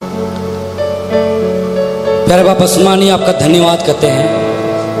प्यारे बाप आसमानी आपका धन्यवाद करते हैं।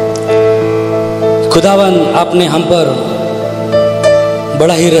 खुदावन आपने हम पर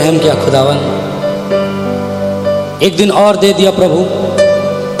बड़ा ही रहम किया। खुदावन एक दिन और दे दिया प्रभु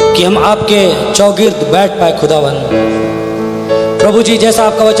कि हम आपके चौगिर्द बैठ पाए। खुदावन प्रभु जी, जैसा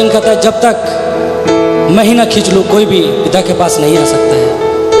आपका वचन कहता है, जब तक मैं ही ना खींच लूँ कोई भी पिता के पास नहीं आ सकता है।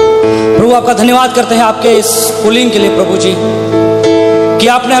 प्रभु आपका धन्यवाद करते हैं आपके इस पुलिंग के लिए प्रभु जी, कि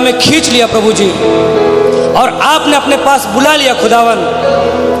आपने हमें खींच लिया प्रभु जी और आपने अपने पास बुला लिया। खुदावन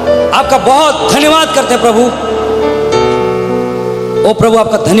आपका बहुत धन्यवाद करते हैं प्रभु। ओ प्रभु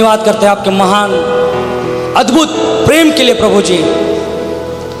आपका धन्यवाद करते हैं आपके महान अद्भुत प्रेम के लिए प्रभु जी,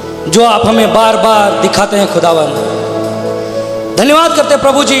 जो आप हमें बार बार दिखाते हैं। खुदावन धन्यवाद करते हैं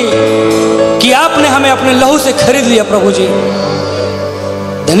प्रभु जी कि आपने हमें अपने लहू से खरीद लिया प्रभु जी।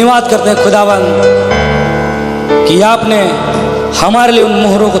 धन्यवाद करते हैं खुदावन कि आपने हमारे लिए उन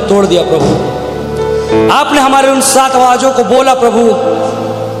मोहरों को तोड़ दिया प्रभु। आपने हमारे उन 7 आवाजों को बोला प्रभु,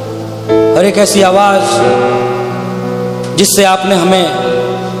 और एक ऐसी आवाज जिससे आपने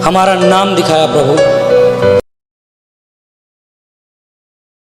हमें हमारा नाम दिखाया प्रभु।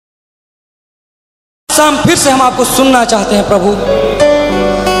 शाम फिर से हम आपको सुनना चाहते हैं प्रभु।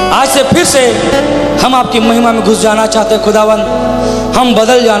 आज से फिर से हम आपकी महिमा में घुस जाना चाहते हैं खुदावन। हम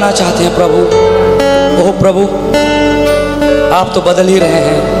बदल जाना चाहते हैं प्रभु। ओह प्रभु, आप तो बदल ही रहे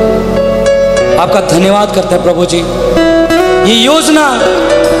हैं। आपका धन्यवाद करते हैं प्रभु जी। ये योजना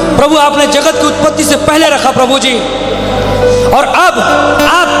प्रभु आपने जगत की उत्पत्ति से पहले रखा प्रभु जी, और अब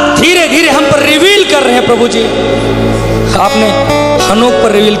आप धीरे धीरे हम पर रिवील कर रहे हैं प्रभु जी। आपने हनोक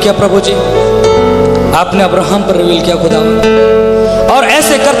पर रिवील किया प्रभु जी, आपने अब्राहम पर रिवील किया खुदा, और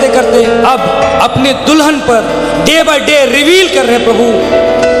ऐसे करते करते अब अपने दुल्हन per day by day reveal कर रहे हैं प्रभु।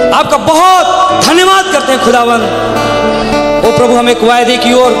 आपका बहुत धन्यवाद करते हैं खुदावन। ओ प्रभु, हम एक वायदे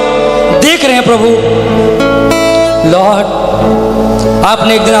की ओर देख रहे हैं प्रभु। लॉर्ड,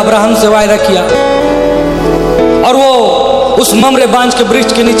 आपने एक दिन अब्राहम से वायदा किया और वो उस ममरे बांझ के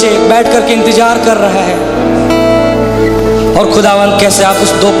वृक्ष के नीचे बैठ करके इंतजार कर रहा है। और खुदावन, कैसे आप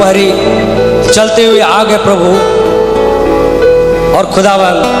उस दोपहरी चलते हुए आ गए प्रभु, और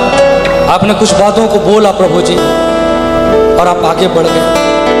खुदावन आपने कुछ बातों को बोला प्रभु जी, और आप आगे बढ़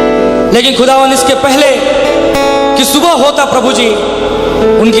गए। लेकिन खुदावन, इसके पहले कि सुबह होता प्रभु जी,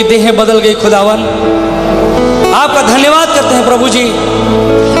 उनकी देहें बदल गई। खुदावन आपका धन्यवाद करते हैं प्रभु जी,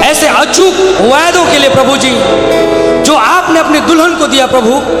 ऐसे अचूक वायदों के लिए प्रभु जी, जो आपने अपने दुल्हन को दिया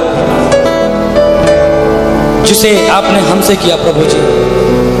प्रभु, जिसे आपने हमसे किया प्रभु जी।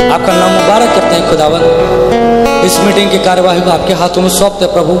 आपका नाम मुबारक करते हैं खुदावन। इस मीटिंग की कार्यवाही को आपके हाथों में सौंपते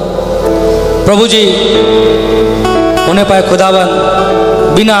प्रभु। प्रभु जी उन्हें पाए खुदावन,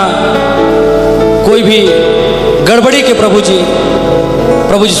 बिना कोई भी गड़बड़ी के प्रभु जी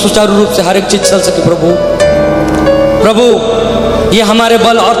सुचारू रूप से हर एक चीज चल सके प्रभु। प्रभु, ये हमारे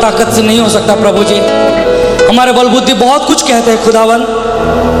बल और ताकत से नहीं हो सकता प्रभु जी। हमारे बल बुद्धि बहुत कुछ कहते हैं खुदावन,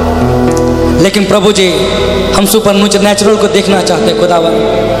 लेकिन प्रभु जी हम सुपर नेचुरल को देखना चाहते हैं खुदावन।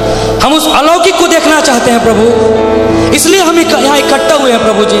 हम उस अलौकिक को देखना चाहते हैं प्रभु, इसलिए हम यहाँ इकट्ठा हुए हैं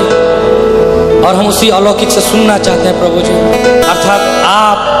प्रभु जी, और हम उसी अलौकिक से सुनना चाहते हैं प्रभु जी, अर्थात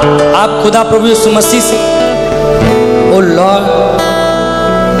आप खुदा प्रभु यीशु मसीह से। ओ लॉर्ड,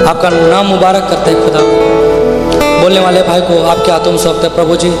 आपका नाम मुबारक करते हैं खुदा। बोलने वाले भाई को आपके हाथों में सौंपते हैं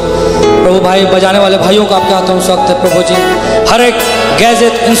प्रभु जी। प्रभु भाई बजाने वाले भाइयों को आपके हाथों में सौंपते हैं प्रभु जी। हर एक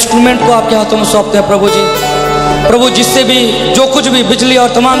गैजेट इंस्ट्रूमेंट को आपके हाथों में सौंपते हैं प्रभु जी। प्रभु, जिससे भी जो कुछ भी बिजली और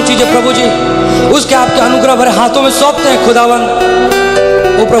तमाम चीजें प्रभु जी, उसके आपके अनुग्रह भरे हाथों में सौंपते हैं खुदावन।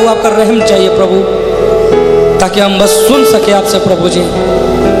 वो प्रभु आपका रहम चाहिए प्रभु, ताकि हम बस सुन सके आपसे प्रभु जी।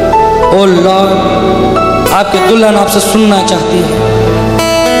 ओ लॉर्ड, आपके दुल्हन आपसे सुनना चाहती है,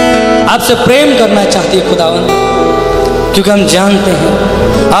 आपसे प्रेम करना चाहती है खुदावन, क्योंकि हम जानते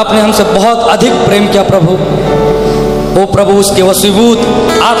हैं आपने हमसे बहुत अधिक प्रेम किया प्रभु। ओ प्रभु, उसके वसीबूत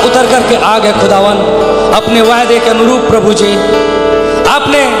आप उतर करके आ गए खुदावन, अपने वायदे के अनुरूप प्रभु जी।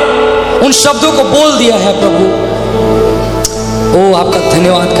 आपने उन शब्दों को बोल दिया है प्रभु। ओ आपका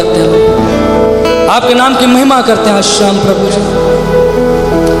धन्यवाद करते हैं, आपके नाम की महिमा करते हैं शाम प्रभु जी।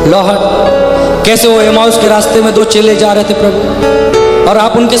 लॉर्ड, कैसे वो एमाउस के रास्ते में 2 चेले जा रहे थे प्रभु, और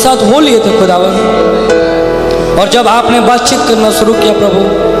आप उनके साथ हो लिए थे खुदावन, और जब आपने बातचीत करना शुरू किया प्रभु,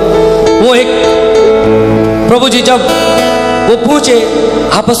 वो एक प्रभु जी जब वो पूछे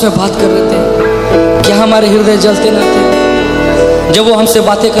आपस में बात कर रहे थे, क्या हमारे हृदय जलते ना थे जब वो हमसे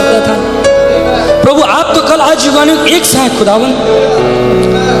बातें करता था प्रभु? आप तो कल आज युगानी एक से हैं खुदावन,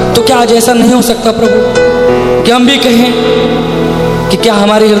 तो क्या आज ऐसा नहीं हो सकता प्रभु कि हम भी कहें कि क्या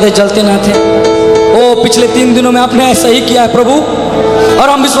हमारे हृदय जलते ना थे? ओ पिछले 3 दिनों में आपने ऐसा ही किया है प्रभु। और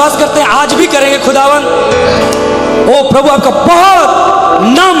हम विश्वास करते हैं आज भी करेंगे खुदावन। ओ प्रभु आपका बहुत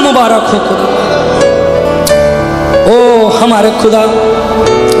नाम मुबारक हो खुदा। ओ हमारे खुदा,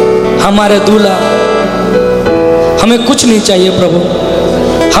 हमारे दूल्हा, हमें कुछ नहीं चाहिए प्रभु,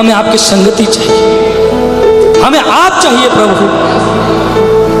 हमें आपकी संगति चाहिए, हमें आप चाहिए प्रभु।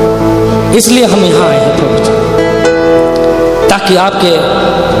 इसलिए हम यहाँ आए हैं प्रभु जी, ताकि आपके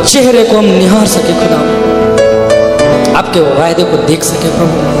चेहरे को हम निहार सके खुदा, आपके वायदे को देख सके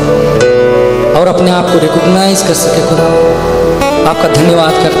प्रभु, और अपने आप को रिकॉग्नाइज कर सके खुदा। आपका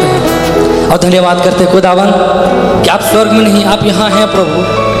धन्यवाद करते हैं और धन्यवाद करते हैं खुदावन कि आप स्वर्ग में नहीं, आप यहाँ हैं प्रभु।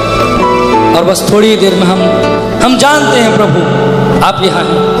 और बस थोड़ी देर में हम जानते हैं प्रभु आप यहाँ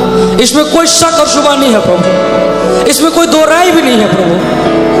हैं। इसमें कोई शक और शुबा नहीं है प्रभु, इसमें कोई दो राय भी नहीं है प्रभु,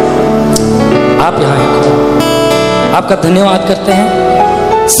 आप यहाँ हैं खुदा। आपका धन्यवाद करते हैं,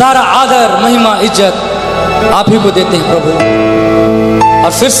 सारा आदर महिमा इज्जत आप ही को देते हैं प्रभु।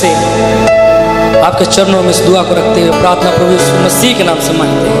 और फिर से आपके चरणों में इस दुआ को रखते हुए प्रार्थना प्रभु यीशु मसीह के नाम से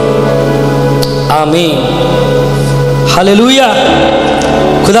मांगते हैं, आमीन। हालेलुया,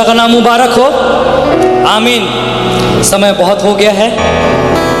 खुदा का नाम मुबारक हो, आमीन। समय बहुत हो गया है,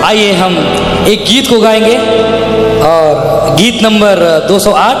 आइए हम एक गीत को गाएंगे, और गीत नंबर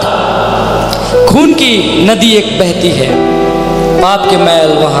 208, खून की नदी एक बहती है, पाप के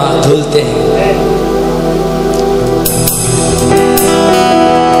मैल वहां धुलते हैं।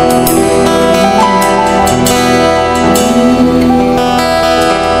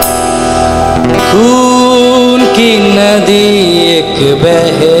 खून की नदी एक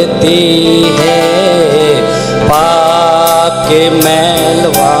बहती है, पाप के मैल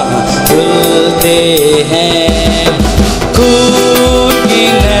वहां धुलते हैं। खून की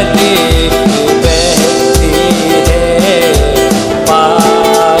नदी एक बहती है,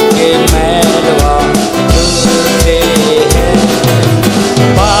 पाप के मैल वहां धुलते हैं।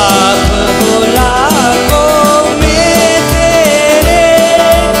 पाप बुलाकों में तेरे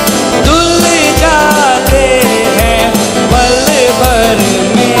धुल जाते हैं पल भर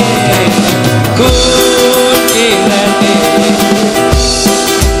में। खून की नदी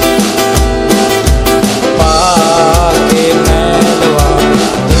पाप के मैल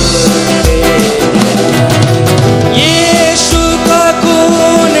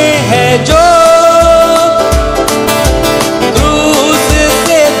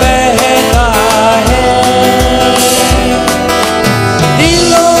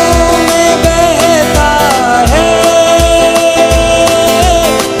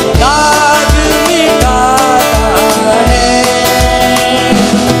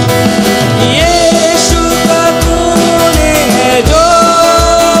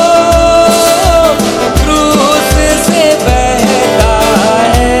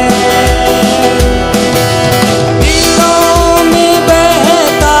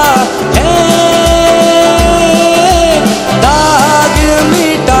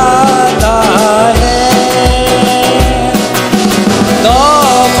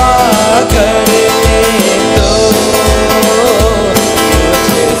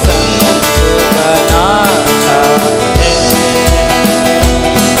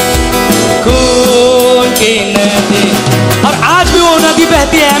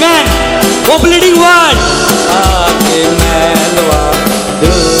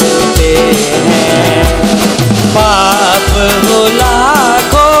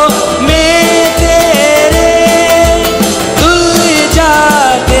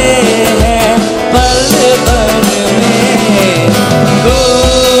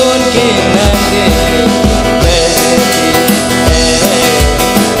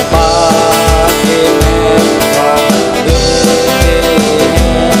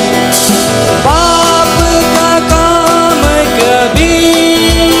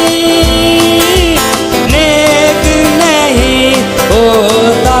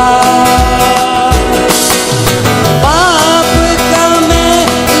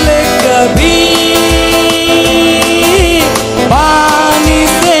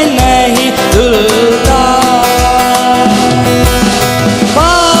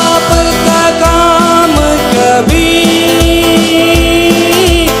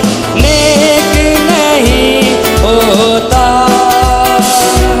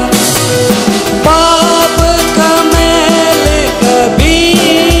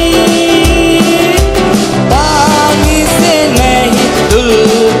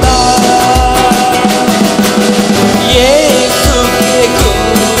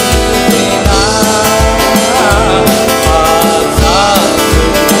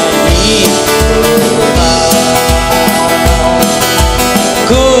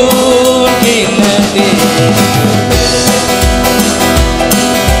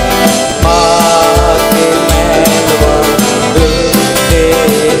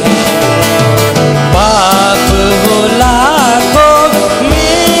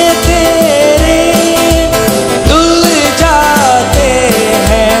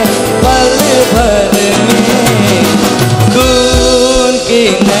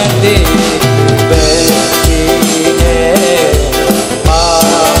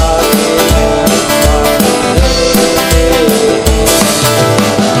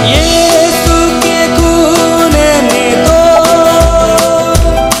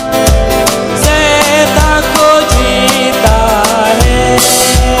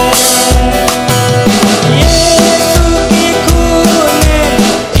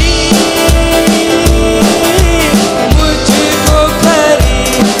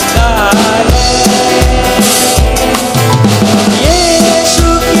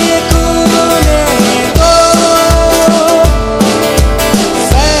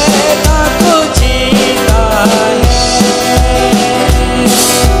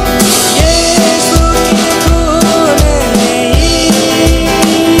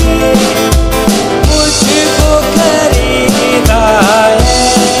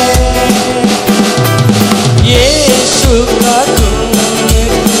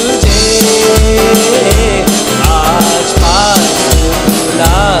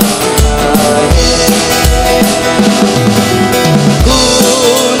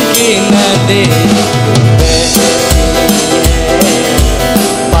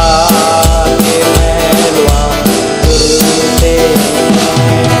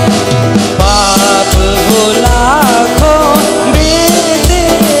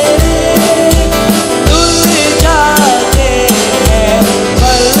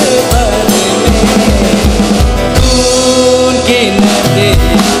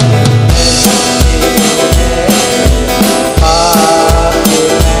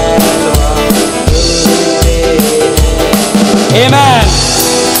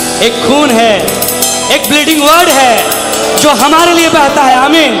एक खून है, एक ब्लीडिंग वर्ड है जो हमारे लिए बहता है।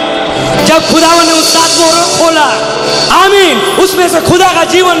 आमीन। जब खुदावन ने उस 7 मोहरों को खोला, आमीन, उसमें से खुदा का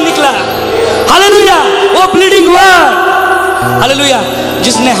जीवन निकला। हालेलुया। वो ब्लीडिंग वर्ड, हालेलुया,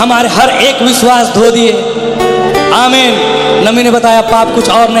 जिसने हमारे हर एक विश्वास धो दिए। आमीन। नमी ने बताया पाप कुछ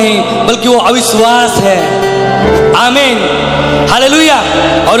और नहीं बल्कि वो अविश्वास है। आमीन। हालेलुया।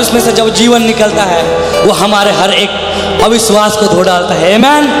 और उसमें से जब जीवन निकलता है वो हमारे हर एक अविश्वास को धो डालता है।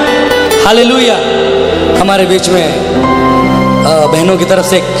 आमीन। हालेलुया। हमारे बीच में बहनों की तरफ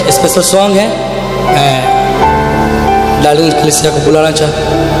से एक स्पेशल सॉन्ग है। मैं डाल्टन कलीसिया को बुलाना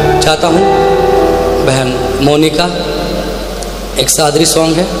चाहता हूँ। बहन मोनिका, एक सादरी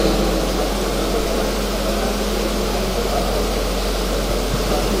सॉन्ग है।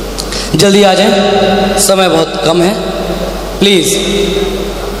 जल्दी आ जाएं, समय बहुत कम है, प्लीज।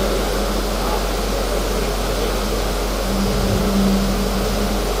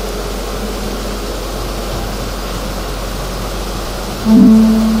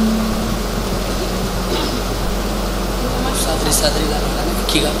 सादरी गाना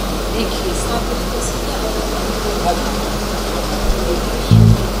देखिएगा।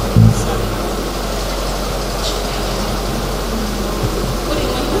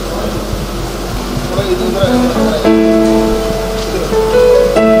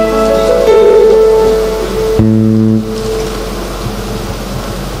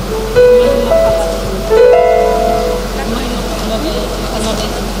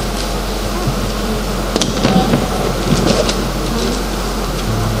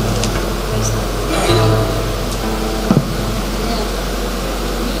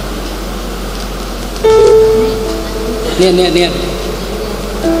 नहीं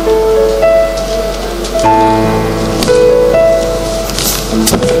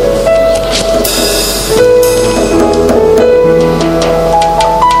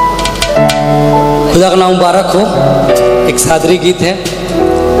खुदा का नाम मुबारक हो। एक सादरी गीत है।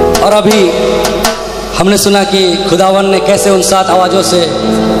 और अभी हमने सुना कि खुदावन ने कैसे उन 7 आवाज़ों से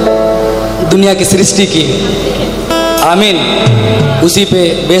दुनिया की सृष्टि की। आमीन। उसी पे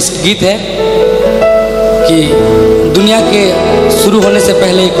बेस्ड गीत है कि दुनिया के शुरू होने से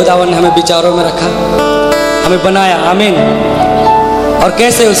पहले ही खुदावन ने हमें विचारों में रखा, हमें बनाया। आमीन। और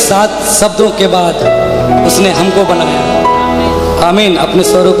कैसे उस 7 शब्दों के बाद उसने हमको बनाया। आमीन। अपने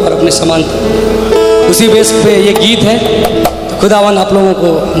स्वरूप और अपने समानता, उसी बेस पे ये गीत है। तो खुदावन आप लोगों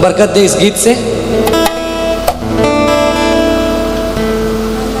को बरकत दे इस गीत से।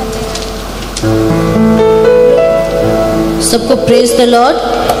 सबको प्रेज द लॉर्ड।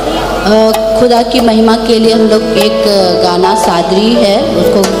 खुदा की महिमा के लिए हम लोग एक गाना सादरी है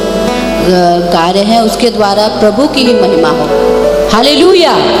उसको गा रहे हैं, उसके द्वारा प्रभु की ही महिमा हो।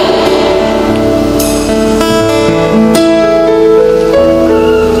 हालेलुया।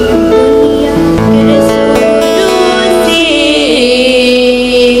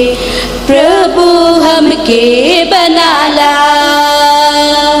 प्रभु हमके बनाला,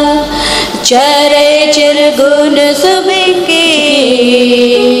 चरे चिरगुन सुबह के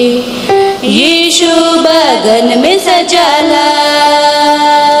यीशु बगन में सजाला।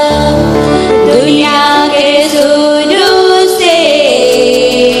 दुनिया के शुरू से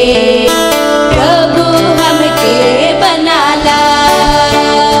प्रभु हमके बनाला,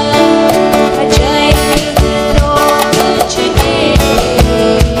 जय तो कुछ के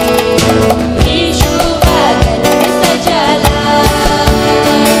यीशु बगन में सजाला।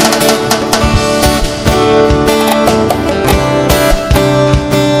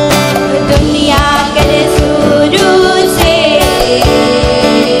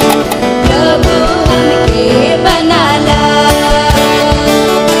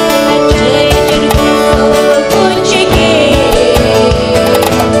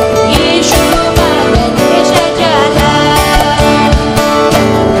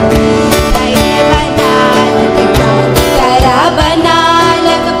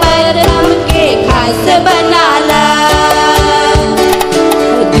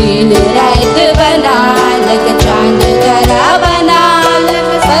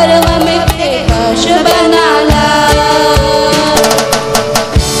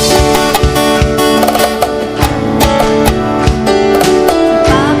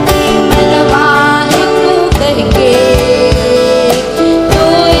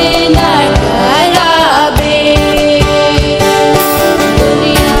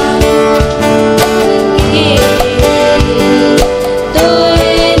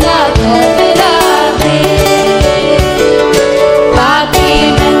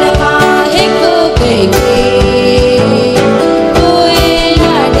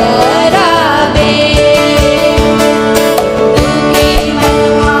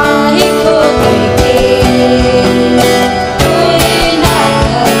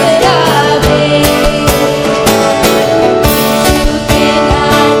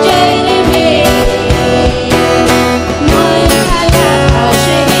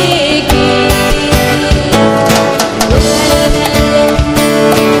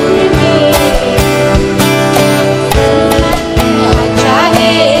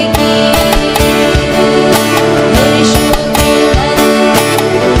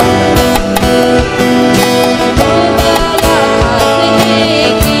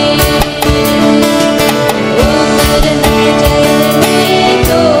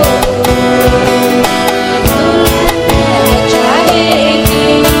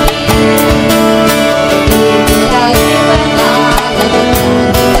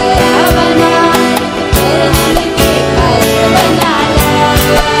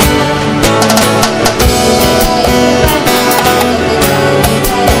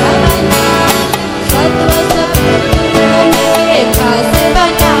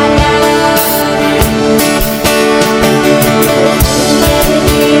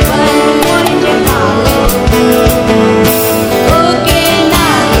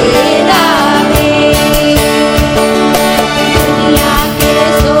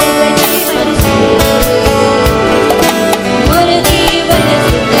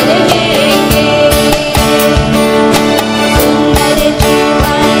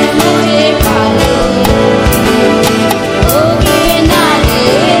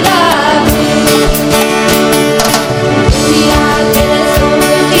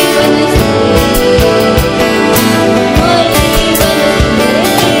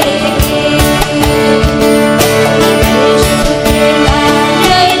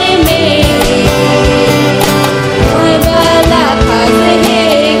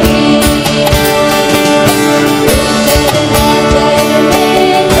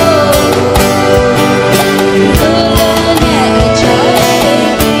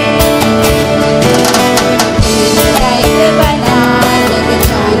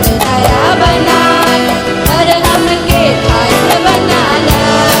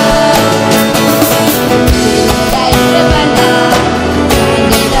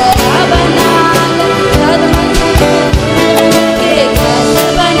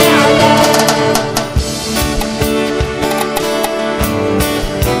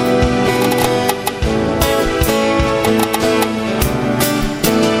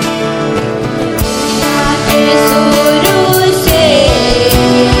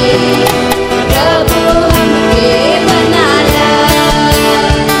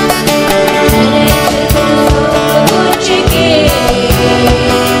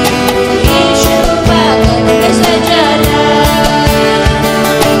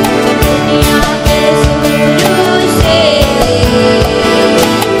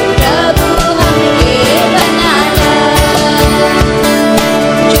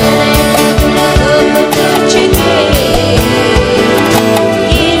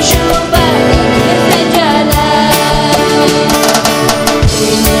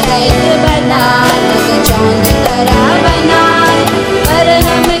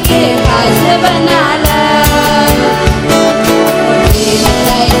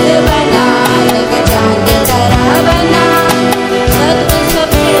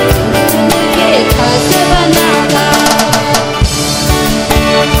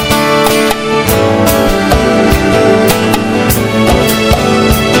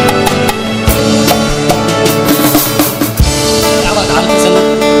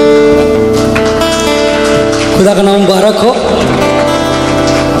 खुदा का नाम मुबारक हो।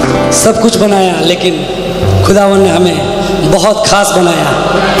 सब कुछ बनाया लेकिन खुदावन ने हमें बहुत खास बनाया।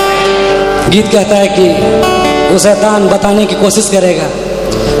 गीत कहता है कि वो शैतान बताने की कोशिश करेगा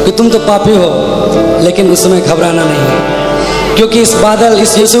कि तुम तो पापी हो, लेकिन उस समय घबराना नहीं, क्योंकि इस बादल,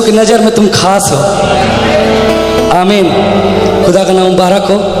 इस यीशु की नज़र में तुम खास हो। आमीन। खुदा का नाम मुबारक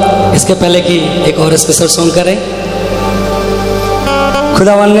हो। इसके पहले कि एक और स्पेशल सॉन्ग करें,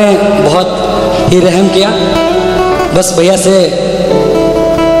 खुदावन ने बहुत ही रहम किया। बस भैया से,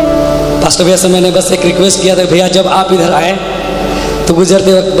 पास्टर भैया से मैंने बस एक रिक्वेस्ट किया था, भैया जब आप इधर आए तो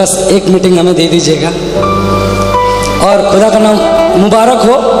गुजरते वक्त बस एक मीटिंग हमें दे दीजिएगा। और खुदा का नाम मुबारक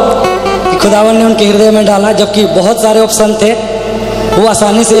हो कि खुदावन ने उनके हृदय में डाला, जबकि बहुत सारे ऑप्शन थे, वो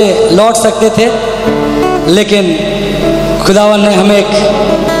आसानी से लौट सकते थे, लेकिन खुदावन ने हमें एक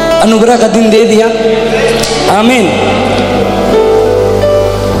अनुग्रह का दिन दे दिया। आमीन।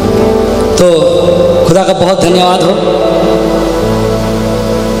 तो खुदा का बहुत धन्यवाद हो।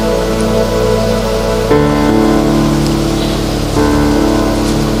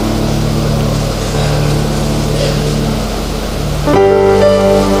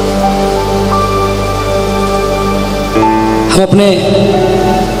 हम अपने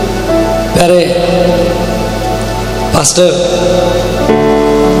प्यारे पास्टर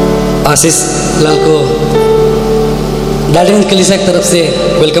आशीष लाल को डाल्टनगंज कलीसिया की तरफ से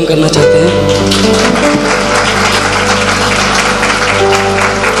वेलकम करना चाहते हैं।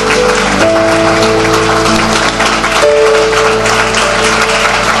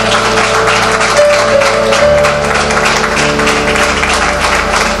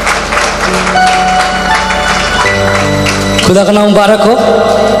 खुदा का नाम मुबारक हो।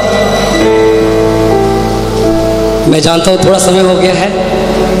 मैं जानता हूँ थोड़ा समय हो गया है,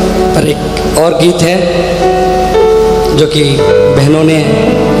 पर एक और गीत है जो कि बहनों ने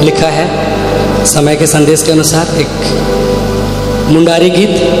लिखा है समय के संदेश के अनुसार, एक मुंडारी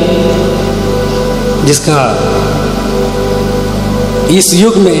गीत जिसका इस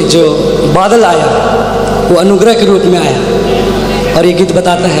युग में जो बादल आया वो अनुग्रह के रूप में आया, और ये गीत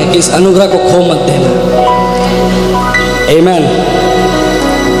बताता है कि इस अनुग्रह को खो मत देना। आमीन।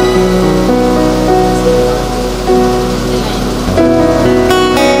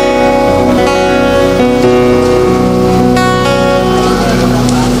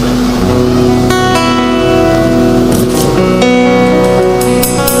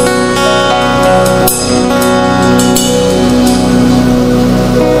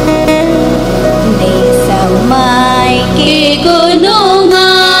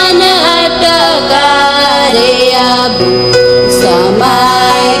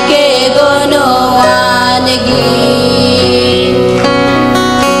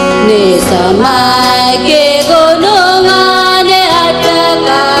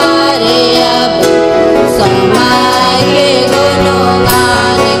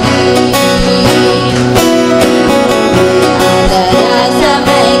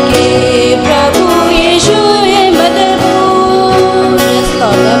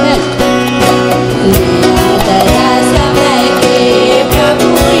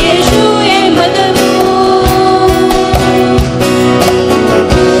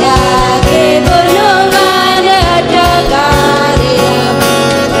 Yeah.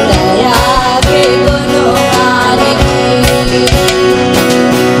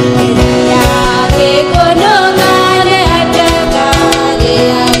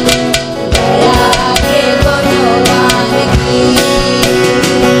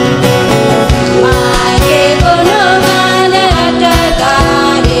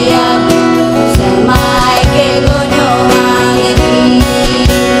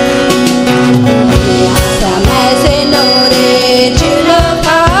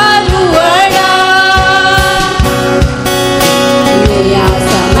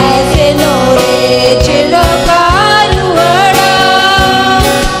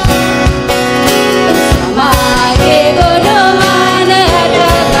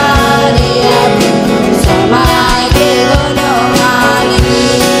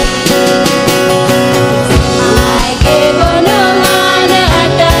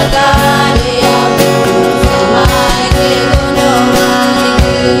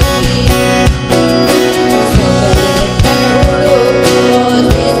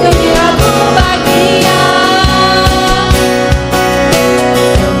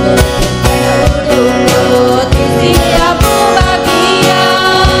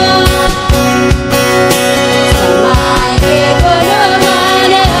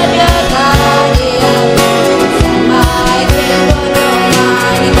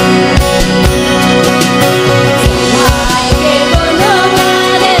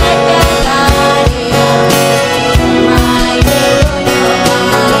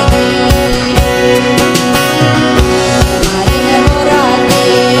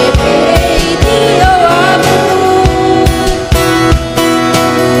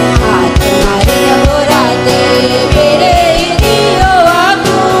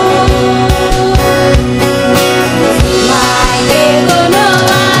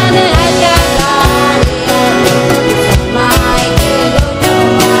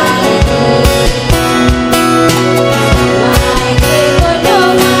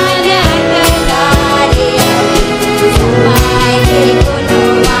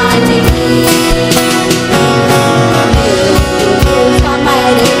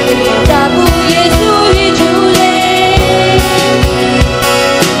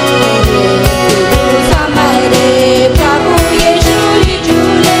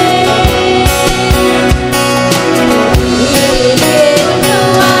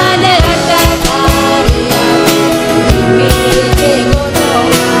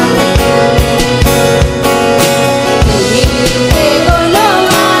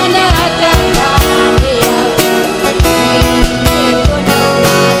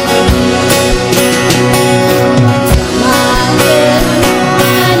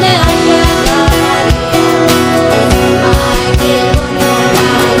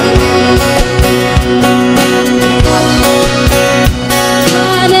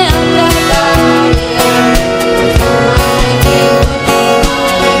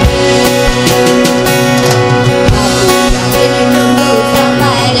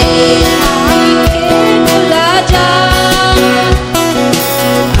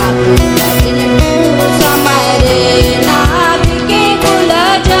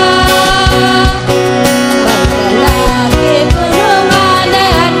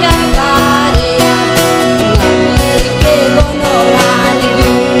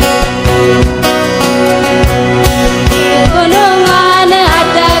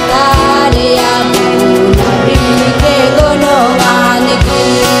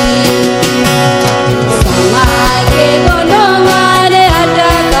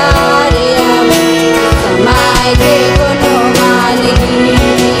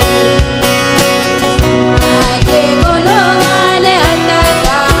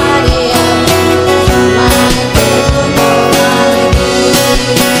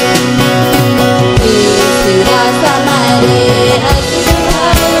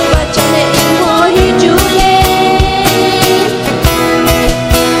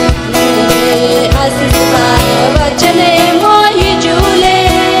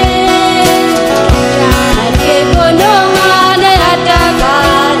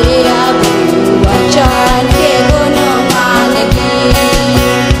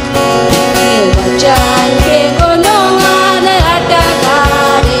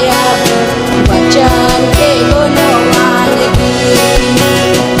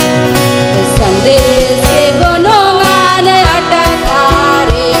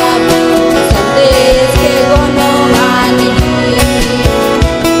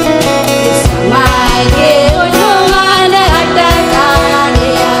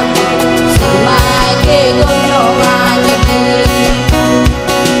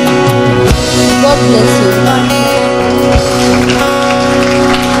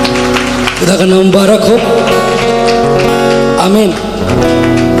 नाम मुबारक हो। आमीन।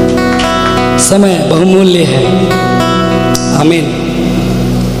 समय बहुमूल्य है। आमीन।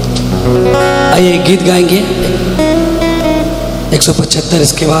 आइए गीत गाएंगे 175।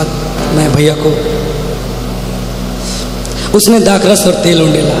 इसके बाद मैं भैया को, उसने दाखरस और तेल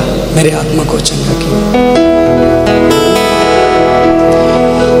उंडेला मेरे आत्मा को चंगा किया।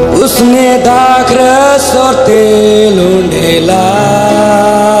 उसने दाखरस और तेल उंडेला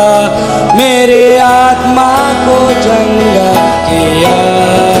मेरे आत्मा को चंगा किया।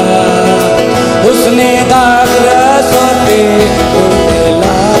 उसने दाखरस और तेल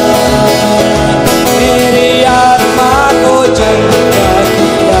उंडेला मेरी आत्मा को चंगा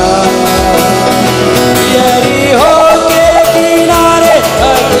किया। यरीहो के किनारे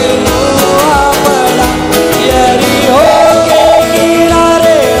अगमुआ पड़ा, यरीहो के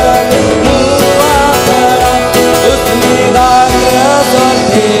किनारे अगमुआ पड़ा। उसने दाखरस और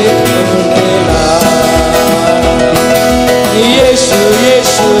तेल उंडेला। यीशु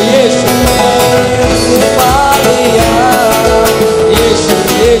यीशु यीशु मैंने उसे पा लिया। यीशु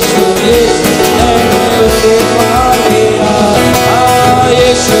यीशु यीशु मैंने उसे पा लिया।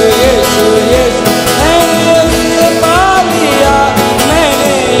 यीशु यीशु यीशु मैंने उसे पा लिया।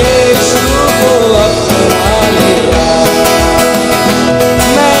 मैंने यीशु को अपना लिया।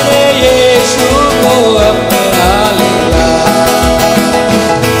 मैंने यीशु को अपना लिया।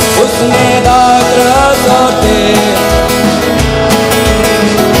 उसने दाखरस और तेल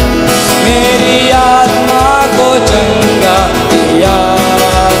मेरी आत्मा को चंगा किया।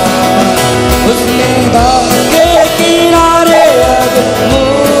 उसने के किनारे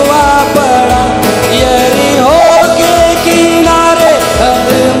अगमुआ पड़ा, यरीहो के किनारे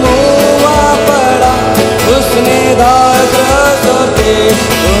अगमुआ पड़ा। उसने दाखरस और तेल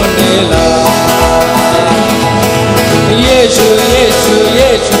उंडेला। यीशु यीशु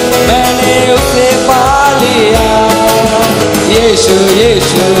यीशु मैंने उसे पा लिया। यीशु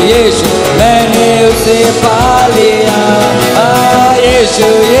यीशु यीशु मैंने उसे पा लिया। यीशु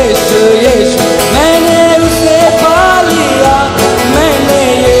यीशु यीशु मैंने उसे पा लिया। मैंने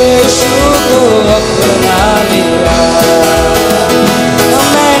यीशु को अपना लिया।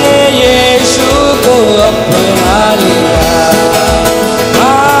 मैंने यीशु को अपना लिया।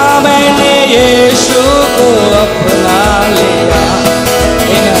 मैंने यीशु को अपना लिया।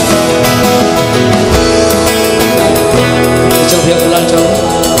 जब ये बुला जाओ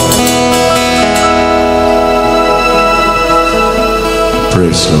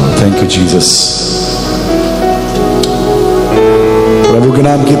Praise Lord. Thank you Jesus. प्रभु के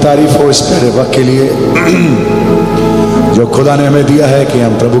नाम की तारीफ हो इस प्यारे वक्त के लिए जो खुदा ने हमें दिया है कि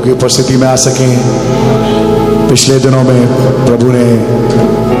हम प्रभु की उपस्थिति में आ सकें। पिछले दिनों में प्रभु ने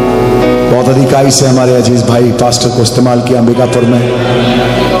बहुत अधिकाई से हमारे अजीज भाई पास्टर को इस्तेमाल किया अंबिकापुर में,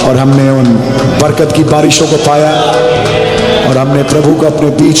 और हमने उन बरकत की बारिशों को पाया और हमने प्रभु को अपने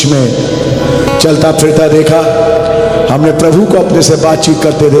बीच में चलता फिरता देखा। हमने प्रभु को अपने से बातचीत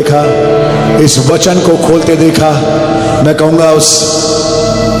करते देखा, इस वचन को खोलते देखा। मैं कहूँगा उस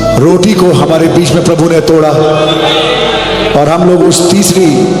रोटी को हमारे बीच में प्रभु ने तोड़ा और हम लोग उस तीसरी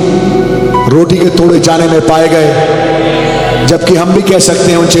रोटी के तोड़े जाने में पाए गए। जबकि हम भी कह सकते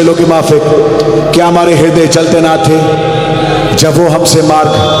हैं उन चेलों के माफिक, क्या हमारे हृदय जलते ना थे जब वो हमसे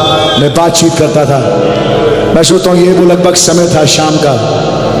मार्ग में बातचीत करता था। मैं सोचता हूँ ये वो लगभग समय था शाम का,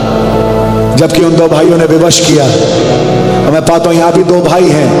 जबकि उन दो भाइयों ने विवश किया। और मैं पाता हूँ यहाँ भी दो भाई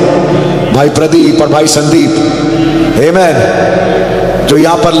हैं, भाई प्रदीप और भाई संदीप, आमीन, जो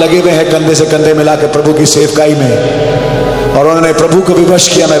यहाँ पर लगे हुए हैं कंधे से कंधे मिला के प्रभु की सेवकाई में, और उन्होंने प्रभु को विवश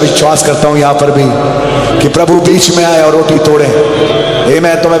किया। मैं विश्वास करता हूँ यहाँ पर भी कि प्रभु बीच में आए और रोटी तोड़े।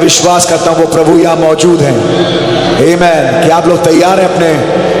 आमीन। तो मैं विश्वास करता हूँ वो प्रभु यहाँ मौजूद हैं। आमीन। कि आप लोग तैयार हैं, अपने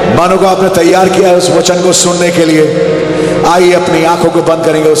मनों को आपने तैयार किया है उस वचन को सुनने के लिए। आइए अपनी आंखों को बंद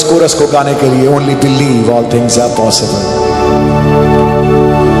करेंगे उस कोरस को गाने के लिए। Only believe all things are possible.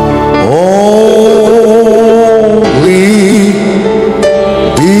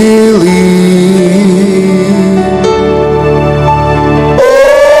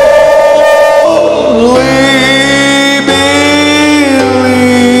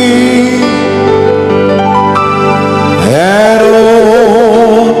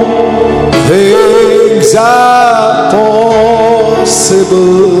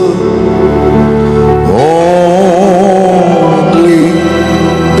 Only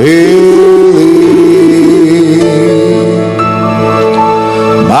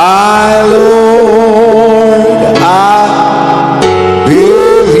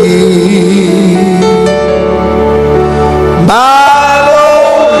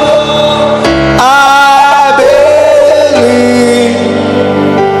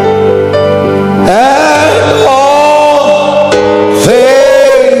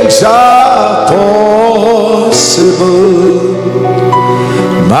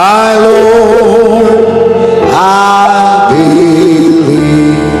My Lord, I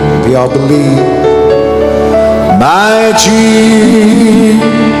believe. We all believe. My Jesus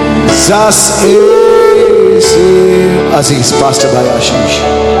is here. Aziz, Pastor Asheesh.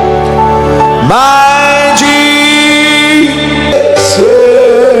 My Jesus is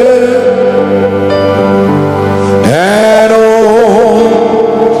here. And all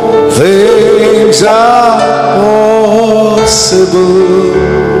things are possible.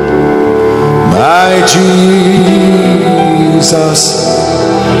 My Jesus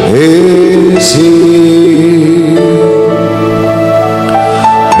is here.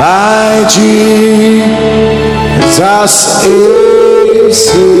 My Jesus is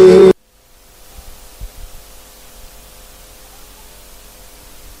here.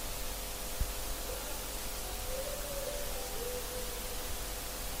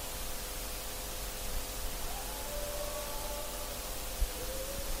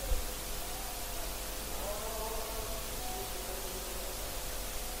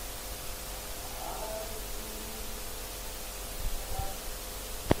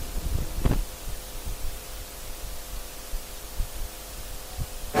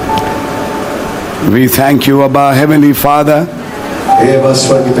 We thank you, Abba, Heavenly Father,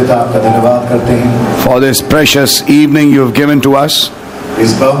 for this precious evening you have given to us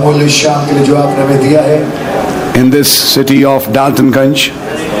in this city of Daltonganj,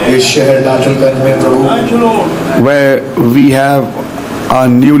 where we have a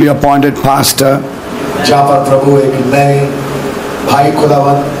newly appointed pastor,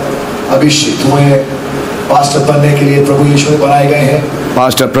 pastor बनने के लिए प्रभु यीशु बनाए गए हैं.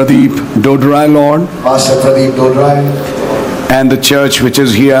 Pastor Pradeep Dodrai, Lord, Pastor Pradeep Dodrai, and the church which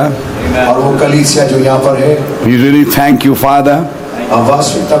is here. और वो कलीसिया जो यहाँ पर है. We really thank you, Father,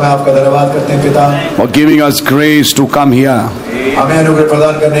 वास्तविकता में आपका धन्यवाद करते हैं पिता, for giving us grace to come here. हमें अनुग्रह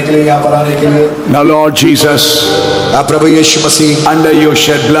प्रदान करने के लिए, यहाँ पर आने के लिए. Now, Lord Jesus, Prabhu Yeshu Masih, under your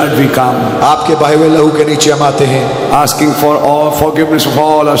shed blood we come, आपके बहे हुए लहू के नीचे हम आते हैं, asking for all forgiveness of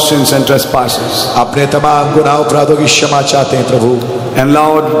all our sins and trespasses. अपने तमाम गुनाह अपराधों की क्षमा चाहते हैं प्रभु. And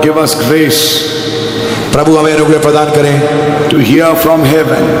Lord, give us grace, प्रभु हमें अनुग्रह प्रदान करें, to hear from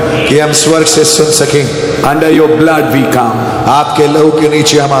heaven. कि हम स्वर्ग से सुन सकें. Under your blood we come, आपके लहू के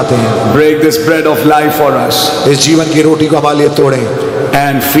नीचे हम आते हैं. break this bread of life for us, इस जीवन की रोटी को हमारे लिए तोड़ें,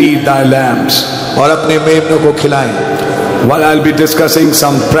 and feed thy lambs. और अपने मेमनों को खिलाएं. While I'll be discussing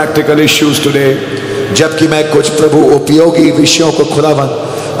some practical issues today, जबकि मैं कुछ प्रभु उपयोगी विषयों को खुदावंद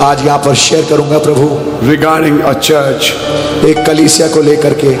आज यहाँ पर शेयर करूंगा प्रभु, regarding a church, एक कलीसिया को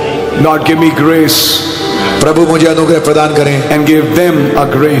लेकर के. Lord, give me grace, प्रभु मुझे अनुग्रह प्रदान करें, and give them a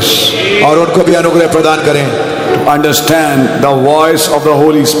grace और उनको भी अनुग्रह प्रदान करें, to understand the voice of the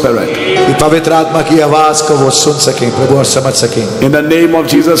Holy Spirit. कि पवित्र आत्मा की आवाज को वो सुन सकें प्रभु और समझ सकें. In the name of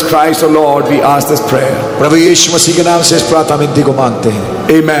Jesus Christ, O Lord, we ask this prayer. प्रभु यीशु मसीह के नाम से इस प्रार्थना विनती को मांगते हैं.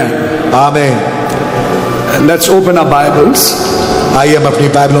 Amen. आमीन. Let's open our Bibles. आइए हम अपनी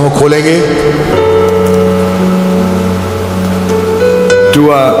बाइबलों को खोलेंगे to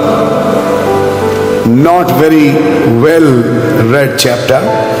a not very well read chapter.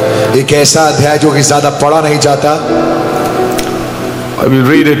 एक ऐसा अध्याय जो कि ज्यादा पढ़ा नहीं जाता. I will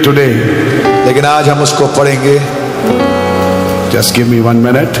read it today. लेकिन आज हम उसको पढ़ेंगे. Just give me 1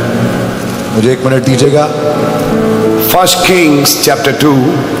 minute. मुझे 1 मिनट दीजिएगा. 1 Kings chapter 2.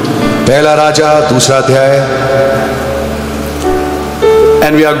 पहला राजा 2 अध्याय.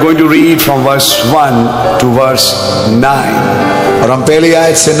 And we are going to read from verse 1 to verse 9. और हम पहली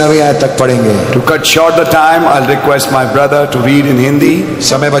आयत से 9वीं आयत तक पढ़ेंगे. To cut short the time, I'll request my brother to read in Hindi.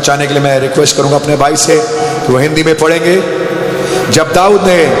 समय बचाने के लिए मैं रिक्वेस्ट करूंगा अपने भाई से कि वो हिंदी में पढ़ेंगे. जब दाऊद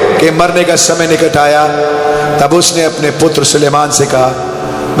ने के मरने का समय निकट आया, तब उसने अपने पुत्र सुलेमान से कहा,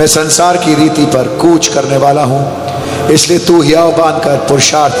 मैं संसार की रीति पर कूच करने वाला हूँ, इसलिए तू हियाव बांधकर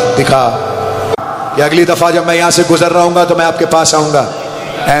पुरुषार्थ दिखा कि अगली दफा जब मैं यहाँ से गुजर रहा हूँ तो मैं आपके पास आऊंगा.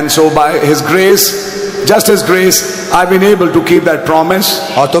 And so by his grace, just his grace, I've been able to keep that promise.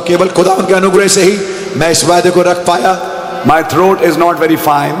 और तो केवल खुदावंद के अनुग्रह से ही मैं इस वादे को रख पाया. My throat is not very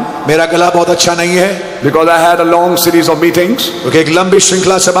fine, मेरा गला बहुत अच्छा नहीं है, because I had a long series of meetings, क्योंकि एक लंबी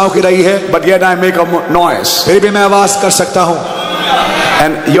श्रृंखला सभाओं की रही है. but yet I make a noise. फिर भी मैं आवाज कर सकता हूँ.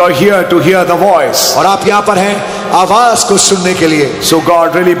 And you're here to hear the voice. और आप यहाँ पर हैं आवाज को सुनने के लिए. So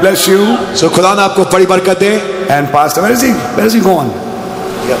God really bless you. So खुदा ने आपको बड़ी बरकत दे. And Pastor, where is he? Where is he gone?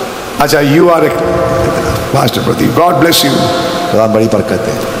 Acha, you are a Pastor Pradeep. God bless you. खुदा बड़ी बरकत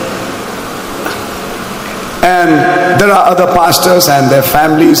दे. And there are other pastors and their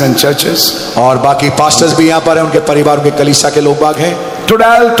families and churches. और बाकी पास्टर्स भी यहाँ पर हैं, उनके परिवार, उनके कलीसिया के लोग बाग हैं. Today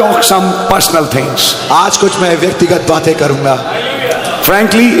I'll talk some personal things. आज कुछ मैं व्यक्तिगत बातें करूंगा.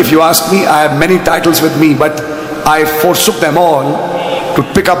 Frankly, if you ask me, I have many titles with me, but I forsook them all to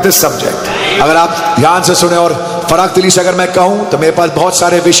pick up this subject. अगर आप ध्यान से सुने और फराग दिली से अगर मैं कहूं तो मेरे पास बहुत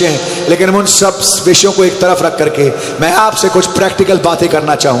सारे विषय हैं, लेकिन उन सब विषयों को एक तरफ रख करके मैं आपसे कुछ प्रैक्टिकल बातें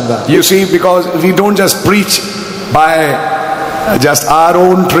करना चाहूंगा. You see, because we don't just preach by just our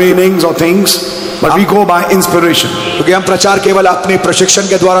own trainings or things, but we go by inspiration. क्योंकि हम प्रचार केवल अपने प्रशिक्षण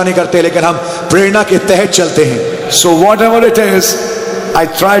के द्वारा नहीं करते, लेकिन हम प्रेरणा के तहत चलते हैं. So whatever it is, I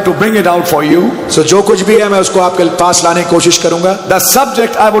try to bring it out for you. So जो कुछ भी है मैं उसको आपके पास लाने की कोशिश करूंगा. The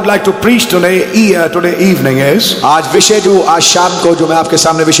subject I would like to preach today evening is, आज विषय जो आज शाम को जो मैं आपके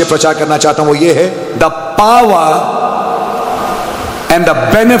सामने विषय प्रचार करना चाहता हूं वो ये है, the power and the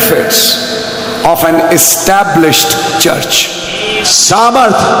benefits of an established church.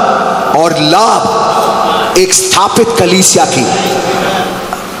 सामर्थ और लाभ एक स्थापित कलीसिया की.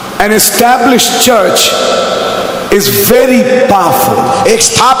 An established church is very powerful. एक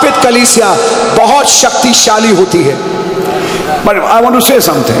स्थापित कलीसिया बहुत शक्तिशाली होती है. But I want to say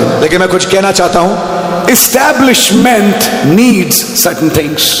something. लेकिन मैं कुछ कहना चाहता हूं. Establishment needs certain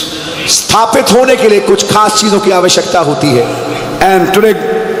things. स्थापित होने के लिए कुछ खास चीजों की आवश्यकता होती है. And today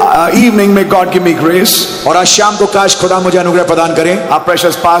evening, may God give me grace. और आज शाम को काश खुदा मुझे अनुग्रह प्रदान करें. Our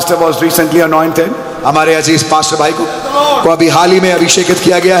precious pastor was recently anointed. हमारे अजीज पास्टर भाई को अभी हाल ही में अभिषेकित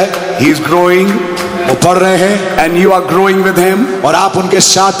किया गया है. He is growing. वो पढ़ रहे हैं. And you are growing with him. और आप उनके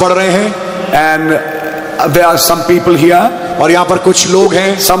साथ पढ़ रहे हैं. And there are some people here. और यहाँ पर कुछ लोग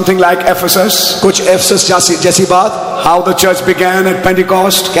हैं. Something like Ephesus. कुछ एफेसस जैसी बात. How the church began at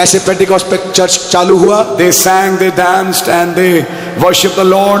Pentecost. कैसे पेंटिकॉस्ट पे चर्च चालू हुआ. They sang, they danced, and they worshiped the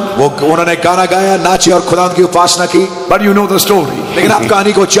Lord. वो उन्होंने गाना गाया, नाचे और खुदा की उपासना की. But you know the story. लेकिन आप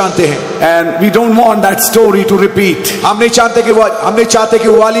कहानी को जानते हैं. And we don't want that story to repeat. हम नहीं चाहते कि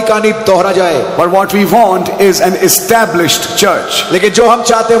वो वाली कहानी दोहरा जाए. But what we want is an established church. लेकिन जो हम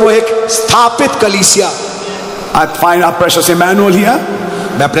चाहते हैं वो एक स्थापित कलीसिया. I find our precious Emmanuel here.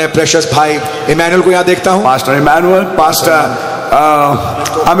 मैं अपने प्रेशियस भाई इमैनुअल को यहाँ देखता हूँ. Pastor Emmanuel, Pastor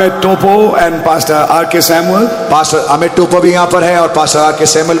Amit Topo and Pastor R.K. Samuel. Pastor Amit टोपो भी यहाँ पर है और पास्टर आर.के.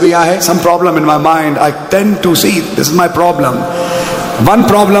 सैमुअल भी यहाँ है. Some problem in my mind. I tend to see this is my problem. One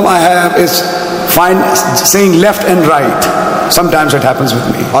problem I have is saying left and right. Sometimes it happens with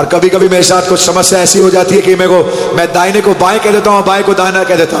me. और कभी कभी मेरे साथ कुछ समस्या ऐसी हो जाती है कि मैं दाहिने को बाएं कह देता हूँ, बाएं को दाहिना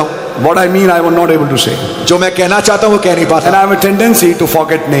कह देता हूँ. What I mean, I was not able to say. जो मैं कहना चाहता हूँ वो कह नहीं पाता. And I have a tendency to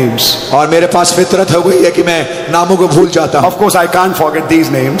forget names. और मेरे पास फितरत हो गई है कि मैं नामों को भूल जाता हूँ. Of course, I can't forget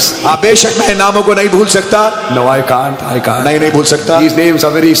these names. बेशक मैं नामों को नहीं भूल सकता. No, I can't. नहीं भूल सकता. These names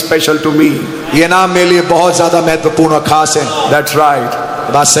are very special to me. ये नाम मेरे लिए बहुत ज्यादा महत्वपूर्ण और खास है. That's right.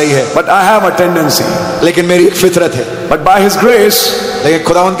 बात सही है. But I have a tendency. लेकिन मेरी एक फितरत है. But by His grace, लेकिन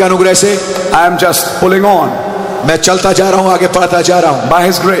खुदावंद के अनुग्रह से I am just pulling on. मैं चलता जा रहा हूँ, आगे बढ़ता जा रहा हूँ. By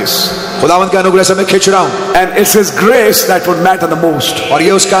His grace. खुदावंद के अनुग्रह से मैं खिंच रहा हूँ. And it's His grace that would matter the most. और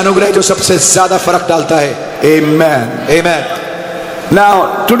ये उसका अनुग्रह जो सबसे ज्यादा फर्क डालता है. Amen. Amen.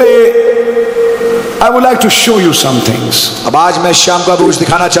 Now today I would like to show you some things. अब आज मैं शाम को कुछ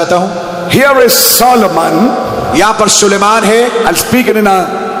दिखाना चाहता हूँ. Here is Solomon. यहाँ पर सुलेमान है. I'll speak it in a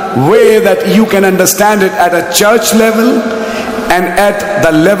way that you can understand it at a church level and at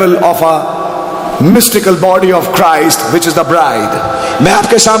the level of a mystical body of Christ, which is the bride. मैं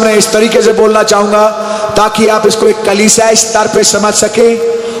आपके सामने इस तरीके से बोलना चाहूंगा ताकि आप इसको एक कलीसियाई स्तर पे समझ सके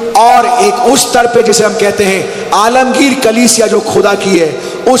और एक उस स्तर पे जिसे हम कहते हैं आलमगीर कलीसिया जो खुदा की है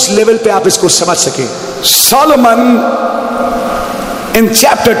उस लेवल पे आप इसको समझ सके. Solomon in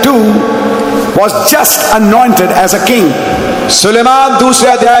chapter 2 was just anointed as a king. Suleman दूसरे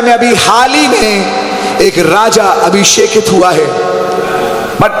अध्याय में अभी हाल ही में एक राजा अभिषेकित हुआ है.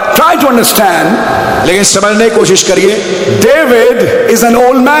 But try to understand. लेकिन समझने की कोशिश करिए. David is an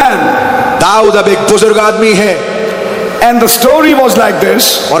old man. Dawood अब एक बुजुर्ग आदमी है. And the story was like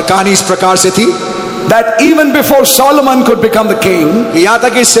this. और कहानी इस प्रकार से थी that even before Solomon could become the king, यहाँ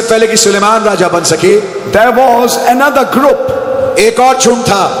तक इससे पहले कि सुलेमान राजा बन सके, there was another group, एक और झुंड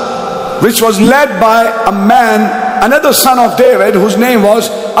था, which was led by a man, another son of David, whose name was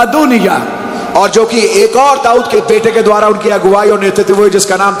Adonijah. और जो कि एक और दाऊद के बेटे के द्वारा उनकी अगुवाई और नेतृत्व हुई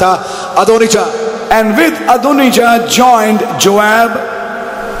जिसका नाम था अदोनिजा. And with Adonijah joined Joab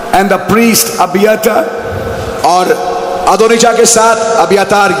and the priest Abiathar. और अदोनिजा के साथ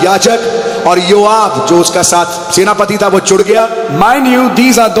अबियातार याजक और योआब जो उसका साथ सेनापति था वो जुड़ गया. Mind you,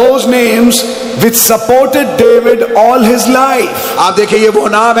 these are those names which supported David all his life. आप देखिए ये वो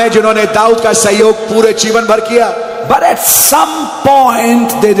नाम है जिन्होंने दाऊद का सहयोग पूरे जीवन भर किया. But at some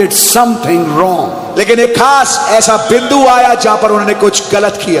point they did something wrong. लेकिन एक खास ऐसा बिंदु आया जहां पर उन्होंने कुछ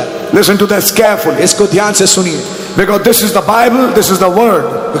गलत किया. Listen to this carefully. इसको ध्यान से सुनिए. Because this is the Bible, this is the word.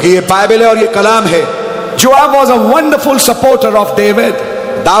 क्योंकि ये बाइबल है और ये कलाम है। Joab was a wonderful supporter of David.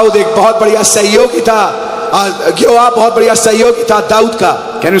 Dawood एक बहुत बढ़िया सहयोगी था, योआब बहुत बढ़िया सहयोगी था दाऊद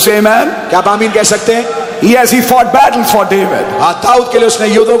का। Can you say amen? क्या आप आमीन कह सकते हैं? Yes, he fought battles for David. हाँ, दाऊद के लिए उसने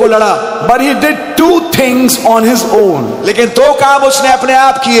युद्धों को लड़ा, But he did two things on his own. लेकिन दो काम उसने अपने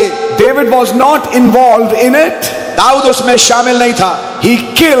आप किए। David was not involved in it. Dawood उसमें शामिल नहीं था। He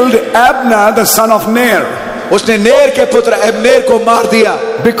killed Abner, the son of Ner. उसने नेर के पुत्र अब्नेर को मार दिया,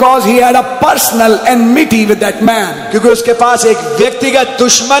 because he had a personal enmity with that man. क्योंकि उसके पास एक व्यक्तिगत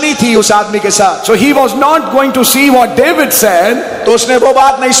दुश्मनी थी उस आदमी के साथ। So he was not going to see what David said. तो उसने वो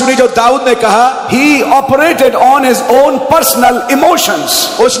बात नहीं सुनी जो दाऊद ने कहा। He operated on his own personal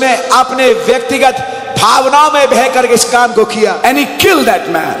emotions. उसने अपने व्यक्तिगत भावनाओं में बह कर इस काम को किया, and he killed that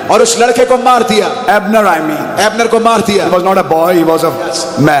man. और उस लड़के को मार दिया। Abner, I mean. अब्नेर को मार दिया। He was not a boy, he was a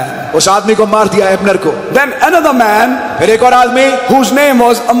man. उस आदमी को मार दिया अब्नेर को। Then another man, फिर एक और आदमी whose name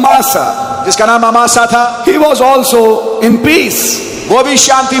was Amasa, जिसका नाम अमासा था, he was also in peace. वो भी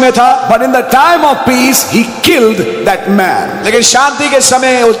शांति में था, but in the time of peace he killed that man. लेकिन शांति के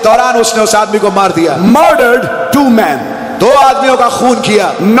समय उस दौरान उसने उस आदमी को मार दिया। Murdered two men. दो आदमियों का खून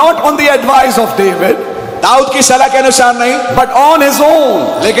किया। Not on the advice of David, Dawood की सलाह के अनुसार नहीं, but on his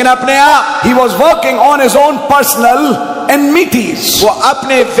own. लेकिन अपने आप। He was working on his own personal enmities. वो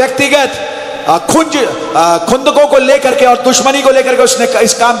अपने व्यक्तिगत खुंदकों को लेकर के और दुश्मनी को लेकर के उसने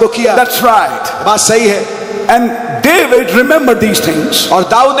इस काम को किया। That's right. बात सही है। And David remembered these things. और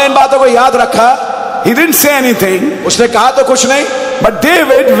दाऊद ने इन बातों को याद रखा। He didn't say anything. उसने कहा तो कुछ नहीं। But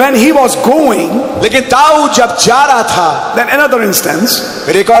David, when he was going, लेकिन दाऊद जब जा रहा था, then another instance,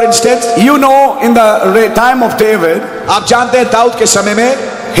 फिर एक और instance, you know, in the time of David, आप जानते हैं दाऊद के समय में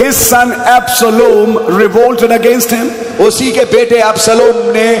his son Absalom revolted against him. उसी के बेटे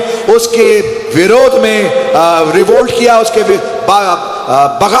अब्सलोम ने उसके विरोध में रिवोल्ट किया, उसके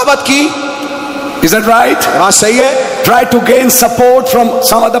बगावत की। Is that right? बात सही है। Tried to gain support from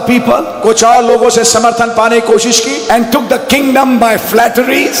some other people. कुछ और लोगों से समर्थन पाने की कोशिश की। And took the kingdom by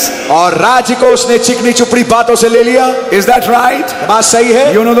flatteries. और राज्य को उसने चिकनी चुपड़ी बातों से ले लिया। Is that right? बात सही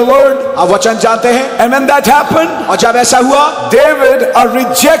है। You know the word. आप वचन जानते हैं। And when that happened, और जब ऐसा हुआ, David, a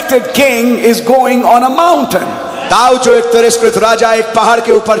rejected king, is going on a mountain. Dawood जो एक तिरस्कृत राजा एक पहाड़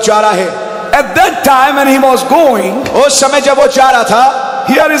के ऊपर जा रहा है। At that time when he was going, उस समय जब वो जा रहा था,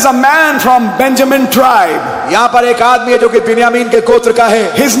 here is a man from Benjamin tribe. यहाँ पर एक आदमी है जो कि बिन्यामीन के गोत्र का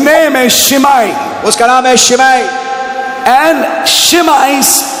है। His name is Shimei. उसका नाम है शिमई। And Shimei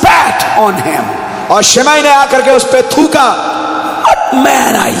spat on him. और शिमई ने आकर के उस पे थूका। What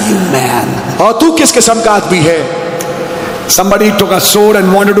man are you, man? और तू किस किस्म का आदमी है? Somebody took a sword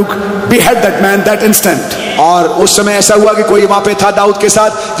and wanted to behead that man that instant. और उस समय ऐसा हुआ कि कोई वहां पे था दाऊद के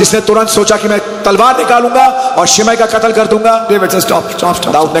साथ, जिसने तुरंत सोचा कि मैं तलवार निकालूंगा और शिमई का कत्ल कर दूंगा। David said,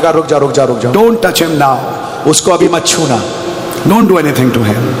 stop. दाऊद ने कहा रुक जा। Don't touch him now. उसको अभी मत छूना। Don't do anything to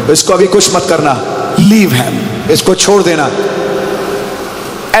him. इसको अभी कुछ मत करना। Leave him. इसको छोड़ देना।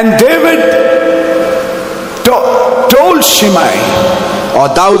 And David told Shimei, और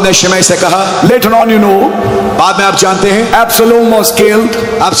दाऊद ने शिमई से कहा, later on, you know, बाद में आप जानते हैं, Absalom was killed,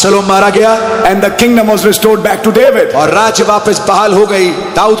 अब्सलोम मारा गया, and the kingdom was restored back to David. और राज्य वापस बहाल हो गई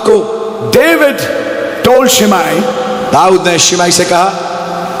दाऊद को। David told Shimei, दाऊद ने शिमई से कहा,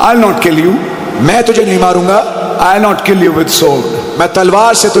 I'll not kill you. मैं तुझे नहीं मारूंगा, I'll not kill you with sword. मैं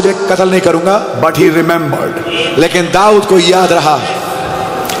तलवार से तुझे कत्ल नहीं करूंगा। But he remembered. लेकिन दाऊद को याद रहा।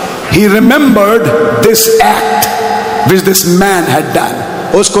 He remembered this act which this man had done.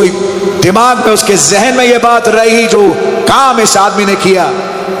 उसको दिमाग में, उसके जहन में ये बात रही जो काम इस आदमी ने किया।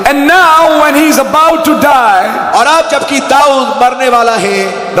 And now when he's about to die, और अब जबकि दाऊद मरने वाला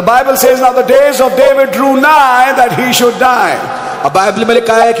है, the Bible says now the days of David drew nigh that he should die. अब बाइबल में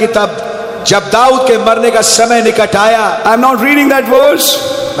लिखा है कि तब जब दाऊद के मरने का समय निकट आया। I'm not reading that verse.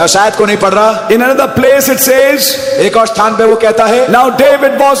 मैं शायद को नहीं पढ़ रहा। In another place it says, एक और स्थान पे वो कहता है, now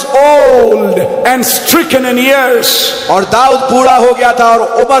David was old and stricken in years. और दाऊद बूढ़ा हो गया था और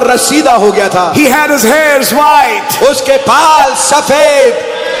उम्र रसीदा हो गया था। He had his hairs white. उसके बाल सफेद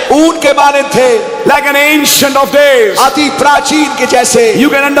ऊन के मानंद थे, like an ancient of days. अति प्राचीन के जैसे। You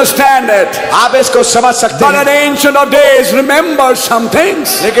can understand it. आप इसको समझ सकते But हैं। an ancient of days remembers some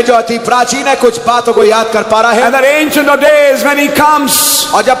things. लेकिन जो अति प्राचीन है कुछ बातों को याद कर पा रहा है। And that ancient of days when he comes,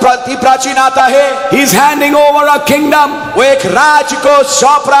 और जब अति प्राचीन आता है, he's handing over a kingdom. वो एक राज्य को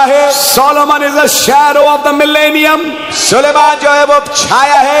सौंप रहा है। Solomon is a shadow of the millennium. Suleman जो है वो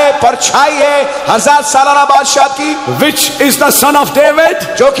छाया है, परछाई है 1000 सालाना बादशाह की। Which is the son of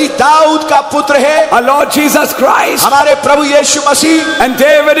David? जो कि दाऊद का पुत्र है। है our Lord Jesus Christ. हमारे प्रभु यीशु मसीह, And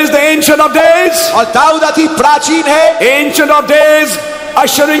David is the Ancient of Days. और दाऊद अति प्राचीन है, Ancient of Days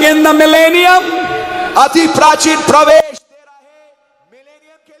ushering in the millennium. अति प्राचीन प्रवेश दे रहा है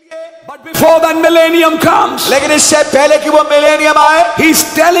मिलेनियम के लिए। But before that millennium comes, लेकिन इससे पहले कि वो मिलेनियम आए, he's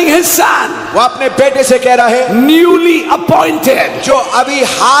telling his son, वो अपने बेटे से कह रहा है, newly appointed, जो अभी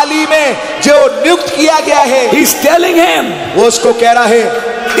हाल ही में जो नियुक्त किया गया है, he's telling him, वो उसको कह रहा है,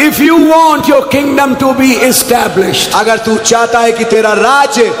 if you want your kingdom to be established, अगर तू चाहता है कि तेरा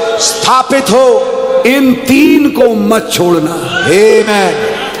राज्य स्थापित हो, इन तीन को मत छोड़ना.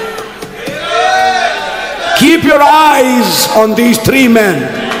 आमेन. Keep your eyes on these three men.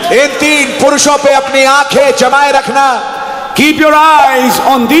 इन तीन पुरुषों पे अपनी आंखें जमाए रखना. Keep your eyes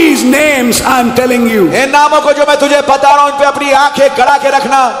on these names I'm telling you. इन नामों को जो मैं तुझे बता रहा हूं, इन पे अपनी आंखें गड़ा के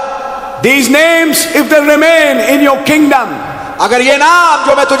रखना. These names, if they remain in your kingdom, अगर ये नाम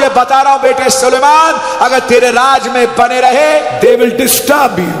जो मैं तुझे बता रहा हूं बेटे सुलेमान, अगर तेरे राज में बने रहे, they will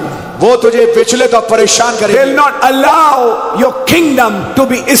disturb you. वो तुझे विचलित और परेशान They will करेंगे. not allow your kingdom to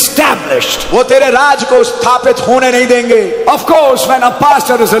be established. वो तेरे राज को स्थापित होने नहीं देंगे. Of course, when a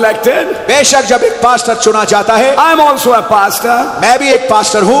pastor is elected, बेशक जब एक पास्टर चुना जाता है, I'm also a pastor, मैं भी एक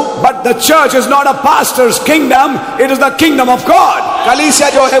पास्टर हूं, but the church is not a pastor's kingdom, it is the kingdom of God. कलीसिया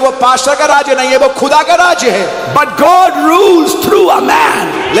जो है वो पास्टर का राज्य नहीं है, वो खुदा का राज्य है. But God rules through a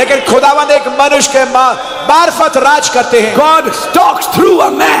man. लेकिन खुदावंद एक मनुष्य के मार्फत राज करते हैं. God talks through a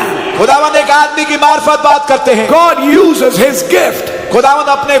man. खुदावंद एक आदमी की मार्फत बात करते हैं. God uses his gift. खुदावंद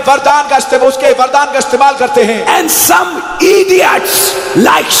अपने वरदान का इस्तेमाल, उसके वरदान का इस्तेमाल करते हैं. And some idiots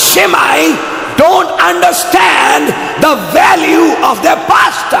like Shimei don't understand the value of their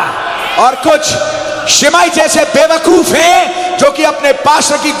pastor. और कुछ शिमाई जैसे बेवकूफ हैं जो कि अपने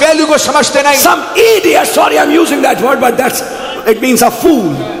पास्टर की वैल्यू को समझते नहीं. Some idiots, sorry I'm using that word, but it means a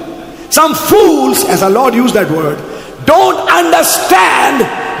fool. Some fools, as our Lord used that word, don't understand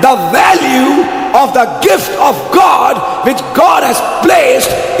the value of the gift of God which God has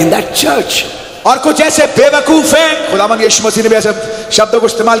placed in that church. और कुछ ऐसे बेवकूफ हैं, खुदावंद यीशु मसीह ने भी ऐसे शब्दों को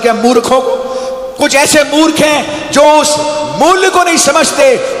इस्तेमाल किया, मूर्खों को. कुछ ऐसे मूर्ख हैं जो उस मूल्य को नहीं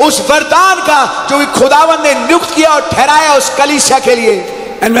समझते, उस वरदान का जो खुदावंद ने नियुक्त किया और ठहराया उस कलीसिया के लिए.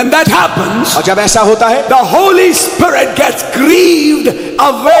 And when that happens, और जब ऐसा होता है, the Holy Spirit gets grieved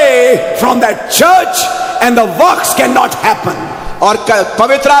away from that church and the works cannot happen. और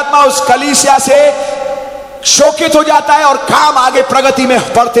पवित्र आत्मा उस कलीसिया से शोकित हो जाता है और काम आगे प्रगति में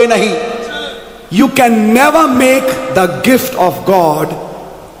बढ़ते नहीं. You can never make the gift of God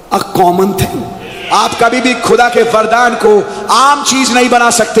a common thing. आप कभी भी खुदा के वरदान को आम चीज नहीं बना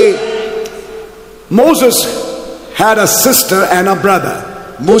सकते. Moses had a sister and a brother.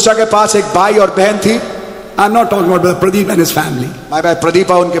 मूसा के पास एक भाई और बहन थी. I'm not talking about Brother Pradeep and his family, मैं भाई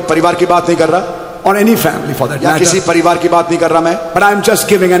प्रदीप और उनके परिवार की बात नहीं कर रहा, or any family for that या किसी matter, परिवार की बात नहीं कर रहा मैं, but I'm just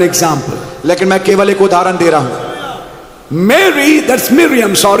giving an example. लेकिन मैं केवल एक उदाहरण दे रहा हूं. Mary, that's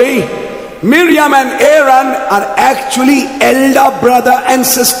Miriam, sorry. Miriam and Aaron are actually elder brother and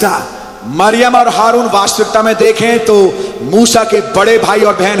sister. Maryam और हारून वास्तविकता में देखें तो मूसा के बड़े भाई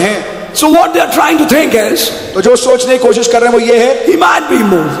और बहन हैं. So what they're trying to think is, तो जो सोचने की कोशिश कर रहे हैं वो ये है, he might be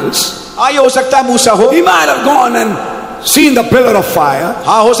Moses. हाँ ये हो सकता है मूसा हो. He might have gone and seen the pillar of fire.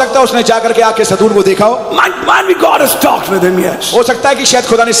 हाँ हो सकता है उसने जाकर के आके सतून को देखा हो. Might be God has talked with him, yes. हो सकता है कि शायद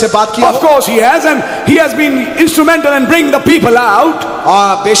खुदा ने इससे बात की Of हो. course he has, and he has been instrumental in bringing the people out.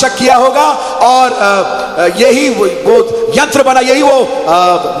 बेशक किया होगा और यही वो यंत्र बना, यही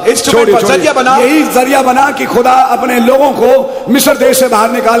वो इंस्ट्रूमेंट जरिया बना, यही जरिया बना कि खुदा अपने लोगों को मिस्र देश से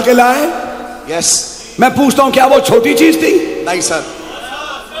बाहर निकाल के लाए. यस. मैं पूछता हूं क्या वो छोटी चीज थी? नहीं सर.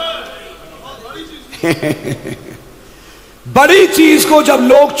 बड़ी चीज को जब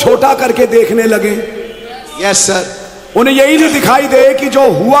लोग छोटा करके देखने लगे, यस सर, उन्हें यही नहीं दिखाई दे कि जो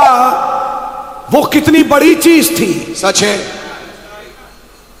हुआ वो कितनी बड़ी चीज थी. सच है.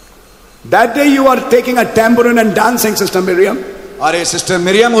 That day you are taking a tambourine and dancing, Sister Miriam. अरे सिस्टर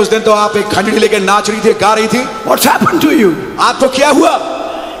मिरियम, उस दिन तो आप एक घंटी लेकर नाच रही थी, गा रही थी. What's happened to you? आपको क्या हुआ?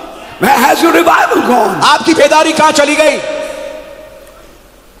 Where has your revival gone? आपकी बेदारी कहां चली गई?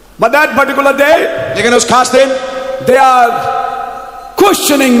 But that particular day, लेकिन उस खास दिन they are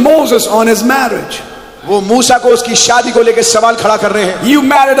questioning Moses on his marriage. वो मूसा को उसकी शादी को लेकर सवाल खड़ा कर रहे हैं. You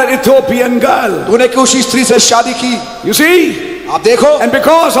married an Ethiopian girl. तूने किसी स्त्री से शादी की. You see? आप देखो. And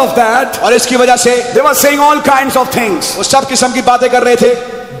because of that, और इसकी वजह से they were saying all kinds of things. वो सब किस्म की बातें कर रहे थे.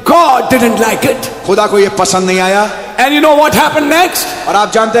 God didn't like it. खुदा को ये पसंद नहीं आया. And you know what happened next? और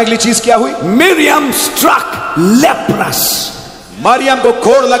आप जानते हैं अगली चीज क्या हुई? Miriam struck leprous. मरियम को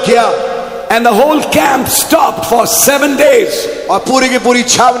कोढ़ लग गया. And the whole camp stopped for 7 days. और पूरी की पूरी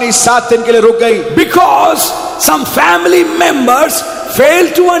छावनी 7 दिन के लिए रुक गई, Because some family members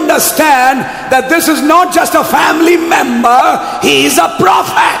failed to understand that this is not just a family member, he is a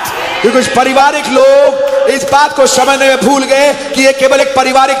prophet. क्योंकि कुछ पारिवारिक लोग इस बात को समझने में भूल गए कि ये केवल एक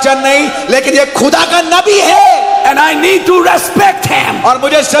पारिवारिक जन नहीं, लेकिन ये खुदा का नबी है। And I need to respect him. और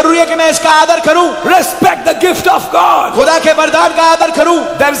मुझे जरूरी है कि मैं इसका आदर करूं, Respect the gift of God. खुदा के वरदान का आदर करूं।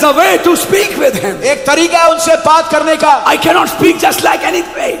 There is a way to speak with him. एक तरीका है उनसे बात करने का। I cannot speak just like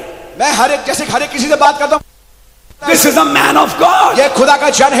anything. मैं हर एक किसी से बात करता हूं। This is a man of God. ये खुदा का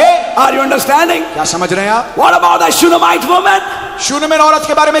जन है। Are you understanding? क्या समझ रहे हैं आप? What about the Shunammite woman? शूनेमिन औरत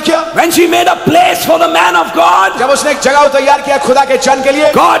के बारे में क्या? When she made a place for the man of God, जब उसने एक जगह तैयार किया खुदा के जन के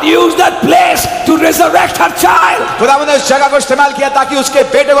लिए, God used that place to resurrect her child. खुदा ने उस जगह को इस्तेमाल किया ताकि उसके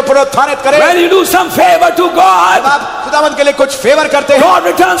बेटे को पुनरुत्थानित करे। When you do some favor to God, आप खुदावंद के लिए कुछ फेवर करते हैं, God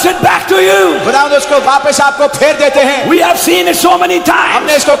returns it back to you. खुदावंद उसको वापस आपको फेर देते हैं। We have seen it so many times.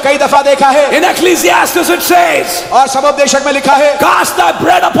 हमने इसको कई दफा देखा है। In Ecclesiastes it says, और समुपदेशक में लिखा है, cast thy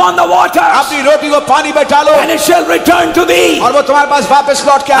bread upon the waters, अपनी रोटी को पानी में डालो and it shall return to thee. और वो तुम्हारे पास वापस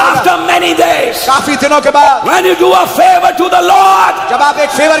लौट के आएगा। After many days, काफी दिनों के बाद when you do a favor to the Lord, जब आप एक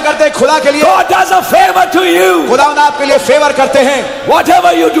फेवर करते हैं खुदा के लिए, God does a favor to you. खुदावंद आपके लिए फेवर करते हैं।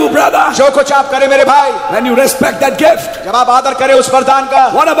 Whatever you do, brother, जो कुछ आप करें मेरे भाई, when you respect that gift. जब आप आदर करें उस वरदान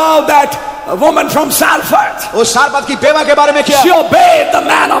का। What about that woman from Salford? उस सारपत की बेवा के बारे में क्या? She obeyed the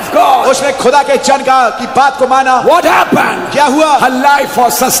man of God. उसने खुदा के जन की बात को माना। What happened? क्या हुआ? Her life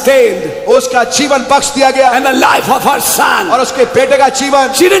was sustained, उसका जीवन बख्श दिया गया and the life of her son. और उसके बेटे का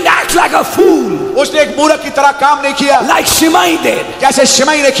जीवन। She didn't act like a fool, उसने एक मूर्ख की तरह काम नहीं किया, like Shimei did. जैसे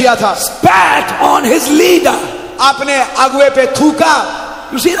शिमई ने किया था। Spat on his leader. अपने अगुए पे थूका।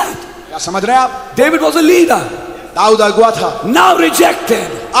 You see that? क्या समझ रहे हैं आप? David was a leader, Dawood अगुआ था, now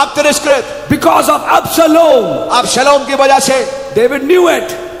rejected अब तिरस्कृत because of Absalom. अब शलोम की वजह से। David knew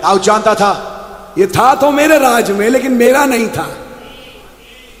it. दाऊद जानता था ये था तो मेरे राज में, लेकिन मेरा नहीं था।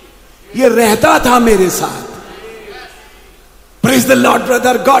 ये रहता था मेरे साथ। Praise the Lord,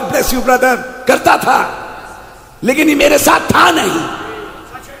 brother. God bless you, brother. करता था, लेकिन ये मेरे साथ था नहीं।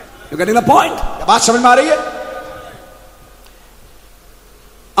 You getting the point? क्या बात समझ में आ रही है?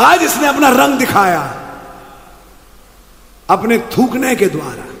 आज इसने अपना रंग दिखाया अपने थूकने के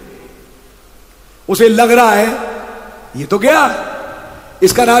द्वारा। उसे लग रहा है ये तो गया,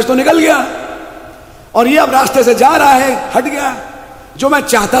 इसका राज तो निकल गया, और ये अब रास्ते से जा रहा है, हट गया, जो मैं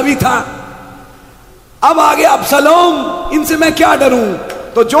चाहता भी था। अब आगे अबसलोम, इनसे मैं क्या डरूं?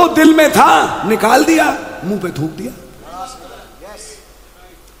 तो जो दिल में था निकाल दिया, मुंह पे थूक दिया।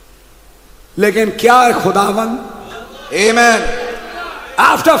 लेकिन क्या है खुदावन? आमीन।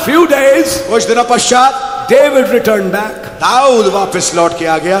 After few days, कुछ दिनों पश्चात David returned back. दाऊद वापस लौट के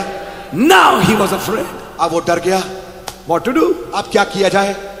आ गया। Now he was afraid. अब वो डर गया। What to do? अब क्या किया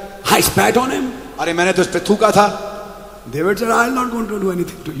जाए? I spat on him. अरे मैंने तो उस पे थूका था। David said, I'm not going to do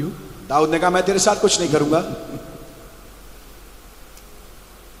anything to you. Dawood ने कहा मैं तेरे साथ कुछ नहीं करूंगा,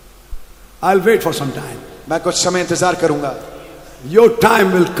 I'll wait for some time. मैं कुछ समय इंतजार करूंगा। Your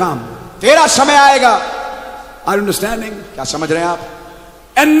time will come. तेरा समय आएगा। Are you understanding? क्या समझ रहे हैं आप?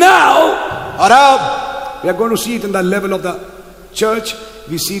 And now और अब we are going to see it in the level of the church.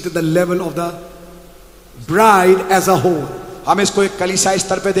 We see it at the level of the bride as a whole. हम इसको एक कलीसिया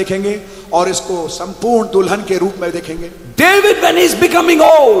स्तर पे देखेंगे और इसको संपूर्ण दुल्हन के रूप में देखेंगे। David, when he's becoming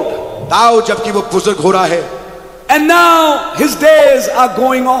old, Dawood जबकि वो बुजुर्ग हो रहा है, and now his days are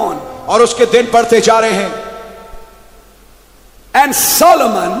going on, और उसके दिन बढ़ते जा रहे हैं, and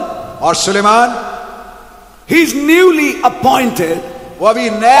Solomon, और सुलेमान he's newly appointed, वो अभी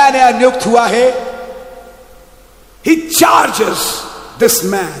नया नया नियुक्त हुआ है। he charges this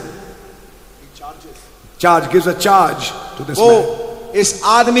man. Charge, gives a charge to this man. वो इस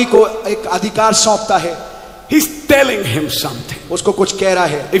आदमी को एक अधिकार सौंपता है। He's telling him something. उसको कुछ कह रहा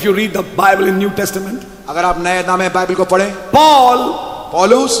है। If you read the Bible in New Testament, अगर आप नए नामे बाइबल को पढ़ें,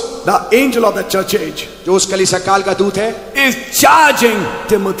 पौलुस, the angel of the church age, जो उस कलीसिया काल का दूत है, is charging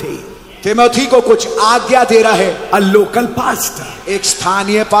Timothy, तिमोथी को कुछ आज्ञा दे रहा है। a local pastor. एक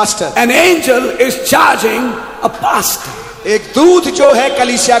स्थानीय pastor, An angel is charging a pastor. एक दूत जो है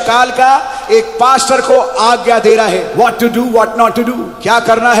कलीसिया काल का एक पास्टर को आज्ञा दे रहा है। What to do, what not to do. क्या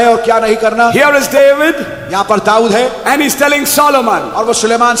करना है और क्या नहीं करना। Here is David, यहाँ पर दाऊद है, and he's telling Solomon, और वो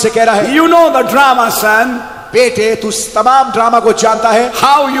सुलेमान से कह रहा है, you know the drama, son. बेटे तू तमाम ड्रामा को जानता है,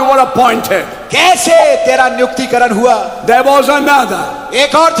 How you were appointed. कैसे तेरा नियुक्तिकरण हुआ। There was another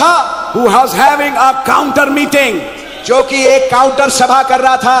एक और था who was having a counter meeting, जो कि एक काउंटर सभा कर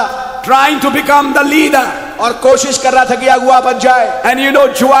रहा था, trying to become the leader. और कोशिश कर रहा था कि अगुआ बन जाए। And you know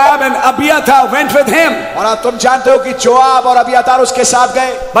Joab and Abiathar went with him. और अब तुम जानते हो कि जोआब और अबियातार उसके साथ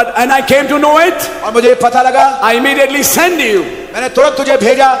गए। But when I came to know it, और मुझे पता लगा, I immediately sent you मैंने तुरंत तुझे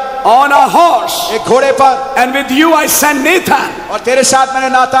भेजा on a horse. एक घोड़े पर, And with you I sent Nathan. और तेरे साथ मैंने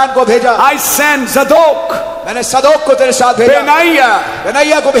नातान को भेजा। I sent Zadok, मैंने सदोक को तेरे साथ भेजा, Benaiah.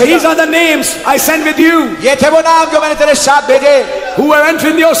 बेनैया को These भेजा। are the names I sent with you, ये थे वो नाम जो मैंने तेरे साथ भेजे, who went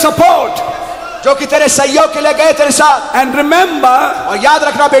with your support. जो कि तेरे सहयोग के लिए गए तेरे साथ। And remember, और याद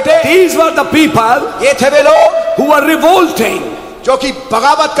रखना बेटे, these were the people ये थे वे लोग who were revolting जो कि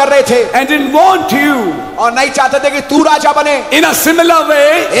बगावत कर रहे थे and didn't want you. और नहीं चाहते थे कि तू राजा बने। In a similar way,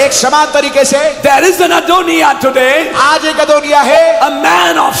 एक समान तरीके से there is an Adoniah today, आज एक अदोनिया है, a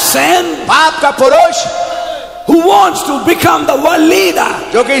man of sin, पाप का पुरुष, who wants to become the world leader,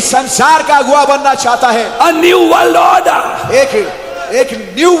 जो कि संसार का अगुआ बनना चाहता है। a new world order. एक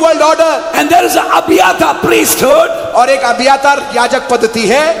new world order, And there is an Abiathar priesthood और एक अबियातार याजक पद्धति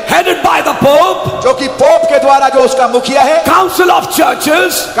है, headed by the Pope, जो कि पोप के द्वारा जो उसका मुखिया है, Council of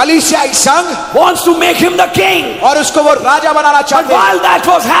Churches कलीसियाई संघ, wants to make him the king. और उसको वो राजा बनाना But चाहते हैं। while that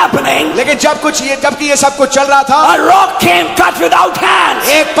was happening, लेकिन जबकि ये सब कुछ चल रहा था, a rock came cut without hands.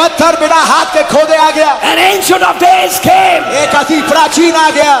 एक पत्थर बिना हाथ के खोदे आ गया, An ancient of days came. एक अति प्राचीन आ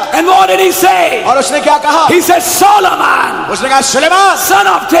गया। And what did he say? और उसने क्या कहा? He said, Solomon, उसने कहा Suleman, son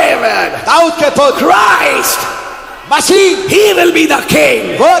of David, Dawood के पुत्र, Christ, Masih, he will be the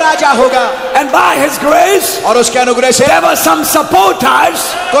king. वो राजा होगा। And by his grace, और उसके अनुग्रह से there were some supporters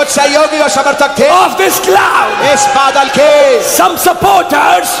कुछ सहयोगी और समर्थक थे of this cloud, इस बादल के, some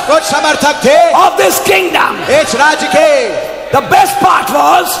supporters कुछ समर्थक थे of this kingdom. इस राज्य के। The best part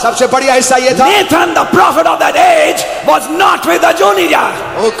was, सबसे बढ़िया हिस्सा ये था, Nathan, the prophet of that age, was not with Adonijah.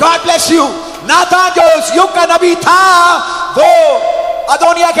 Oh God bless you, नातान जो उस युग का नबी था वो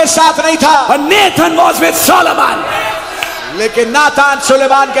अदोनिया के साथ नहीं था, But Nathan was with Solomon. लेकिन नातान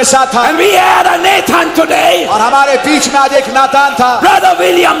सुलेमान के साथ था। And we had a Nathan today, और हमारे बीच में आज एक नातान था, Brother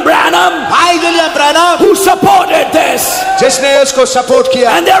William Branham, भाई William Branham, who supported this. जिसने उसको सपोर्ट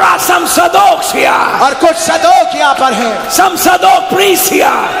किया। And there are some Sadoks here, और कुछ सदोक यहाँ पर हैं, some Sadok priests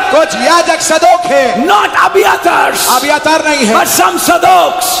here, कुछ याजक सदोक हैं, not Abiathars, अबियातार नहीं है, but some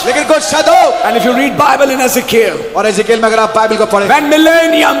Sadoks. लेकिन कुछ सदोक। And if you read Bible in Ezekiel, और एजेकिएल में अगर आप बाइबल को पढ़ें, when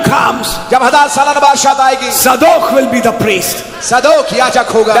millennium comes, जब 1000 सालाना बादशाह आएगी, Sadok will be the priest. सदोक याजक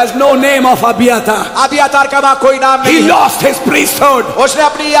होगा। There's no name of Abiathar. Abiathar का वहां कोई नाम He नहीं है, lost his priesthood उसने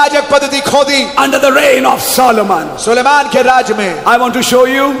अपनी याजक पद्धति खो दी under the reign of Solomon. Suleman के राज में। I want to show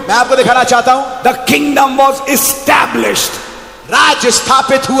you, मैं आपको दिखाना चाहता हूं, the kingdom was established. राज्य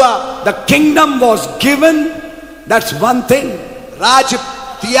स्थापित हुआ, The kingdom was given. That's one thing. राज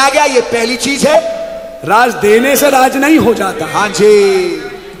दिया गया, ये पहली चीज है। राज देने से राज नहीं हो जाता. हाँ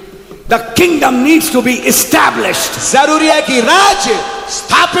जी, The kingdom needs to be established. जरूरी है कि राज्य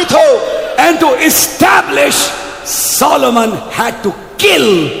स्थापित हो। And to establish, Solomon had to kill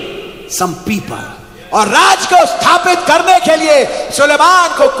some people. और राज को स्थापित करने के लिए सुलेमान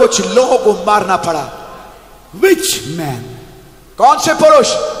को कुछ लोगों को मारना पड़ा। Which man? कौन से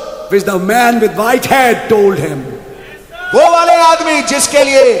पुरुष? Which the man with white head told him. वो वाले आदमी जिसके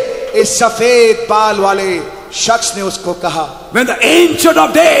लिए इस सफेद बाल वाले शख्स ने उसको कहा। When the ancient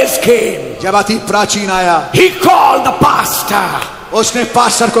of days came, जब अति प्राचीन आया, he called the pastor, उसने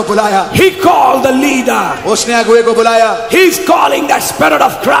पास्टर को बुलाया, he called the leader, उसने अगुए को बुलाया, he's calling the spirit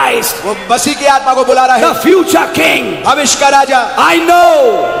of Christ, वो मसीह की आत्मा को बुला रहा the है, future king. भविष्य का राजा। I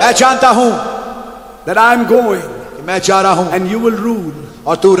know मैं जानता हूं that I'm going कि मैं जा रहा हूं and you will rule.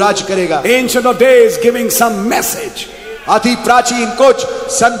 और तू राज करेगा। Ancient of days giving some message. अति प्राचीन कुछ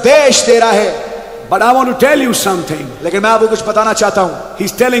संदेश दे रहा है, But I want to tell you something. लेकिन मैं आपको कुछ बताना चाहता हूं।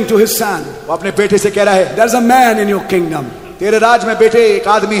 He's telling to his son, वो अपने बेटे से कह रहा है, there's a man in your kingdom. तेरे राज में बेटे एक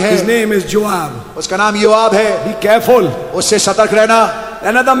आदमी है, His name is Joab. उसका नाम योआब है, Be careful. उससे सतर्क रहना।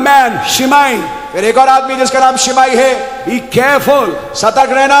 Another man, Shimei. फिर एक और आदमी जिसका नाम शिमाई है, Be careful.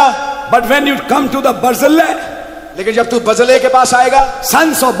 सतर्क रहना। But when you come to the Barzillai, लेकिन जब तू बजले के पास आएगा,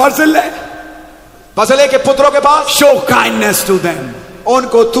 sons of Barzillai, बजले के पुत्रों के पास, show kindness to them.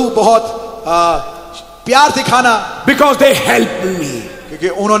 उनको तू बहुत प्यार दिखाना, Because they helped me. क्योंकि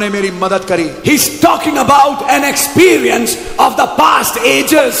उन्होंने मेरी मदद करी। He's talking about an experience of the past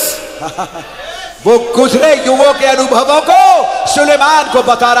ages. वो गुजरे युगों के अनुभवों को सुलेमान को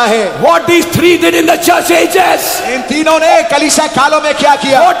बता रहा है। What these three did in the church ages. इन तीनों ने कलीसिया कालों में क्या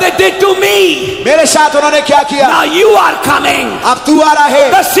किया? What they did to me. मेरे साथ उन्होंने क्या किया? Now you are coming. अब तू आ रहा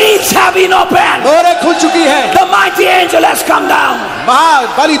है। The seals have been opened. डोरें खुल चुकी हैं। The mighty angel has come down.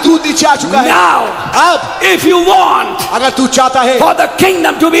 बलि दूत नीचे आ चुका है। Now, अब if you want, अगर तू चाहता है for the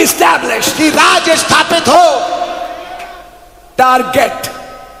kingdom to be established, कि राज्य स्थापित हो, target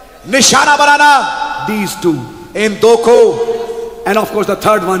निशाना बनाना these two. इन दो को। And of course the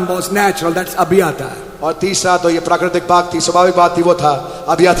third one was natural, that's Abhyata. और तीसरा तो ये प्राकृतिक बात थी, स्वाभाविक बात थी, वो था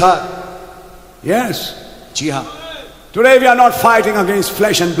अबियाथार। Yes. जी हाँ। Today we are not fighting against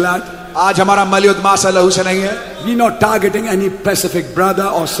flesh and blood. आज हमारा मलयुद्ध मांस और लहू से नहीं है। We are not targeting any specific brother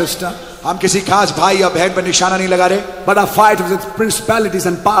or sister, हम किसी खास भाई या बहन पर निशाना नहीं लगा रहे, but a fight with principalities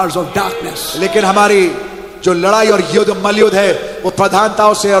and powers of darkness. लेकिन हमारी जो लड़ाई और युद्ध मलयुद्ध है वो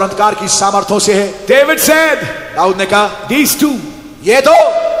प्रधानताओं से और अंधकार की सामर्थ्यों से है। David said, दाऊद ने कहा, these two. ये दो।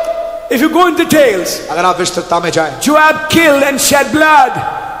 If you go in details, अगर आप विस्तृतता में जाएं, Joab killed and shed blood.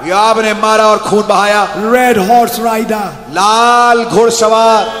 योआब ने मारा और खून बहाया। Red horse rider. लाल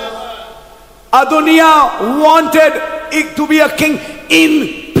घुड़सवार। Adoniah wanted it to be a king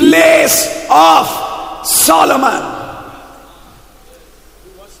in place of Solomon.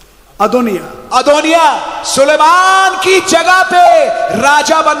 Adonijah Suleman की जगह पे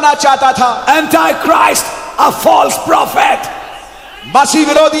राजा बनना चाहता था। Antichrist, a false prophet. मसीह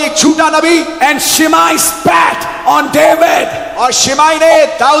विरोधी एक झूठा नबी। And Shimei spat on David. और शिमाई ने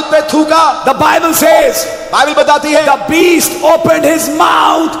दाऊद पे थूका। The Bible says, बाइबल बताती है, the beast opened his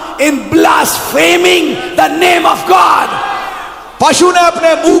mouth in blaspheming the name of God. पशु ने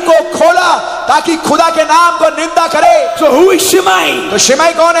अपने मुंह को खोला ताकि खुदा के नाम को निंदा करे। So who is Shimei? तो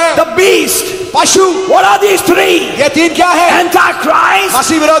शिमाई कौन है? The beast. पशु। What are these three? ये तीन क्या है? Antichrist,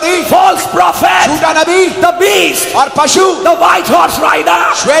 मसीह विरोधी, false prophet, झूठा नबी, the beast, और पशु, the white horse rider,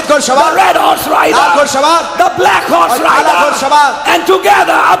 श्वेत the घुड़सवार, red horse लाल rider, घुड़सवार, the black horse और काला rider, घुड़सवार, and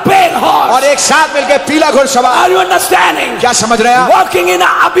together a pale और horse. एक साथ मिलकर पीला घुड़सवार। Are you understanding? क्या समझ रहे हैं? Working in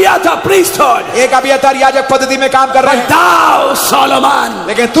a Abhyata priesthood. एक अबियातार याजक पद्धति में काम कर रहे हैं। Thou, Solomon,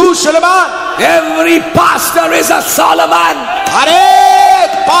 लेकिन तू Suleman, every pastor is a Solomon. हर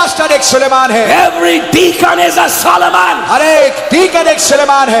एक पास्टर एक सुलेमान है। Every deacon is a Solomon. हर एक डीकन एक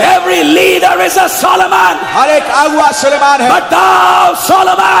सुलेमान है। Every leader is a Solomon. हर एक अगुआ सुलेमान है। But thou,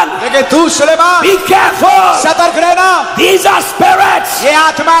 Solomon, लेकिन तू सुलेमान, be careful. सतर्क रहना। These are spirits ये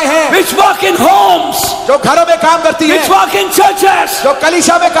आत्माएं हैं which work in homes, जो घरों में काम करती which हैं, work in churches. जो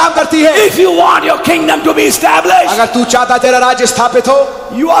कलीसिया में काम करती है। If you want your kingdom to be established, अगर तू चाहता तेरा राज्य स्थापित हो,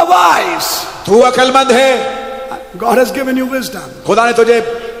 you are wise. तू अकलमंद है। God has given you wisdom. खुदा ने तुझे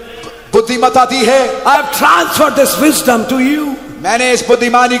बुद्धिमत्ता दी है। I have transferred this wisdom to you. मैंने इस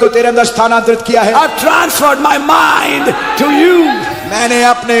बुद्धिमानी को तेरे अंदर स्थानांतरित किया है। I have transferred my mind to you. मैंने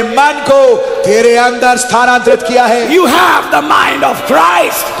अपने मन को तेरे अंदर स्थानांतरित किया है। You have the mind of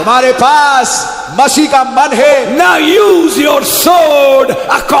Christ. तुम्हारे पास मसीह का मन है। Now use your sword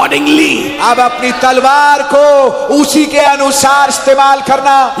accordingly. अब अपनी तलवार को उसी के अनुसार इस्तेमाल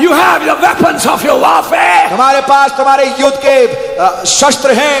करना। You have the weapons of your warfare. तुम्हारे पास तुम्हारे युद्ध के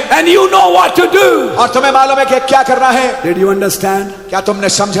शस्त्र हैं। And you know what to do. और तुम्हें मालूम है कि क्या करना है। Did you understand? क्या तुमने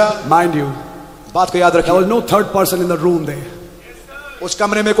समझा? Mind you, बात को याद there रखिए। was no third person in the room there. उस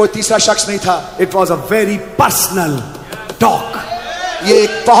कमरे में कोई तीसरा शख्स नहीं था। It was a very personal talk. ये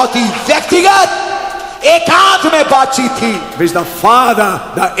एक बहुत ही व्यक्तिगत एकांत में बातचीत थी, Which the Father,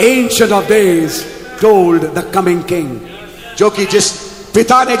 the Ancient of Days, told the coming King. जो कि जिस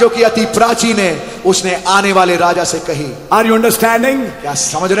पिता ने, जो कि अति प्राचीन है, उसने आने वाले राजा से कही। Are you understanding? क्या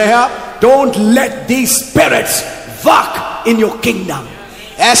समझ रहे हैं आप? Don't let these spirits work in your kingdom.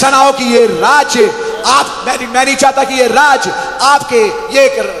 ऐसा ना हो कि ये राज्य आप, मैं नहीं चाहता कि ये राज आपके, ये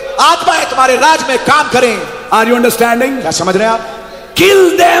आत्मा है तुम्हारे राज में काम करें। Are you understanding? क्या समझ रहे हैं आप?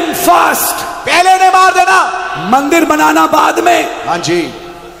 Kill them first. पहले ने मार देना। मंदिर बनाना बाद में, हाँ जी,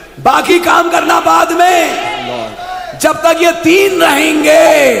 बाकी काम करना बाद में। जब तक ये तीन रहेंगे,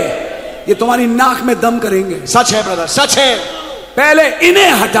 ये तुम्हारी नाक में दम करेंगे। सच है ब्रदर, सच है। पहले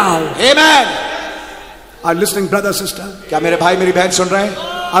इन्हें हटाओ। आमेन। Are you listening, brother, sister? क्या मेरे भाई मेरी बहन सुन रहे हैं?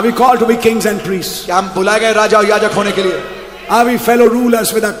 Are we called to be kings and priests? क्या हम बुलाए गए राजा और याजक होने के लिए? Are we fellow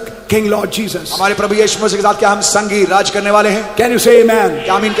rulers with the King Lord Jesus? हमारे प्रभु यीशु मसीह के साथ क्या हम संगी राज करने वाले हैं? Can you say amen?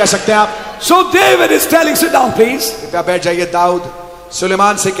 क्या आमीन कह सकते हैं आप? So David is telling, sit down please. कृपया बैठ जाइए। दाऊद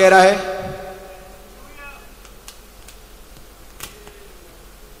सुलेमान से कह रहा है,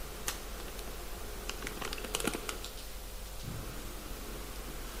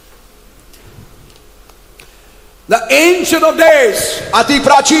 The Ancient of Days, अति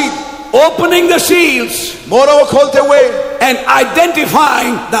प्राचीन, opening the seals, मोहरों को खोलते हुए, and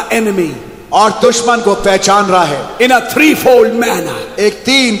identifying the enemy, और दुश्मन को पहचान रहा है in a threefold manner. एक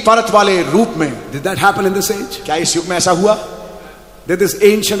 3 परत वाले रूप में। Did that happen in this age? क्या इस युग में ऐसा हुआ? Did this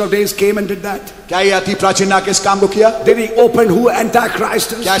ancient of days came and did that? क्या ये अति प्राचीन आके इस काम को किया? Did he open who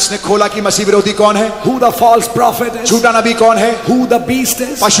Antichrist is? क्या इसने खोला कि मसीह विरोधी कौन है? Who the false prophet is? झूठा नबी कौन है? Who the beast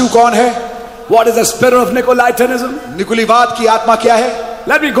is? पशु कौन है? What is the spirit of Nicolaitanism? निकुलीवाद की आत्मा क्या है?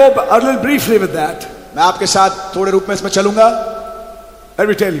 Let me go a little briefly with that. मैं आपके साथ थोड़े रूप में इसमें चलूंगा। Let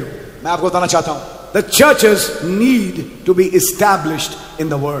me tell you. मैं आपको बताना चाहता हूं, The churches need to be established in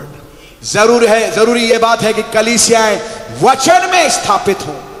the word. जरूरी ये बात है कि कलीसियाएं वचन में स्थापित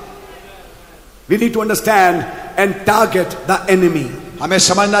हो। We need to understand and target the enemy. हमें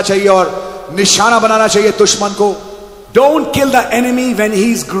समझना चाहिए और निशाना बनाना चाहिए दुश्मन को। Don't kill the enemy when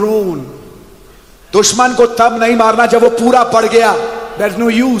he's grown. दुश्मन को तब नहीं मारना जब वो पूरा पड़ गया, There's no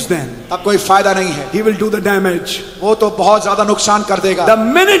use then. तब कोई फायदा नहीं है। He will do the damage. वो तो बहुत ज्यादा नुकसान कर देगा। The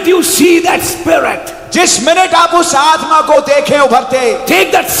minute you see that spirit, जिस मिनट आप उस आत्मा को देखें उभरते,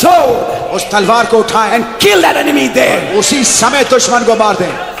 take that sword उस तलवार को उठाएं and kill that enemy there. उसी समय दुश्मन को मार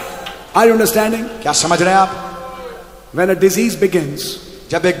दें। Are you understanding? क्या समझ रहे हैं आप? When a disease begins,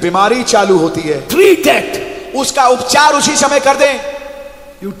 जब एक बीमारी चालू होती है, treat it. उसका उपचार उसी समय कर दें।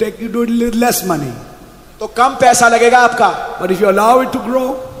 You do it with little less money. तो कम पैसा लगेगा आपका, But if you allow it to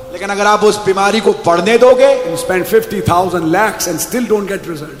grow, लेकिन अगर आप उस बीमारी को बढ़ने दोगे, you spend 50,000 lakhs and still don't get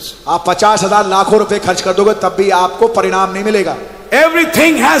results. आप 50,000 लाखों रुपए खर्च कर दोगे तब भी आपको परिणाम नहीं मिलेगा।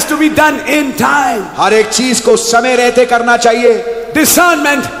 Everything has to be done in time. हर एक चीज को समय रहते करना चाहिए।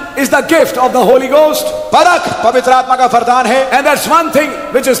 Discernment is the gift of the Holy Ghost. परख पवित्र आत्मा का वरदान है, And that's one thing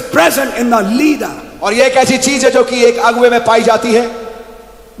which is present in the leader. और ये एक ऐसी चीज है जो कि एक अगुवे में पाई जाती है।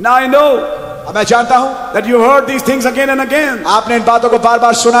 Now I know अब मैं जानता हूं that you heard these things again and again. आपने इन बातों को बार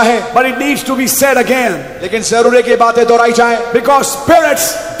बार सुना है, But it needs to be said again. लेकिन जरूर है कि बातें दोहराई जाएं, Because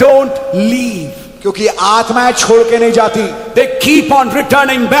spirits don't leave. क्योंकि आत्माएं छोड़ के नहीं जाती, They keep on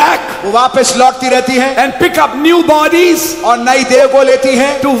returning back वो वापस लौटती रहती हैं and pick up new bodies और नई देह को लेती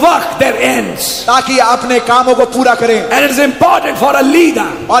हैं to work their ends. ताकि अपने कामों को पूरा करें। And it is important for a leader,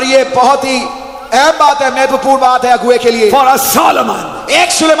 और ये बहुत ही अहम बात है, महत्वपूर्ण बात है अगुवे के लिए, for a Solomon,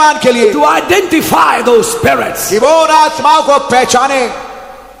 एक सुलेमान के लिए, to identify those spirits. कि वो उन आत्माओं को पहचाने।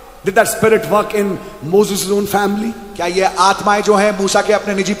 Did that spirit work in Moses' own family? क्या ये आत्माएं जो हैं मूसा के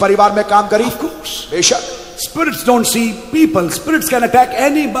अपने निजी परिवार में काम करी? Of course. बेशक। Spirits don't see people. Spirits can attack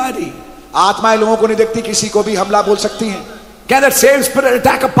anybody. आत्माएं लोगों को नहीं देखती, किसी को भी हमला बोल सकती हैं। Can that same spirit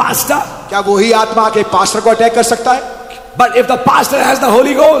attack a pastor? क्या वही आत्मा के पास्टर को अटैक कर सकता है? But if the pastor has the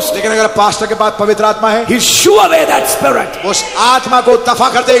Holy Ghost, लेकिन अगर पास्टर के पास पवित्र आत्मा है, he'll shoo away that spirit. उस आत्मा को दफा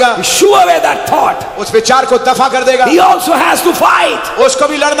कर देगा, He'll shoo away that thought. उस विचार को दफा कर देगा। He also has to fight. उसको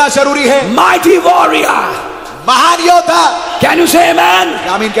भी लड़ना जरूरी है। Mighty warrior. महान योद्धा। Can you say amen?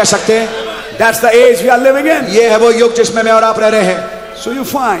 क्या आमीन कह सकते हैं? That's the age we are living in. ये है वो युग जिसमें मैं और आप रह रहे हैं। So you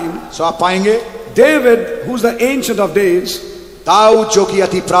find सो आप पाएंगे David, who's the ancient of days, Dawood जो कि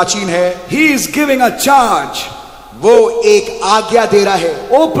अति प्राचीन है, he is giving a charge, वो एक आज्ञा दे रहा है,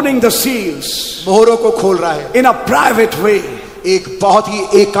 opening the seals मोहरों को खोल रहा है in a private way एक बहुत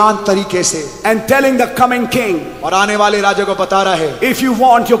ही एकांत तरीके से, and telling the coming king, और आने वाले राजा को बता रहा है, if you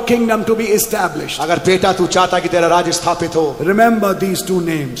want your kingdom to be established, अगर बेटा तू चाहता कि तेरा राज्य स्थापित हो, remember these two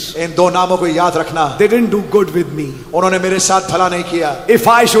names. इन 2 नामों को याद रखना। They didn't do good with me. उन्होंने मेरे साथ भला नहीं किया। If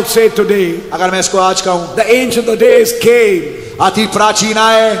I should say today, अगर मैं इसको आज कहूं, the ancient of days came अति प्राचीन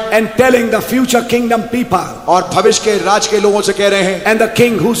आए and telling the future kingdom people और भविष्य के राज के लोगों से कह रहे हैं, and the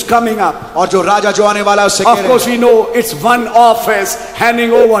king who's coming up, और जो राजा जो आने वाला है उससे कह of रहे course हैं। we know it's one office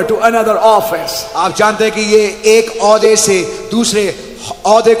handing over to another office. आप जानते हैं कि ये एक ओहदे से दूसरे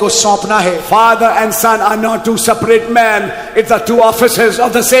ओहदे को सौंपना है। Father and son are not two separate men, it's the two offices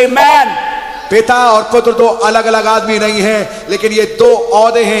of the same man. पिता और पुत्र 2 अलग अलग आदमी नहीं हैं, लेकिन ये 2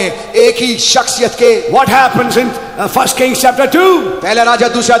 ओहदे हैं एक ही शख्सियत के। What happens in 1 Kings chapter 2? पहला राजा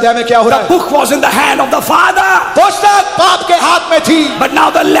 2 अध्याय में क्या हो रहा The है? book was in the hand of the father, पुस्तक बाप के हाथ में थी, but now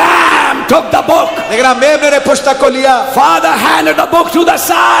the lamb took the book. लेकिन अब मेमने ने पुस्तक को लिया। Father handed the book to the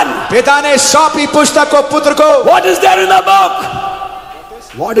son. पिता ने सौंपी पुस्तक को पुत्र को। What is there in the book?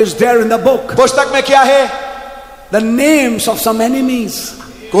 What is there in the book? पुस्तक में क्या है? The names of some enemies,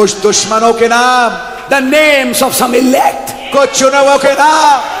 कुछ दुश्मनों के नाम, the names of some elect. कुछ चुनावों के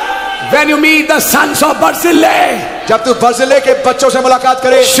नाम। When you meet the sons of Barzillai, जब तू बर्जिल्ले के बच्चों से मुलाकात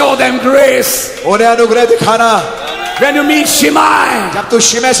करे, show them grace. उन्हें अनुग्रह दिखाना। When you meet Shimei, जब तू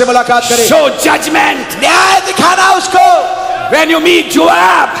शिमे से मुलाकात करे, show judgment. न्याय दिखाना उसको। When you meet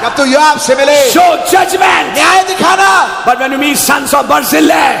Joab, जब तू योआब से मिले, show judgment. न्याय दिखाना। But when you meet sons of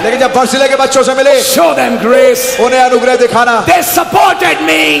Barzillai, लेकिन जब बर्जिल्लै के बच्चों से मिले, show them grace. उन्हें अनुग्रह दिखाना। They supported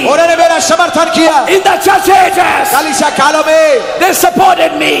me उन्होंने मेरा समर्थन किया। in the church ages. कलीसिया कालों में They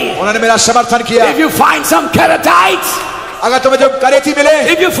supported me. उन्होंने मेरा समर्थन किया। If you find some Karatites, अगर तुम्हें जो करेती मिले,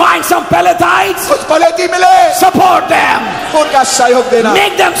 if you find some Pelethites, कुछ पलेती मिले, support them. उनका सहयोग देना।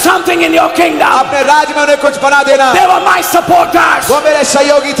 Make them something in your kingdom. अपने राज्य में उन्हें कुछ बना देना। They were my supporters. वो मेरे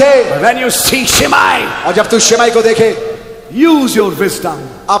सहयोगी थे। But when you see Shimei, और जब तू शिमाई को देखे, use your wisdom.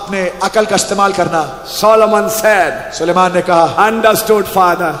 अपने अकल का इस्तेमाल करना। Solomon said, सुलेमान ने कहा, understood,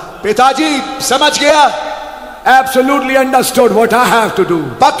 father. पिताजी समझ गया, Absolutely understood what I have to do.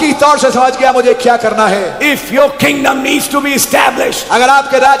 पक्की तौर से समझ गया मुझे क्या करना है। If your kingdom needs to be established, अगर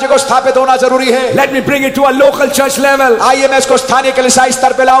आपके राज्य को स्थापित होना जरूरी है, let me bring it to a local church level. आइए मैं इसको स्थानीय कलीसियाई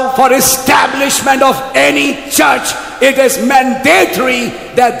स्तर पे लाऊं। For establishment of any church, it is mandatory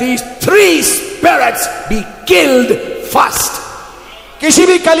that these three spirits be killed first. किसी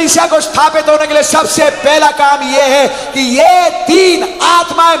भी कलीसिया को स्थापित होने के लिए सबसे पहला काम यह है कि ये तीन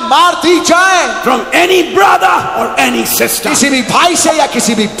आत्माएं मार दी जाएं। From any brother or any sister. किसी भी भाई से या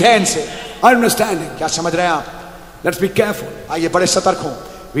किसी भी बहन से। Understanding? क्या समझ रहे हैं आप? Let's be careful. आइए बड़े सतर्क हों।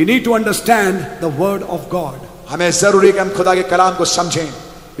 We need to understand the word of God. हमें जरूरी है कि हम खुदा के कलाम को समझें।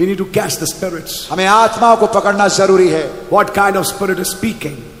 We need to catch the spirits. हमें आत्माओं को पकड़ना जरूरी है। What kind of spirit is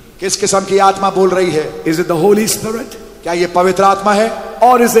speaking? किस किस्म की आत्मा बोल रही है? Is it the Holy Spirit? क्या ये पवित्र आत्मा है?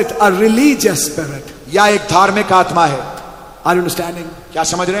 Or is it a religious spirit? या एक धार्मिक आत्मा है? Are you understanding? क्या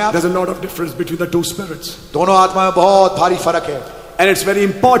समझ रहे हैं आप? There's a lot of difference between the two spirits. दोनों आत्मा में बहुत भारी फर्क है। And it's very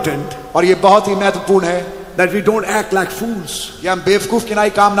important और ये बहुत ही महत्वपूर्ण है that we don't act like fools, कि हम बेवकूफ की नाई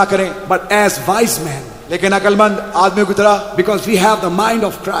काम ना करें, but as wise men, लेकिन अकलमंद आदमियों की तरह, because we have the mind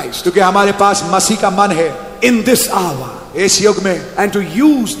of Christ क्योंकि हमारे पास मसीह का मन है in this hour, इस युग में, and to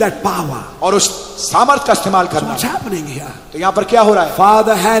use that power. और उस सामर्थ का इस्तेमाल So करना। what's happening here? तो यहाँ पर क्या हो रहा है?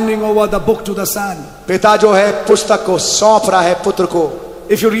 Father handing over the book to the son. पिता जो है पुस्तक को सौंप रहा है पुत्र को।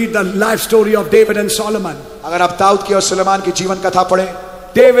 If you read the life story of David and Solomon, अगर आप दाऊद की और सुलेमान की जीवन कथा पढ़ें,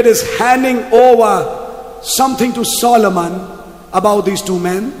 David is handing over something to Solomon about these two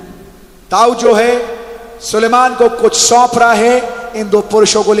men. Dawood जो है सुलेमान को कुछ सौंप रहा है इन दो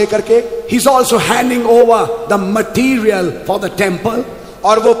पुरुषों को लेकर के। He's also handing over the material for the temple.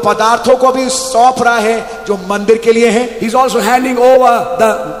 और वो पदार्थों को भी सौंप रहा है जो मंदिर के लिए है। He's also handing over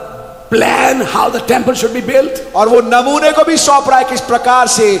the plan how the temple should be built. और वो नमूने को भी सौंप रहा है किस प्रकार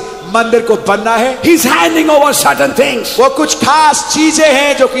से मंदिर को बनना है। He's handing over certain things वो कुछ खास चीजें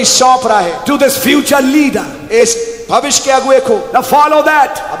हैं जो कि सौंप रहा है to this future leader. इस भविष्य के अगुए को। Now follow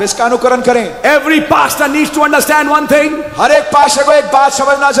that. अब इसका अनुकरण करें। Every pastor needs to understand one thing. हर एक पास्टर को एक बात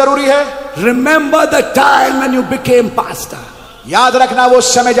समझना जरूरी है। Remember the time when you became pastor. याद रखना वो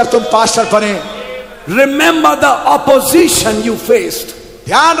समय जब तुम पास्टर बने। Remember the opposition you faced.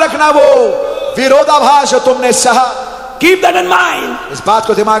 ध्यान रखना वो विरोधाभास जो तुमने सहा। Keep that in mind. इस बात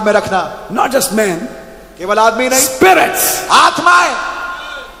को दिमाग में रखना। Not just men, केवल आदमी नहीं, spirits. आत्माएं।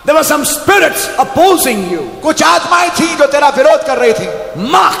 There were some spirits opposing you. कुछ आत्माएं थी जो तेरा विरोध कर रही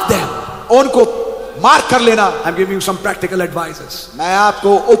थी। Mark them. उनको मार्क कर लेना। I'm giving you some practical advices मैं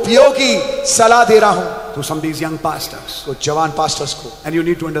आपको उपयोगी सलाह दे रहा हूं to some of these young pastors. तो जवान पास्टर्स को, And you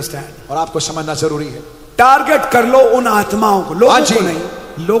need to understand. और आपको समझना जरूरी है। टारगेट कर लो उन आत्माओं को, लोगों हाँ जी। को नहीं,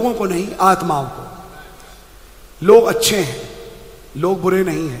 लोगों को नहीं, आत्माओं को। लोग अच्छे हैं, लोग बुरे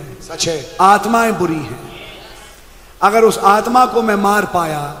नहीं हैं, सच है। आत्माएं बुरी हैं। अगर उस आत्मा को मैं मार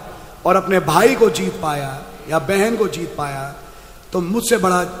पाया और अपने भाई को जीत पाया या बहन को जीत पाया, तो मुझसे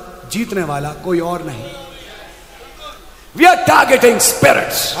बड़ा जीतने वाला कोई और नहीं। We are targeting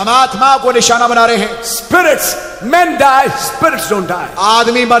spirits. हम आत्माओं को निशाना बना रहे हैं। Spirits, men die, spirits don't die.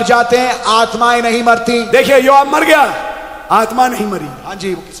 आदमी मर जाते हैं, आत्माएं नहीं मरती। देखिए योआब मर गया, आत्मा नहीं मरी। हाँ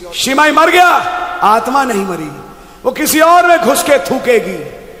जी, वो किसी और। शिमाई मर गया, आत्मा नहीं मरी, वो किसी और में घुस के थूकेगी।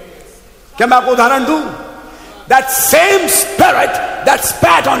 क्या मैं आपको उदाहरण दूं? That same spirit that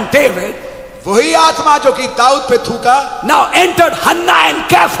spat on David, वही आत्मा जो कि दाऊद पे थूका, now entered Hannah and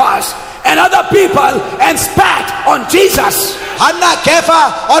Caiaphas and other people and spat on Jesus. हन्ना,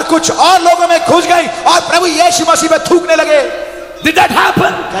 कैफा और कुछ और लोगों में घुस गई और प्रभु यीशु मसीह पे थूकने लगे। Did that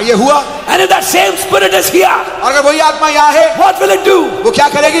happen? क्या ये हुआ? And if that same spirit is here, और अगर वही आत्मा यहाँ है, what will it do? वो क्या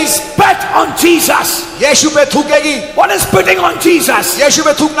करेगी? Spat on Jesus. यीशु पे थूकेगी। What is spitting on Jesus? यीशु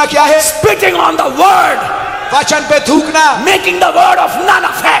पे थूकना क्या है? Spitting on the word, वचन पे थूकना, making the word of none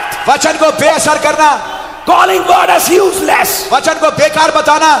effect, वचन को बेअसर करना, calling word as useless, वचन को बेकार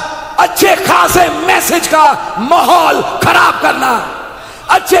बताना, अच्छे खासे मैसेज का माहौल खराब करना,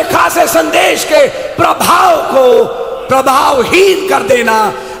 अच्छे खासे संदेश के प्रभाव को प्रभावहीन कर देना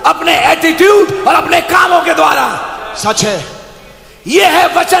अपने एटीट्यूड और अपने कामों के द्वारा। सच है, यह है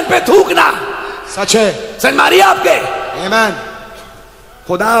वचन पे थूकना। सच है। समझ मारिए आपके। आमीन।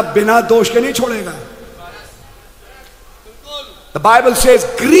 खुदा बिना दोष के नहीं छोड़ेगा। The Bible says,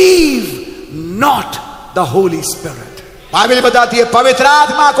 grieve not the Holy Spirit. Bible बताती है पवित्र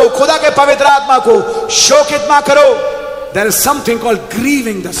आत्मा को, खुदा के पवित्र आत्मा को शोकित ना करो। There is something called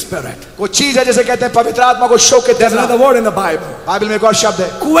grieving the Spirit. कुछ चीज है जिसे कहते हैं पवित्र आत्मा को शोकित There's करना। another word in the Bible. Bible में एक और शब्द है,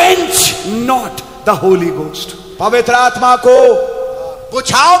 Quench not the Holy Ghost. पवित्र आत्मा को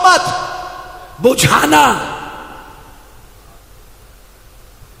बुझाओ मत। बुझाना।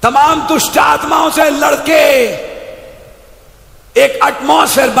 तमाम दुष्ट आत्माओं से लड़के एक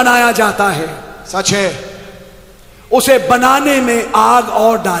एटमॉस्फेयर बनाया जाता है। सच है। उसे बनाने में आग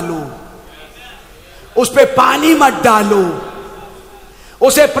और डालो, उस पे पानी मत डालो,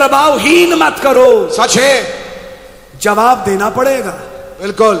 उसे प्रभावहीन मत करो। सच है। जवाब देना पड़ेगा।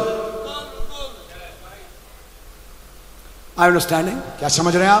 बिल्कुल। I understanding? क्या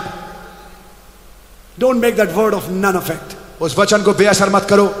समझ रहे हैं आप? Don't make that word of none effect. उस वचन को बेअसर मत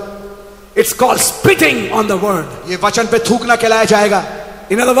करो। It's called spitting on the word. ये वचन पे थूकना कहलाया जाएगा।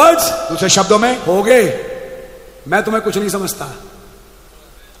 इन अदर वर्ड्स, दूसरे शब्दों में, हो गए, मैं तुम्हें कुछ नहीं समझता,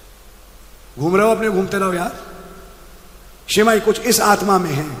 घूम रहे हो अपने, घूमते रहो यार। शिमाई कुछ इस आत्मा में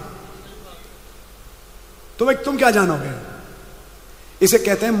है, तुम क्या जानोगे? इसे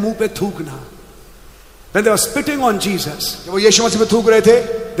कहते हैं मुंह पे थूकना। When they were spitting on Jesus, वो यीशु मसीह पे थूक रहे थे।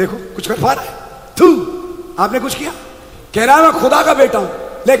 देखो कुछ कर पा रहा है, थू, आपने कुछ किया? कह रहा है मैं खुदा का बेटा हूं,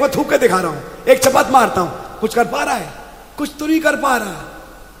 लेकिन मैं थूक के दिखा रहा हूं, एक चपत मारता हूं। कुछ कर पा रहा है? कुछ तो नहीं कर पा रहा।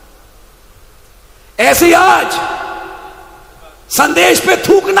 ऐसे ही आज संदेश पे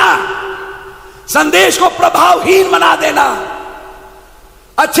थूकना, संदेश को प्रभावहीन बना देना,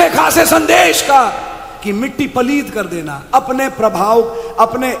 अच्छे खासे संदेश का कि मिट्टी पलीद कर देना, अपने प्रभाव,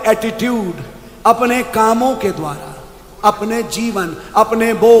 अपने एटीट्यूड, अपने कामों के द्वारा, अपने जीवन,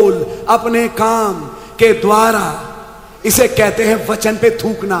 अपने बोल, अपने काम के द्वारा। इसे कहते हैं वचन पे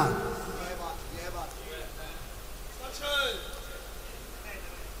थूकना।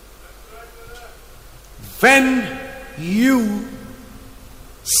 When you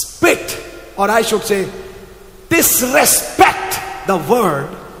spit, or I should say disrespect the word,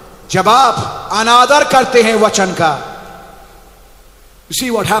 जब आप अनादर करते हैं वचन का। you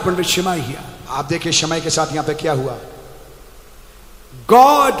see what happened with Shimei here. आप देखिए शमय के साथ यहां पे क्या हुआ।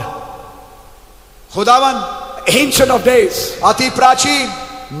 God, खुदावन, ancient of days, अति प्राचीन,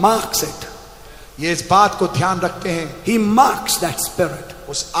 marks it. ये इस बात को ध्यान रखते हैं। He marks that spirit.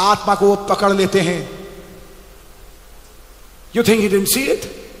 उस आत्मा को वो पकड़ लेते हैं। You think he didn't see it?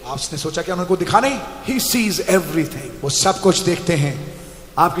 आपने सोचा कि उनको दिखा नहीं? He sees everything. वो सब कुछ देखते हैं।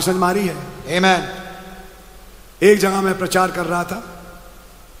 आपकी समझ मारी है? आमीन। एक जगह मैं प्रचार कर रहा था,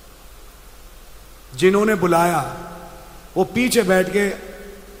 जिन्होंने बुलाया वो पीछे बैठ के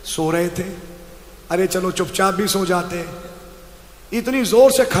सो रहे थे। अरे चलो चुपचाप भी सो जाते। इतनी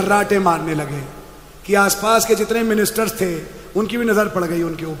जोर से खर्राटे मारने लगे कि आसपास के जितने मिनिस्टर्स थे उनकी भी नजर पड़ गई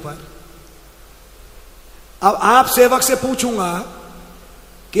उनके ऊपर। अब आप सेवक से पूछूंगा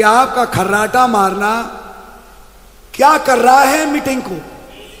कि आपका खर्राटा मारना क्या कर रहा है मीटिंग को?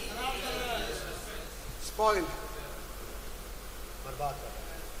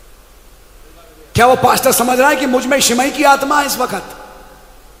 क्या वो पास्टर समझ रहा है कि मुझ में शिमई की आत्मा है इस वक्त?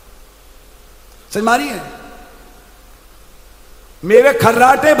 समझ मारी है? मेरे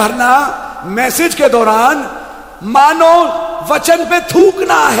खर्राटे भरना मैसेज के दौरान मानो वचन पे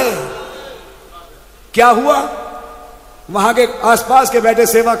थूकना है। क्या हुआ? वहां के आसपास के बैठे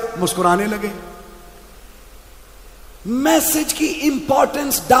सेवक मुस्कुराने लगे। मैसेज की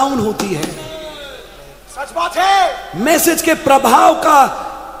इंपॉर्टेंस डाउन होती है। सच बात है। मैसेज के प्रभाव का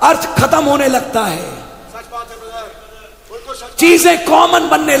अर्थ खत्म होने लगता है। सच बात है ब्रदर। चीजें कॉमन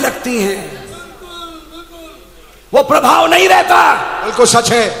बनने लगती हैं, वो प्रभाव नहीं रहता। बिल्कुल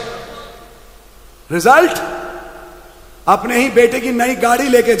सच है। रिजल्ट, अपने ही बेटे की नई गाड़ी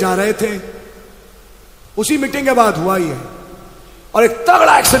लेके जा रहे थे, उसी मीटिंग के बाद हुआ ही है, और एक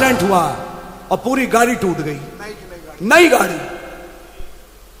तगड़ा एक्सीडेंट हुआ और पूरी गाड़ी टूट गई। नई गाड़ी।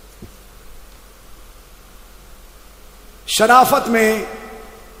 शराफत में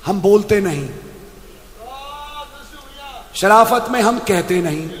हम बोलते नहीं, शराफत में हम कहते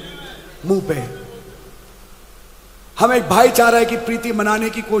नहीं मुंह पे। हम एक भाईचारा की प्रीति मनाने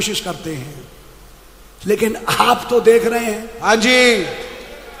की कोशिश करते हैं, लेकिन आप तो देख रहे हैं। हाँ जी,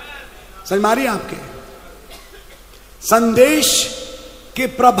 समझ मारिए? आपके संदेश के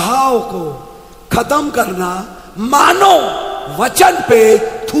प्रभाव को खत्म करना मानो वचन पे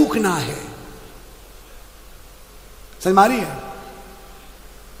थूकना है। समझ मारी है?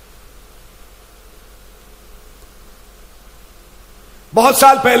 बहुत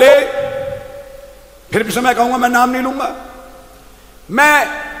साल पहले, फिर भी समय कहूंगा, मैं नाम नहीं लूंगा, मैं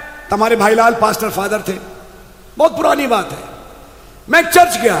तुम्हारे भाई लाल पास्टर फादर थे, बहुत पुरानी बात है, मैं एक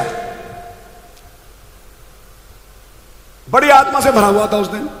चर्च गया, बड़ी आत्मा से भरा हुआ था उस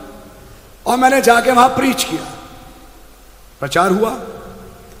दिन, और मैंने जाके वहां प्रीच किया, प्रचार हुआ।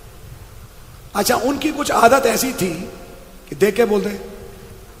 अच्छा, उनकी कुछ आदत ऐसी थी कि देख के बोलते,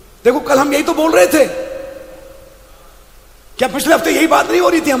 देखो कल हम यही तो बोल रहे थे, क्या पिछले हफ्ते यही बात नहीं हो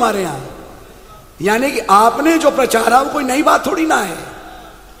रही थी हमारे यहां? यानी कि आपने जो प्रचारा वो कोई नई बात थोड़ी ना है,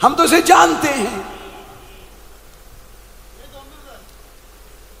 हम तो इसे जानते हैं।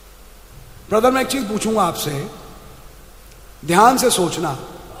 ब्रदर, मैं एक चीज पूछूंगा आपसे, ध्यान से सोचना,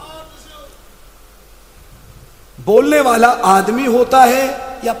 बोलने वाला आदमी होता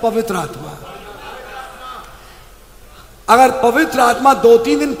है या पवित्र आत्मा? अगर पवित्र आत्मा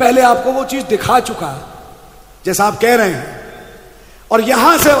 2-3 दिन पहले आपको वो चीज दिखा चुका, जैसा आप कह रहे हैं, और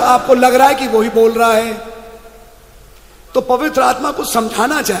यहां से आपको लग रहा है कि वही बोल रहा है, तो पवित्र आत्मा कुछ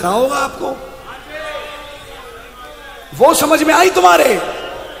समझाना चाह रहा होगा आपको। वो समझ में आई तुम्हारे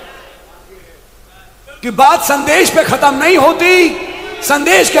कि बात संदेश पे खत्म नहीं होती,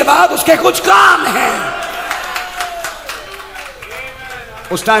 संदेश के बाद उसके कुछ काम हैं।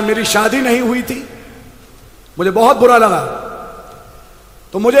 उस टाइम मेरी शादी नहीं हुई थी, मुझे बहुत बुरा लगा,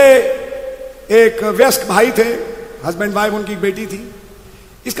 तो मुझे एक वयस्क भाई थे, हस्बैंड वाइफ, उनकी एक बेटी थी,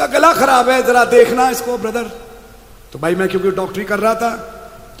 इसका गला खराब है, जरा देखना इसको ब्रदर। तो भाई मैं क्योंकि डॉक्टरी कर रहा था,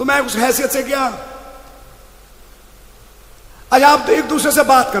 तो मैं उस हैसियत से गया, आज आप एक दूसरे से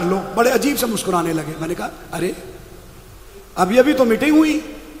बात कर लो। बड़े अजीब से मुस्कुराने लगे। मैंने कहा अरे अभी तो मीटिंग हुई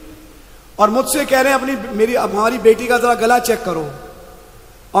और मुझसे कह रहे हैं हमारी बेटी का जरा गला चेक करो,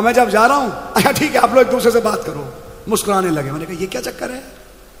 और मैं जब जा रहा हूं, अच्छा ठीक है आप लोग एक दूसरे से बात करो। मुस्कुराने लगे। मैंने कहा ये क्या चक्कर है?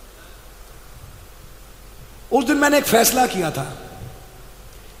 उस दिन मैंने एक फैसला किया था,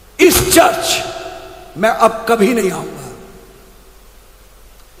 इस चर्च मैं अब कभी नहीं आऊंगा,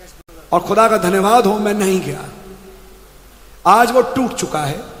 और खुदा का धन्यवाद हो मैं नहीं गया। आज वो टूट चुका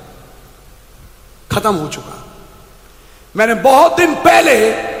है, खत्म हो चुका। मैंने बहुत दिन पहले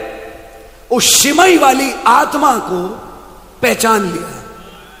उस शिमई वाली आत्मा को पहचान लिया,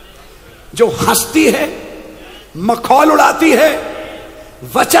 जो हंसती है, मखौल उड़ाती है,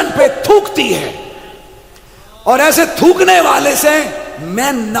 वचन पे थूकती है, और ऐसे थूकने वाले से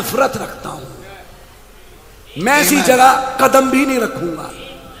मैं नफरत रखता हूं। मैं ऐसी जगह कदम भी नहीं रखूंगा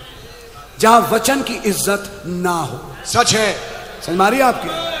जहां वचन की इज्जत ना हो। सच है, समझ मारी आपकी?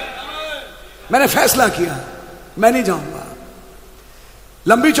 मैंने फैसला किया मैं नहीं जाऊंगा।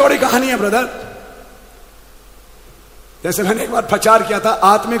 लंबी चौड़ी कहानी है ब्रदर। जैसे मैंने एक बार प्रचार किया था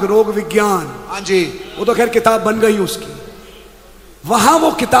आत्मिक रोग विज्ञान, हाँ जी, वो तो खैर किताब बन गई उसकी, वहां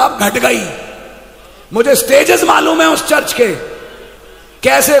वो किताब घट गई। मुझे स्टेजेस मालूम है उस चर्च के,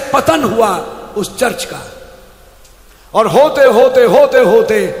 कैसे पतन हुआ उस चर्च का, और होते होते होते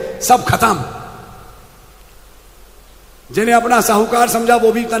होते सब खत्म। जिन्हें अपना साहूकार समझा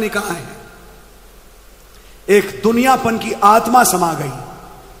वो भी नहीं कहां है। एक दुनियापन की आत्मा समा गई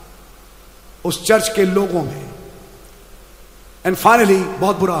उस चर्च के लोगों में, एंड फाइनली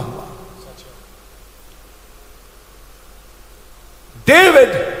बहुत बुरा हुआ।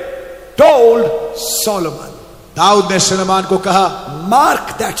 डेविड टोल्ड सोलोमन, दाऊद ने सुलेमान को कहा,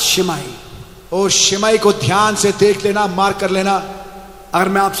 मार्क दैट शिमाई, ओ शिमाई को ध्यान से देख लेना, मार्क कर लेना। अगर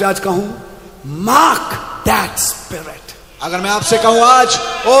मैं आपसे आज कहूं मार्क दैट स्पिरिट, अगर मैं आपसे कहूं आज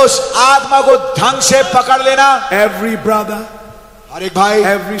उस आत्मा को ढंग से पकड़ लेना। एवरी ब्रदर, हर एक भाई,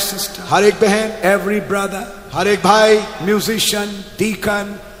 एवरी सिस्टर, हर एक बहन, एवरी ब्रदर, हर एक भाई, musician,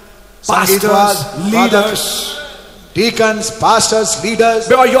 deacon, संगीतवाद, pastors, leaders, deacons, pastors, leaders,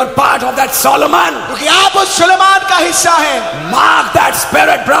 because you are part of that Solomon, क्योंकि आप उस सुलेमान का हिस्सा हैं। mark that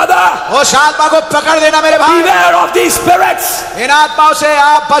spirit brother, उस आत्मा को पकड़ लेना मेरे भाई। beware of these spirits, इन आत्माओं से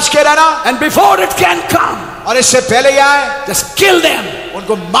आप बच के रहना, and before it can come, और इससे पहले ही आए just kill them,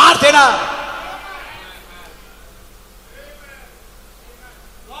 उनको मार देना।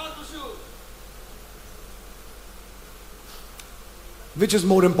 which is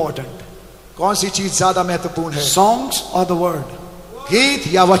more important, कौन सी चीज ज्यादा महत्वपूर्ण है, songs or the word? गीत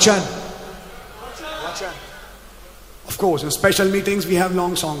या वचन? Of course in special meetings we have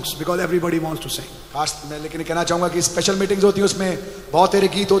long songs because everybody wants to sing, खास मैं लेकिन कहना चाहूंगा कि स्पेशल मीटिंग्स होती हैं, उसमें बहुत सारे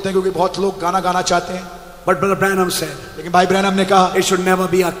गीत होते हैं क्योंकि बहुत लोग गाना गाना चाहते हैं। but brother Branham said लेकिन भाई ब्रैनम ने कहा it should never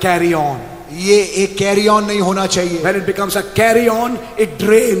be a carry on. ये एक कैरी ऑन नहीं होना चाहिए। When it becomes a carry on, it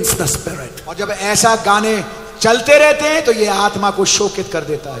drains the spirit. और जब ऐसा गाने चलते रहते हैं तो ये आत्मा को शोकित कर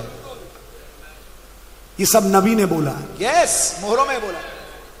देता है। ये सब नबी ने बोला. यस, मोहरों में बोला.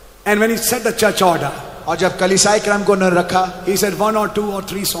 And when he set the church order, और जब कलीसियाई क्रम को न रखा, he said 1 or 2 or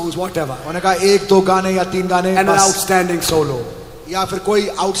 3 songs, whatever. उन्होंने कहा 1 2 गाने या 3 गाने And an बस, outstanding solo. या फिर कोई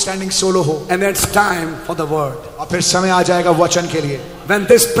आउटस्टैंडिंग सोलो हो. And it's time for the word. और फिर समय आ जाएगा वचन के लिए. When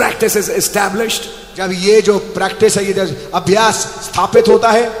this practice is established, जब ये जो प्रैक्टिस है, ये अभ्यास स्थापित होता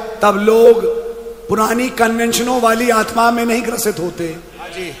है, तब लोग पुरानी कन्वेंशनों वाली आत्मा में नहीं ग्रसित होते,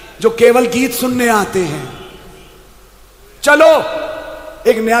 जो केवल गीत सुनने आते हैं. चलो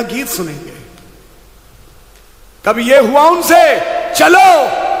एक नया गीत सुनेंगे. कभी ये हुआ उनसे, चलो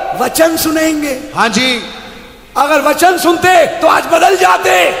वचन सुनेंगे. हाँ जी, अगर वचन सुनते तो आज बदल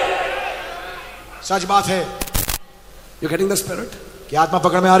जाते. सच बात है. You getting the spirit? क्या आत्मा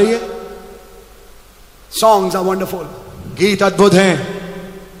पकड़ में आ रही है? Songs are wonderful, गीत अद्भुत हैं,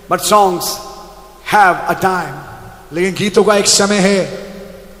 but songs have a time. लेकिन गीतों का एक समय है.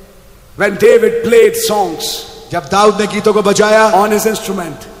 When David played songs जब दाऊद ने गीतों को बजाया on his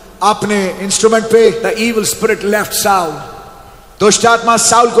instrument, अपने इंस्ट्रूमेंट पे, the evil spirit left Saul. दुष्ट आत्मा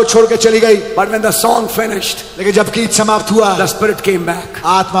साउल को छोड़ के चली गई. But when the song finished, लेकिन जब गीत समाप्त हुआ, the spirit came back.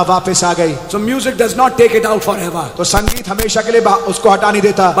 आत्मा वापस आ गई. So music does not take it out forever. तो संगीत हमेशा के लिए उसको हटा नहीं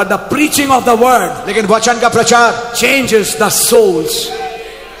देता. But the preaching of the word लेकिन वचन का प्रचार changes the souls.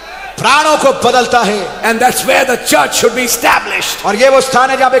 प्राणों को बदलता है. And that's where the church should be established. और ये वो स्थान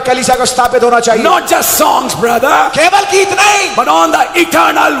है जहाँ पे कलीसिया को स्थापित होना चाहिए. Not just songs, brother, केवल गीत नहीं, but on the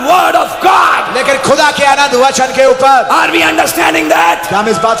eternal word of God. लेकिन खुदा के अनंत वचन के ऊपर. Are we understanding that? क्या हम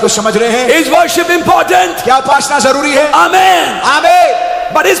इस बात को समझ रहे हैं? Is worship important? क्या उपासना जरूरी है? Amen.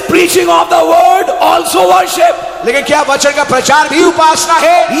 आमीन. But is preaching of the word also worship? लेकिन क्या वचन का प्रचार भी उपासना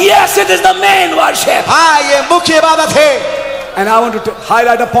है? Yes, it is the main worship. हाँ, ये मुख्य इबादत है. And I want to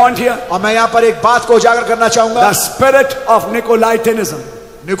highlight a point here. और मैं यहाँ पर एक बात को उजागर करना चाहूंगा. The spirit of Nicolaitanism,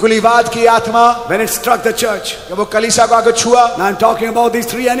 निकुलीवाद की आत्मा, when it struck the church. जब वो कलीसिया को आकर छुआ. Now I'm talking about these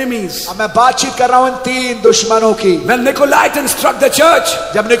 3 enemies. अब मैं बातचीत कर रहा हूँ इन 3 दुश्मनों की. When Nicolaitans struck the church,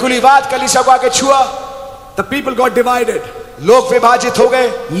 जब निकुलीवाद कलीसिया को आकर छुआ, the people got divided. लोग विभाजित हो गए.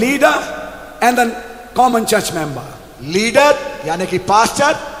 Leader and the common church member. Leader यानी कि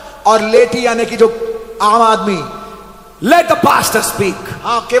पास्टर और लेटी यानी कि जो आम आदमी. Let the pastor speak.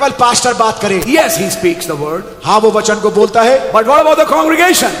 हाँ, केवल पास्टर बात करे. Yes, he speaks the word. हाँ, वो वचन को बोलता है. But what about the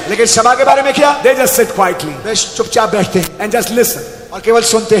congregation? लेकिन सभा के बारे में क्या? They just sit quietly वे चुपचाप बैठते हैं and just listen. और केवल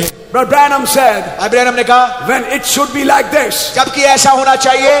सुनते हैं. Brother Branham said, अब्राहम ने कहा, when it should be like this, जबकि ऐसा होना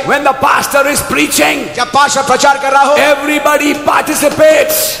चाहिए. when the pastor is preaching, जब पास्टर प्रचार कर रहा हो, everybody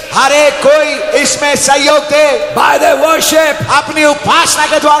participates हर एक कोई इसमें सहयोग दे. by their worship, अपनी उपासना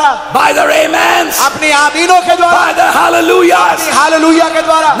के द्वारा, by their amens, अपनी आमीनों के द्वारा, by their hallelujahs. अपनी हालेलुया के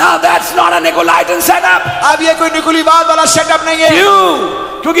द्वारा. Now that's not a Nicolaitan setup. अब ये कोई निकुलीवाद वाला सेटअप नहीं है.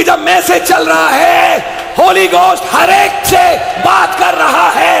 क्यों? क्योंकि जब मैसेज चल रहा है, होली गोस्ट हर एक से बात कर रहा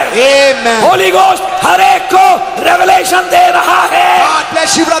है. Amen. होली गोस्ट हर एक को रेवलेशन दे रहा है. God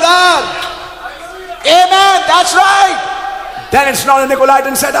bless you, brother. Amen. That's right. Then it's not a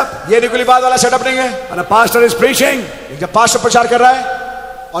Nicolaitan setup. ये निकुलीवाद वाला सेटअप नहीं है. And a pastor is preaching. जब पास्टर प्रचार कर रहा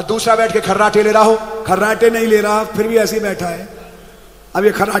है और दूसरा बैठ के खर्राटे ले रहा हो. खर्राटे नहीं ले रहा, फिर भी ऐसे ही बैठा है. अब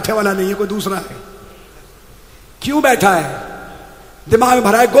ये खर्राटे वाला नहीं है, कोई दूसरा है. क्यों बैठा है? दिमाग में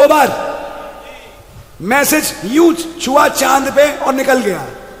भरा है गोबर. मैसेज यूं छुआ चांद पे और निकल गया,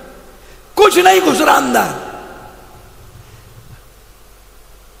 कुछ नहीं घुस रहा अंदर.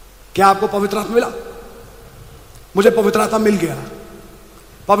 क्या आपको पवित्र आत्मा मिला? मुझे पवित्र आत्मा मिल गया.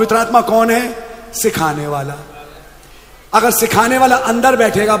 पवित्र आत्मा कौन है? सिखाने वाला. अगर सिखाने वाला अंदर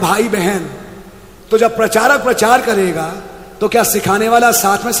बैठेगा भाई बहन, तो जब प्रचारक प्रचार करेगा तो क्या सिखाने वाला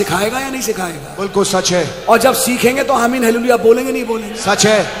साथ में सिखाएगा या नहीं सिखाएगा? बिल्कुल सच है. और जब सीखेंगे तो आमीन हालेलुया बोलेंगे नहीं बोलेंगे? सच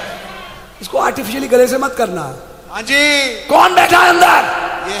है. इसको आर्टिफिशियली गले से मत करना. हाँ जी, कौन बैठा है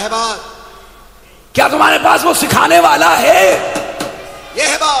अंदर? ये है बात. क्या तुम्हारे पास वो सिखाने वाला है? ये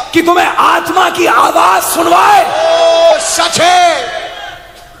है बात कि तुम्हें आत्मा की आवाज सुनवाए. ओ सच है.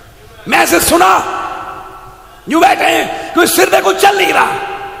 मैसेज सुना, यूं बैठे हैं क्योंकि सिर में कुछ चल नहीं रहा.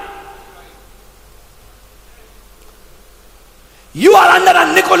 You are under a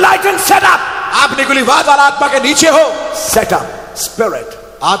Nicolaitan setup. आप निकुलीवाद वाला आत्मा के नीचे हो. Setup, spirit.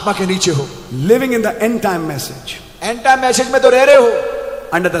 आत्मा के नीचे हो. Living in the end time message. And time message में तो रह रहे हो.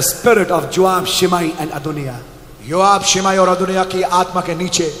 Under the spirit of Joab, Shimei and Adoniah. योआब, शिमाई और अदोनिया की आत्मा के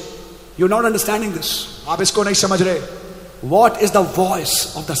नीचे. You're not understanding this. आप इसको नहीं समझ रहे. What is the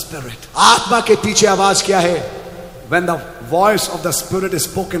voice of the spirit? आत्मा के पीछे आवाज क्या है? When the voice of the spirit is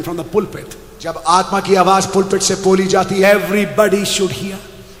spoken from the pulpit, जब आत्मा की आवाज पुलपिट से बोली जाती है, everybody should hear.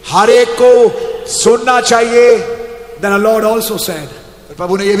 हर एक को सुनना चाहिए. Then the Lord also said,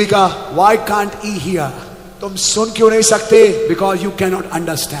 प्रभु ने ये भी कहा, why can't he hear? तुम सुन क्यों नहीं सकते? Because you cannot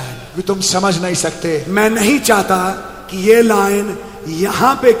understand. कि तुम समझ नहीं सकते। मैं नहीं चाहता कि ये लाइन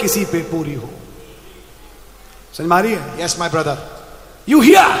यहां पे किसी पे पूरी हो। समझ मारी है? Yes my brother. You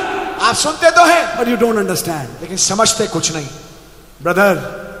hear, आप सुनते तो हैं but you don't understand. लेकिन समझते कुछ नहीं। ब्रदर,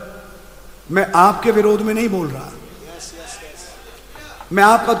 मैं आपके विरोध में नहीं बोल रहा। मैं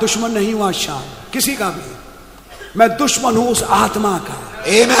आपका दुश्मन नहीं हूं आज शाम, किसी का भी। मैं दुश्मन हूं उस आत्मा का,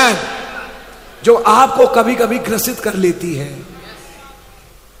 Amen, जो आपको कभी कभी ग्रसित कर लेती है।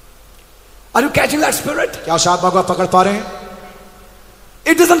 Are you catching that spirit? क्या उस आत्मा को आप पकड़ पा रहे हैं?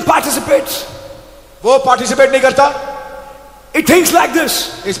 It doesn't participate. वो पार्टिसिपेट नहीं करता। It thinks like this.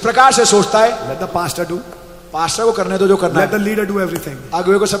 इस प्रकार से सोचता है। Let the pastor do. Pastor को करने दो जो करना Let the है। leader do everything.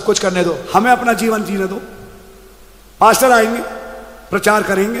 अगुवे को सब कुछ करने दो। हमें अपना जीवन जीने दो। पास्टर आएंगे, प्रचार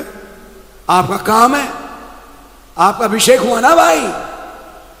करेंगे, आपका काम है। आपका अभिषेक हुआ ना भाई,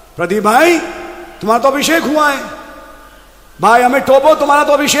 प्रदीप भाई, तुम्हारा तो अभिषेक हुआ है। भाई हमें टोपो, तुम्हारा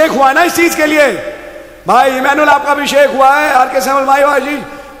तो अभिषेक हुआ है ना इस चीज के लिए। भाई इमैनुअल, आपका अभिषेक हुआ है। आर के सैमुअल भाई जी,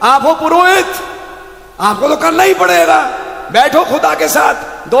 आप हो पुरोहित, आपको तो करना ही पड़ेगा। बैठो खुदा के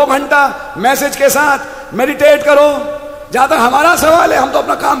साथ 2 घंटा मैसेज के साथ मेडिटेट करो। जहां तक हमारा सवाल है, हम तो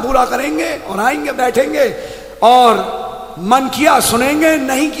अपना काम पूरा करेंगे और आएंगे, बैठेंगे और मन किया सुनेंगे,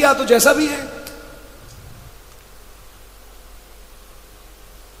 नहीं किया तो जैसा भी है।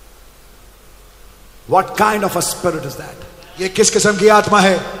 What kind of a spirit is that? ये किस किस्म की आत्मा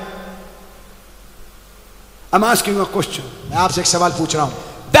है? I'm asking you a question. मैं आपसे एक सवाल पूछ रहा हूं।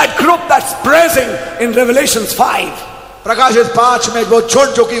 That group that's praising in Revelations 5, प्रकाशित 5 में वो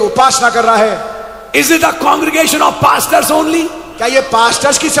झुंड जो कि उपासना कर रहा है, is it a congregation of pastors only? क्या ये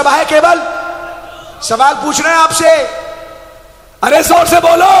पास्टर्स की सभा है केवल? सवाल पूछ रहे हैं आपसे। अरे जोर से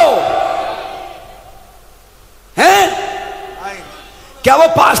बोलो, हैं? क्या वो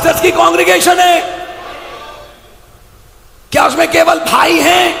पास्टर्स की कॉन्ग्रीगेशन है? क्या उसमें केवल भाई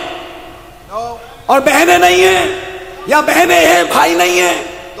हैं और बहनें नहीं हैं, या बहनें हैं भाई नहीं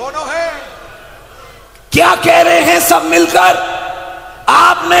हैं? दोनों हैं। क्या कह रहे हैं सब मिलकर?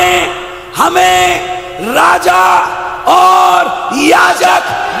 आपने हमें राजा और याजक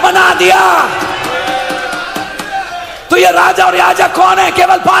बना दिया। तो ये राजा और याजक कौन है?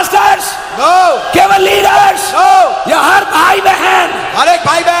 केवल पास्टर्स? नो। केवल लीडर्स? नो। या हर भाई बहन? हर एक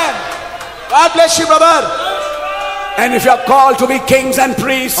भाई बहन। God bless you brother. And if you are called to be kings and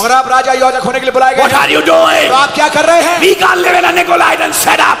priests, और आप राजा याजक होने के लिए बुलाए गए, what are you doing? तो आप क्या कर रहे हैं? We can't live in a Nicolaitan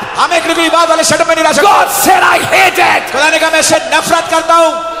setup. हम एक निकोलाइट वाले सेटअप में नहीं रह सकते। God said I hate it. खुदा ने कहा मैं इससे नफरत करता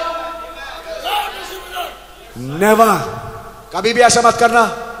हूं। Never. कभी भी ऐसा मत करना।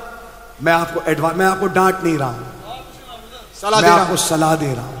 मैं आपको डांट नहीं रहा हूं, सलाह मैं दे रहा आपको हूं। सलाह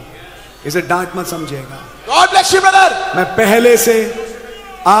दे रहा हूं। इसे डांट मत समझिएगा। God bless you brother. मैं पहले से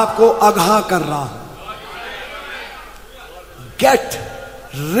आपको आगाह कर रहा हूं। Get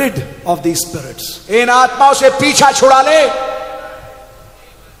rid of these spirits. इन आत्माओं से पीछा छुड़ा ले।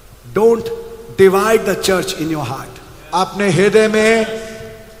 Don't divide the church in your heart. अपने हृदय में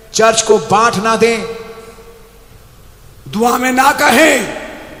चर्च को बांट ना दें। दुआ में ना कहें।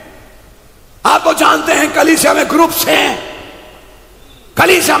 आप तो जानते हैं कलीसिया में ग्रुप्स हैं,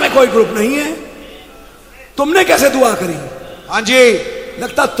 कलीसिया में कोई ग्रुप नहीं है। तुमने कैसे दुआ करी? हाँ जी।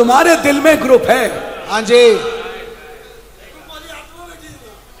 लगता तुम्हारे दिल में ग्रुप है। हाँ जी।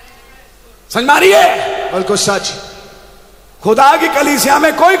 समझ मारी है? बिल्कुल सच। खुदा की कलीसिया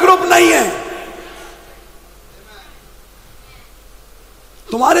में कोई ग्रुप नहीं है।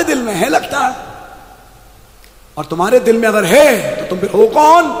 तुम्हारे दिल में है लगता है, और तुम्हारे दिल में अगर है तो तुम फिर हो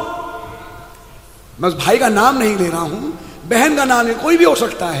कौन? मैं उस भाई का नाम नहीं ले रहा हूं, बहन का नाम नहीं, कोई भी हो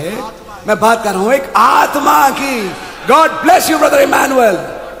सकता है। मैं बात कर रहा हूं एक आत्मा की। God bless you brother Emmanuel.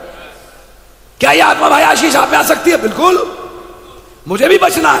 क्या ये आत्मा भाई आशीष आप में आ सकती है? बिल्कुल। मुझे भी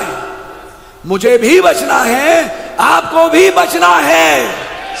बचना है, मुझे भी बचना है, आपको भी बचना है।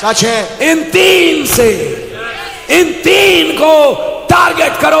 सच है। इन तीन को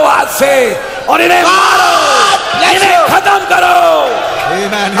टारगेट करो आज से और इन्हें मारो, इन्हें खत्म करो।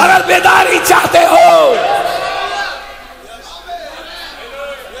 Amen. अगर बेदारी चाहते हो,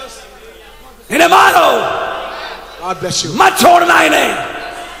 इन्हें मारो, God bless you. मत छोड़ना इन्हें।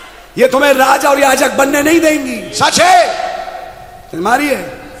 ये तुम्हें राजा और याजक बनने नहीं देंगी। सच है। तुम्हारी है,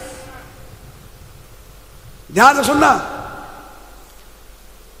 ध्यान से सुनना।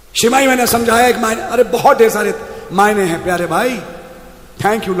 शिमाई मैंने समझाया एक मायने, अरे बहुत ढेर सारे मायने हैं प्यारे भाई।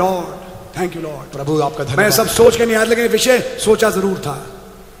 Thank you Lord, thank you Lord. प्रभु आपका धन्यवाद। मैं सब सोच के नहीं आया, लेकिन विषय सोचा जरूर था।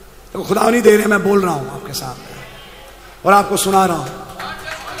 तो खुदा नहीं दे रहे, मैं बोल रहा हूं आपके सामने और आपको सुना रहा हूं।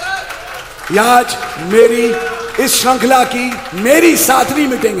 आज मेरी इस श्रृंखला की मेरी 7वीं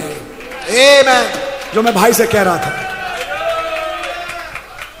मीटिंग है। Amen. जो मैं भाई से कह रहा था।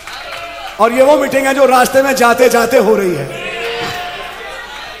 और ये वो मीटिंग है जो रास्ते में जाते जाते हो रही है।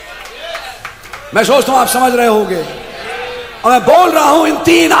 मैं सोचता हूं आप समझ रहे होंगे। और मैं बोल रहा हूं इन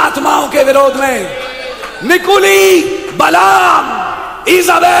 3 आत्माओं के विरोध में, निकुली, बलाम,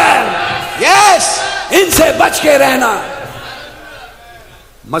 इजाबेल, यस, इनसे बच के रहना।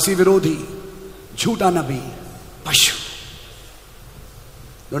 मसीह विरोधी, झूठा नबी, पशु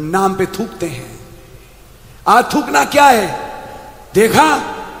जो नाम पे थूकते हैं। आज थूकना क्या है? देखा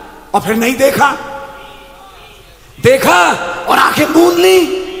और फिर नहीं देखा, देखा और आंखें मूंद ली।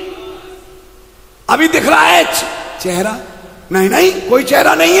 अभी दिख रहा है चेहरा, नहीं नहीं कोई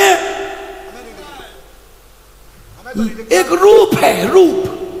चेहरा नहीं है, एक रूप है,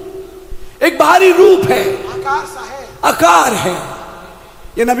 रूप, एक बाहरी रूप है, आकार सा है, आकार है।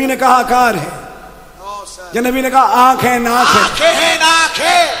 ये नबी ने कहा आकार है, ये नबी ने कहा आंख है, नाक है, आंखें हैं, नाक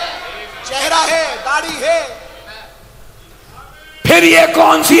है, चेहरा है, दाढ़ी है। फिर ये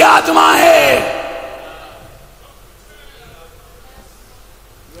कौन सी आत्मा है?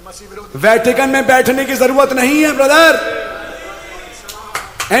 वेटिकन में बैठने की जरूरत नहीं है ब्रदर।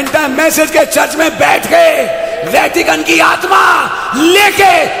 एंड टाइम मैसेज के चर्च में बैठ के वेटिकन की आत्मा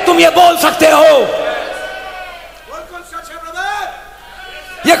लेके तुम ये बोल सकते हो।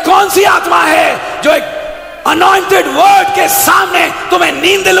 ये कौन सी आत्मा है जो एक अनॉइंटेड वर्ड के सामने तुम्हें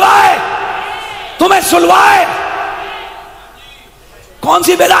नींद दिलवाए, तुम्हें सुलवाए? कौन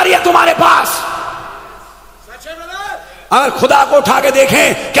सी बेदारी है तुम्हारे पास? अगर खुदा को उठा के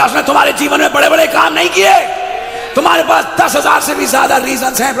देखें, क्या उसने तुम्हारे जीवन में बड़े बड़े काम नहीं किए? तुम्हारे पास 10,000 से भी ज्यादा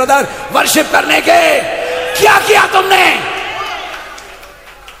रीजंस हैं ब्रदर वर्शिप करने के। क्या किया तुमने?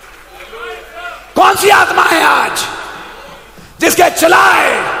 कौन सी आत्मा है आज जिसके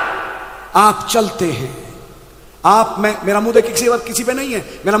चलाए आप चलते हैं? आप, मैं, मेरा मुंह देख किसी पे नहीं है,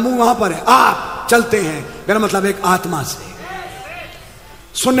 मेरा मुंह वहां पर है। आप चलते हैं, मेरा मतलब एक आत्मा से।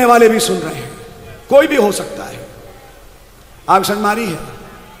 सुनने वाले भी सुन रहे हैं, कोई भी हो सकता है। आप समझ मारी है?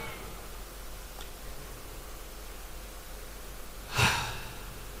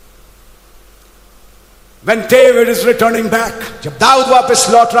 When David is returning back, जब दाऊद वापस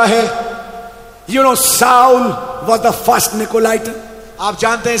लौट रहा है, you know Saul was the first Nicolite. आप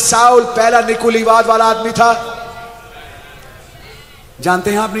जानते हैं साउल पहला निकुलीवाद वाला आदमी था।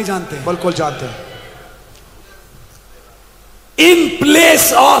 जानते हैं आप? नहीं जानते? बिल्कुल जानते हैं। In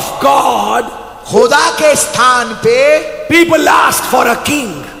place of God, खुदा के स्थान पे people asked for a king.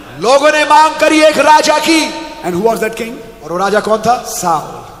 लोगों ने मांग करी एक राजा की। And who was that king? और वो राजा कौन था? Saul.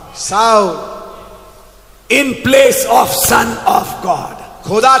 Saul. In place of son of God.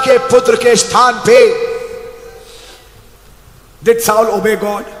 खुदा के पुत्र के स्थान पे। Did Saul obey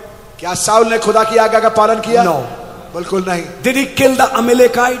God? क्या साउल ने खुदा की आज्ञा का पालन किया? No. बिल्कुल नहीं। Did he kill the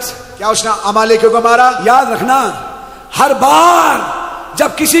Amalekites? क्या उसने अमालेकियों को मारा? याद रखना, हर बार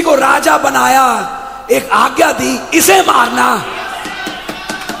जब किसी को राजा बनाया एक आज्ञा दी, इसे मारना।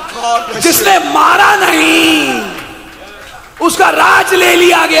 जिसने मारा नहीं उसका राज ले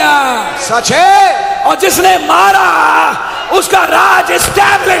लिया गया। सच है। और जिसने मारा उसका राज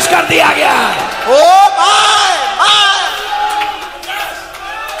एस्टैब्लिश कर दिया गया। Oh my my.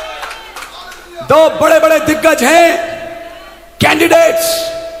 दो बड़े बड़े दिग्गज हैं, कैंडिडेट्स,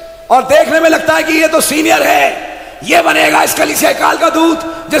 और देखने में लगता है कि ये तो सीनियर है, ये बनेगा इस कलीसिया काल का दूत,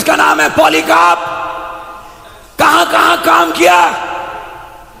 जिसका नाम है पॉलीकार्प। कहां कहां काम किया,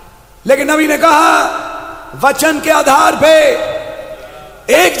 लेकिन नबी ने कहा वचन के आधार पे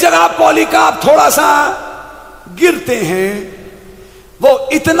एक जगह पॉलीकार्प थोड़ा सा गिरते हैं। वो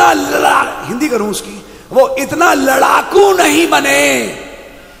इतना हिंदी करूं उसकी, वो इतना लड़ाकू नहीं बने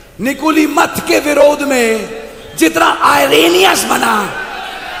निकुली मत के विरोध में जितना आयरेनियस बना।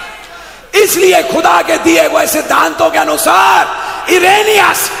 इसलिए खुदा के दिए हुए सिद्धांतों के अनुसार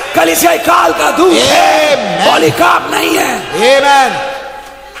इरेनियस कलीसिया काल का दूत है, पॉलीकार्प नहीं है। आमेन,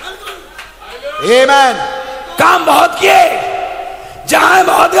 आमेन। काम बहुत किए, जहां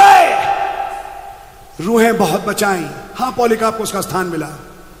बहुत गए, रूहें बहुत बचाई। हाँ, पॉलीकार्प को उसका स्थान मिला,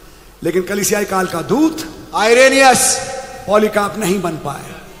 लेकिन कलीसिया काल का दूत आयरेनियस, पॉलीकार्प नहीं बन पाए,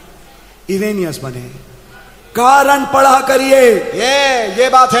 इरेनियस बने। कारण पढ़ा करिए, ये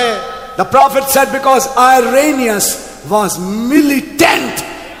बात है। The prophet said because Irenaeus was militant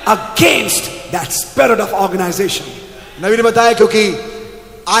against that spirit of organization. नबी ने बताया क्योंकि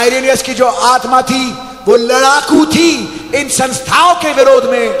आयरेनियस की जो आत्मा थी वो लड़ाकू थी इन संस्थाओं के विरोध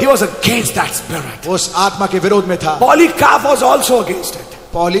में। He was against that spirit. वो उस आत्मा के विरोध में था। Polycarp was also against it.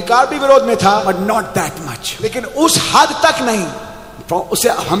 Polycarp भी विरोध में था, but not that much. लेकिन उस हद तक नहीं। उसे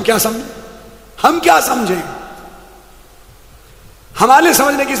हम क्या समझें? हम क्या समझें? हमारे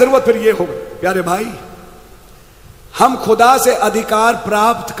समझने की जरूरत फिर ये होगी प्यारे भाई, हम खुदा से अधिकार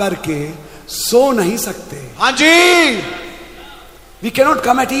प्राप्त करके सो नहीं सकते। हाँ जी, we cannot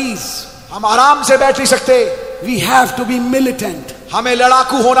come at ease, हम आराम से बैठ नहीं सकते। We have to be militant, हमें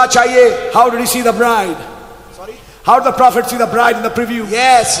लड़ाकू होना चाहिए। How did you see the bride? Sorry, how did the profit see the bride in the preview?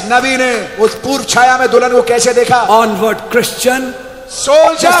 Yes, नबी ने उस पूर्व छाया में दुल्हन को कैसे देखा? Onward Christian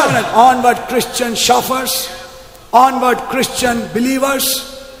soldier, onward Christian shoppers, onward Christian believers,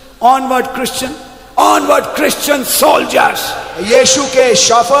 onward Christian soldiers. यीशु के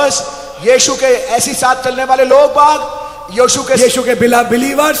शॉफर्स, यीशु के ऐसी साथ चलने वाले लोग बाग, यीशु के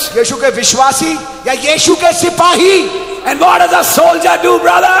believers, यीशु के विश्वासी या यीशु के सिपाही। and what does a soldier do,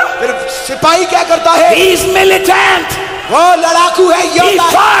 brother? फिर सिपाही क्या करता है? He is militant, वो लड़ाकू है, he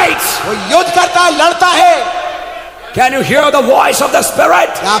fights. वो युद्ध करता है, लड़ता है। Can you hear the voice of the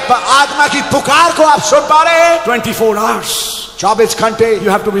Spirit? आप आत्मा की पुकार को आप सुन पा रहे हैं? 24 hours, 24 घंटे। you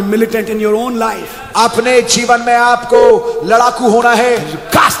have to be militant in your own life. अपने जीवन में आपको लड़ाकू होना है। You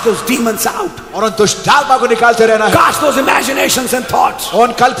cast those demons out, और उन दुष्ट आत्मा को निकालते रहना है। cast those imaginations and thoughts.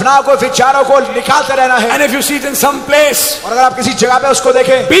 उन कल्पनाओं को, विचारों को निकालते रहना है। And if you see it in some place, और अगर आप किसी जगह पे उसको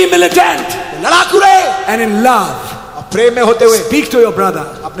देखें, be militant, लड़ाकू रहे। and in love, प्रेम में होते हुए speak to your brother.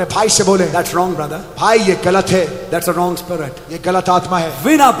 अपने भाई से बोले, That's wrong, brother. भाई ये गलत है, That's a wrong spirit. ये गलत आत्मा है।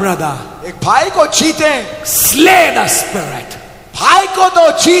 Win a brother. एक भाई को जीते, Slay the spirit. भाई को तो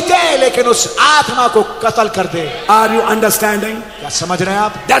जीते लेकिन उस आत्मा को कत्ल कर दे। Are you understanding? क्या समझ रहे हैं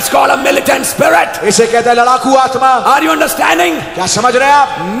आप? That's called a militant spirit. इसे कहते हैं लड़ाकू आत्मा। Are you understanding? क्या समझ रहे हैं आप?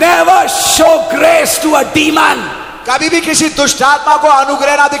 Never show grace to a demon. कभी भी किसी दुष्ट आत्मा को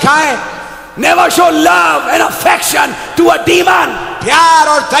अनुग्रह ना दिखाएं। Never show love and affection to a demon. प्यार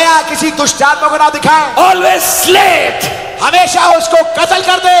और दया किसी दुष्ट आत्मा को ना दिखाएं। Always slay it. हमेशा उसको कत्ल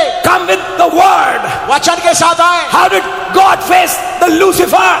कर दे। Come with the word. वचन के साथ आए। How did God face the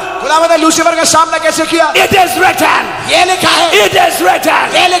Lucifer? खुदावंद ने लूसीफर का सामना कैसे किया? It is written. ये लिखा है। It is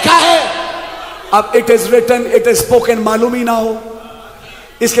written. ये लिखा है। अब it is written, it is spoken मालूम ही ना हो,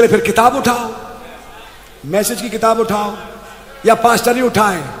 इसके लिए फिर किताब उठाओ, मैसेज की किताब उठाओ, या पास्टर ही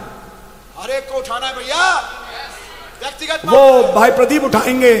उठाएं। हर एक को उठाना है भैया, व्यक्तिगत वो भाई प्रदीप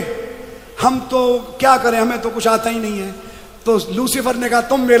उठाएंगे, हम तो क्या करें, हमें तो कुछ आता ही नहीं है। तो लूसीफर ने कहा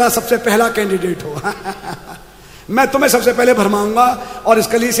तुम मेरा सबसे पहला कैंडिडेट हो मैं तुम्हें सबसे पहले भरमाऊंगा और इस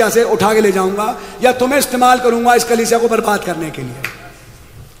कलीसिया से उठा के ले जाऊंगा, या तुम्हें इस्तेमाल करूंगा इस कलीसिया को बर्बाद करने के लिए।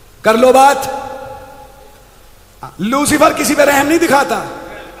 कर लो बात। लूसीफर किसी पे रहम नहीं दिखाता,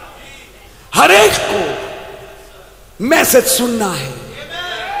 हर एक को मैसेज सुनना है,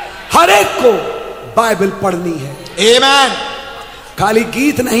 हर एक को बाइबल पढ़नी है। आमीन। खाली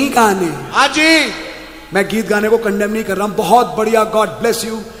गीत नहीं गाने। हाँ जी, मैं गीत गाने को कंडेम नहीं कर रहा हूं, बहुत बढ़िया, गॉड ब्लेस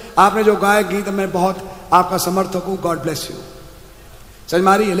यू, आपने जो गाया गीत, मैं बहुत आपका समर्थक हूं, गॉड ब्लेस यू, समझ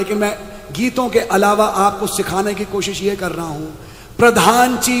मारी है। लेकिन मैं गीतों के अलावा आपको सिखाने की कोशिश ये कर रहा हूं,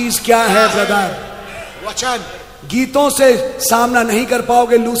 प्रधान चीज क्या है ब्रदर? वचन। गीतों से सामना नहीं कर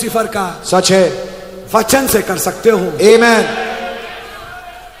पाओगे लूसीफर का, सच है, वचन से कर सकते हो। आमीन।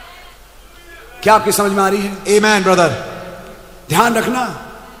 क्या आपकी समझ में आ रही है? आमीन ब्रदर। ध्यान रखना,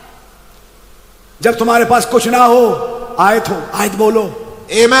 जब तुम्हारे पास कुछ ना हो, आयत हो, आयत बोलो।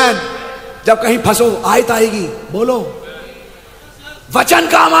 आमीन। जब कहीं फंसो, आयत आएगी, बोलो, वचन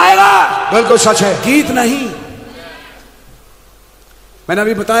काम आएगा। बिल्कुल सच है, गीत नहीं। मैंने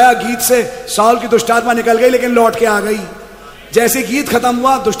अभी बताया, गीत से साउल की दुष्टात्मा निकल गई लेकिन लौट के आ गई। जैसे गीत खत्म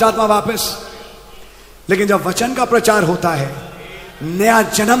हुआ, दुष्टात्मा वापस। लेकिन जब वचन का प्रचार होता है, नया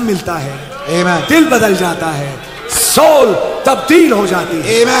जन्म मिलता है, आमीन, दिल बदल जाता है, सोल तब्दील हो जाती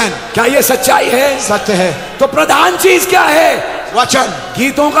है। आमीन। क्या ये सच्चाई है? सत्य है। तो प्रधान चीज क्या है? वचन।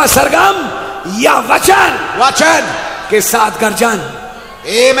 गीतों का सरगम या वचन? वचन के साथ गर्जन।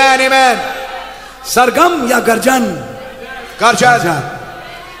 आमीन। आमीन। सरगम या गर्जन? गर्जन।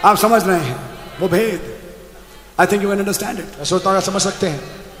 आप समझ रहे हैं वो भेद? आई think you can understand it. सोचता हूं समझ सकते हैं।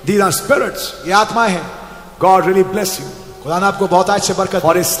 These are spirits. ये आत्मा है। God really bless you. खुदा ने आपको बहुत आज से बरकत।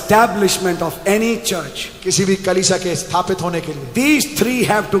 For establishment of any church, किसी भी कलीसिया के स्थापित होने के लिए, these three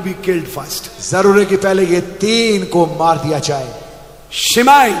have to be killed first. जरूर है कि पहले ये तीन को मार दिया जाए।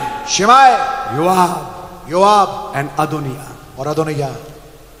 शिमाई, योआब एंड अदोनिया। और अदोनिया।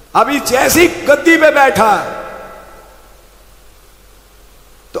 अभी जैसी गद्दी पे बैठा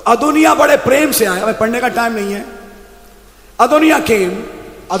तो अदोनिया बड़े प्रेम से आया। हमें पढ़ने का टाइम नहीं है। अदोनिया केम।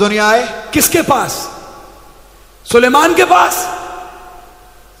 अदोनिया आए किसके पास? सुलेमान के पास?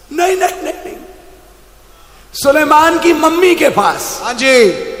 नहीं नहीं नहीं नहीं, सुलेमान की मम्मी के पास। हाँ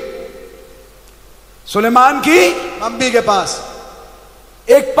जी, सुलेमान की मम्मी के पास।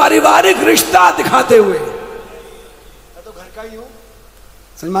 एक पारिवारिक रिश्ता दिखाते हुए, मैं तो घर का ही हूं,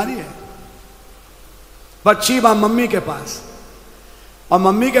 समझ मारी है, बच्चीबा मम्मी के पास, और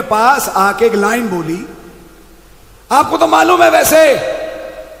मम्मी के पास आके एक लाइन बोली। आपको तो मालूम है वैसे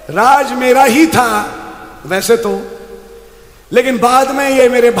राज मेरा ही था वैसे तो, लेकिन बाद में ये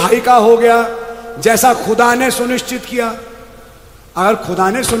मेरे भाई का हो गया जैसा खुदा ने सुनिश्चित किया। अगर खुदा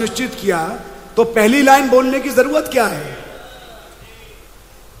ने सुनिश्चित किया तो पहली लाइन बोलने की जरूरत क्या है?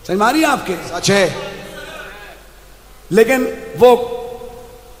 समझ मारिए आपके, सच है। लेकिन वो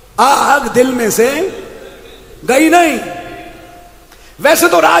आग दिल में से गई नहीं। वैसे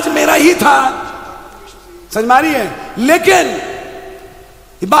तो राज मेरा ही था, समझ मारिए, लेकिन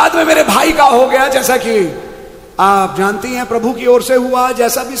बाद में मेरे भाई का हो गया, जैसा कि आप जानती हैं प्रभु की ओर से हुआ,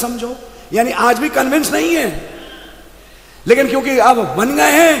 जैसा भी समझो। यानी आज भी कन्विंस नहीं है, लेकिन क्योंकि अब बन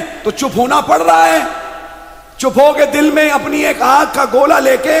गए हैं तो चुप होना पड़ रहा है। चुप हो के दिल में अपनी एक आग का गोला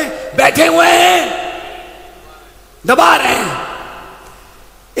लेके बैठे हुए हैं, दबा रहे हैं।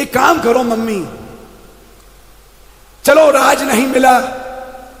 एक काम करो मम्मी, चलो राज नहीं मिला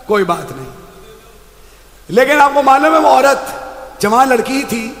कोई बात नहीं, लेकिन आपको मालूम है वो औरत जवान लड़की ही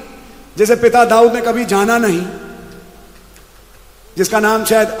थी जैसे पिता दाऊद ने कभी जाना नहीं, जिसका नाम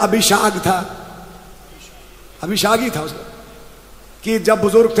शायद अभिषाग था, अभिषाग ही था उसका। कि जब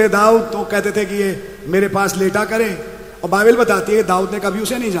बुजुर्ग थे दाऊद तो कहते थे कि ये मेरे पास लेटा करे, और बाइबल बताती है दाऊद ने कभी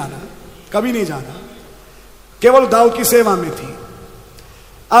उसे नहीं जाना, कभी नहीं जाना, केवल दाऊद की सेवा में थी।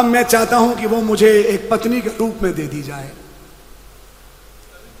 अब मैं चाहता हूं कि वो मुझे एक पत्नी के रूप में दे दी जाए।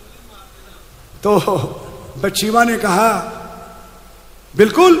 तो बच्चीवा ने कहा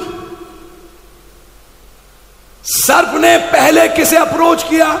बिल्कुल। सर्प ने पहले किसे अप्रोच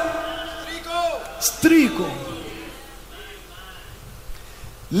किया? स्त्री को।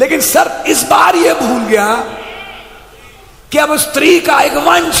 लेकिन सर्प इस बार यह भूल गया कि अब स्त्री का एक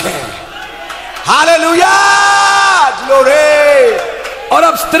वंश है। Hallelujah, glory. और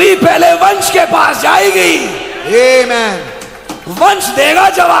अब स्त्री पहले वंश के पास जाएगी, आमेन, वंश देगा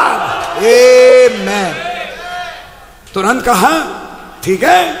जवाब, आमेन। तुरंत कहा ठीक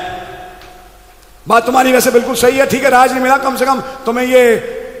है, बात तुम्हारी वैसे बिल्कुल सही है, ठीक है, राज नहीं मिला, कम से कम तुम्हें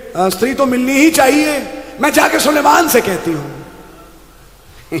ये स्त्री तो मिलनी ही चाहिए। मैं जाके सुलेमान से कहती हूं।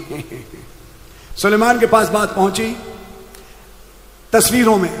 सुलेमान के पास बात पहुंची।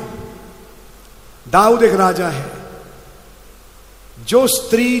 तस्वीरों में दाऊद एक राजा है, जो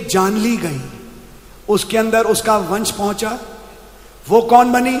स्त्री जान ली गई उसके अंदर उसका वंश पहुंचा। वो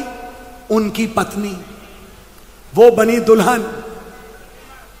कौन बनी? उनकी पत्नी। वो बनी दुल्हन,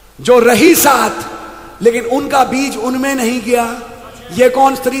 जो रही साथ, लेकिन उनका बीज उनमें नहीं गया। ये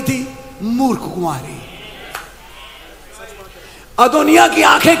कौन स्त्री थी? मूर्ख कुंवारी। अदोनिया की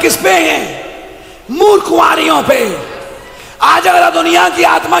आंखें किस पे हैं? मूर्ख कुंवारियों पे। आज अगर दुनिया की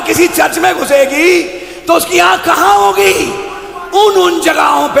आत्मा किसी चर्च में घुसेगी तो उसकी आंख कहां होगी? उन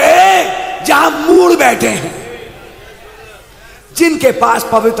जगहों पे जहां मूढ़ बैठे हैं, जिनके पास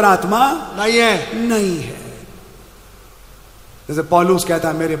पवित्र आत्मा नहीं है, नहीं है। जैसे पौलुस कहता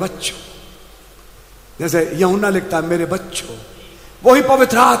है मेरे बच्चों, जैसे यूहन्ना लिखता है मेरे बच्चों, वही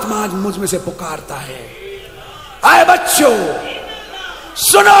पवित्र आत्मा आज मुझ में से पुकारता है, आए बच्चों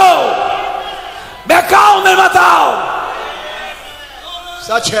सुनो, बहकाओ में मत आओ।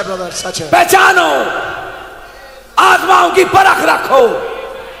 सच है ब्रदर, सच है। पहचानो, आत्माओं की परख रखो,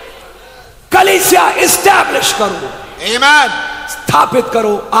 कलीसिया इस्टैब्लिश करो, आमेन, स्थापित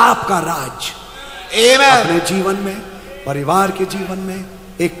करो आपका राज, आमेन, अपने जीवन में, परिवार के जीवन में,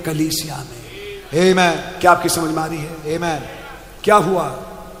 एक कलीसिया में, आमेन। क्या आपकी समझ में आ रही है? आमेन। क्या हुआ?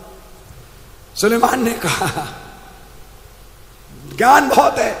 सुलेमान ने कहा ज्ञान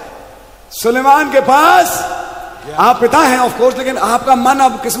बहुत है सुलेमान के पास, आप पिता हैं ऑफ कोर्स, लेकिन आपका मन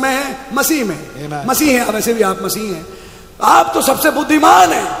अब किसमें है? मसीह में। मसीह है, वैसे भी आप मसीह हैं, आप तो सबसे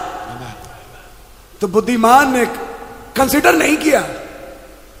बुद्धिमान हैं। तो बुद्धिमान ने कंसिडर नहीं किया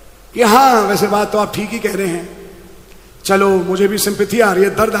कि हाँ वैसे बात तो आप ठीक ही कह रहे हैं, चलो मुझे भी सिंपैथी आ रही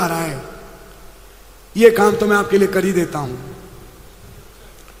है, दर्द आ रहा है, ये काम तो मैं आपके लिए कर ही देता हूं।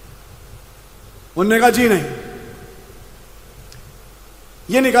 उन्होंने कहा जी नहीं,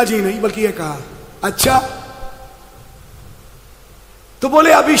 ये नहीं कहा जी नहीं, बल्कि ये कहा अच्छा तो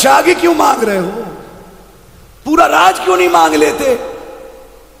बोले अभिषाग ही क्यों मांग रहे हो? पूरा राज क्यों नहीं मांग लेते?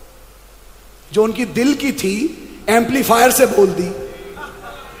 जो उनकी दिल की थी एम्पलीफायर से बोल दी,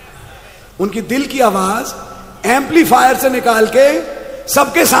 उनकी दिल की आवाज एम्पलीफायर से निकाल के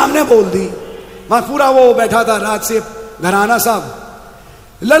सबके सामने बोल दी। वहां पूरा वो बैठा था राज से घराना सब,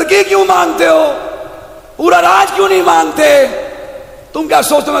 लड़की क्यों मांगते हो? पूरा राज क्यों नहीं मांगते? तुम क्या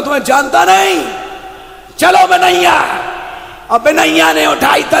सोचते हो मैं तुम्हें जानता नहीं? चलो बनैया। अब बनैया ने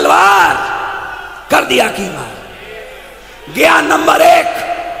उठाई तलवार, कर दिया कीमा। गया नंबर 1,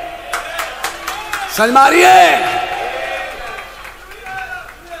 समझ मारिए।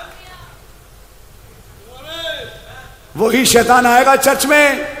 वही शैतान आएगा चर्च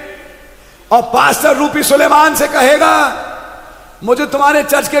में और पास्टर रूपी सुलेमान से कहेगा मुझे तुम्हारे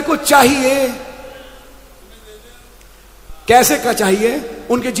चर्च के कुछ चाहिए। कैसे का चाहिए?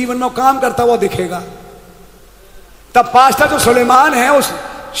 उनके जीवन में काम करता हुआ दिखेगा। तब पास्टर जो सुलेमान है उस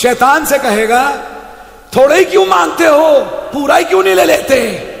शैतान से कहेगा थोड़े ही क्यों मांगते हो, पूरा ही क्यों नहीं ले लेते?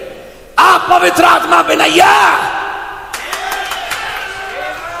 आप पवित्र आत्मा बनैया,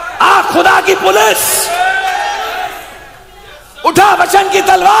 आप खुदा की पुलिस, उठा वचन की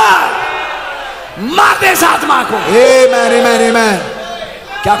तलवार, मार दे इस आत्मा को। आमेन, आमेन, आमेन।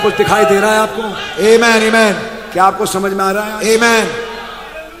 क्या कुछ दिखाई दे रहा है आपको? आमेन, आमेन। क्या आपको समझ में आ रहा है? आमेन।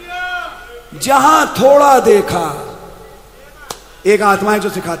 जहां थोड़ा देखा, एक आत्मा है जो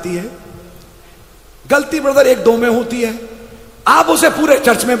सिखाती है। गलती ब्रदर एक दो में होती है, आप उसे पूरे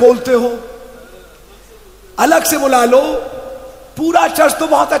चर्च में बोलते हो। अलग से बुला लो, पूरा चर्च तो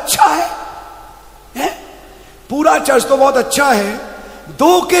बहुत अच्छा है? पूरा चर्च तो बहुत अच्छा है,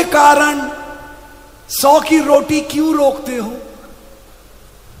 दो के कारण 100 की रोटी क्यों रोकते हो?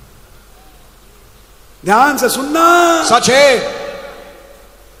 ध्यान से सुनना, सच है।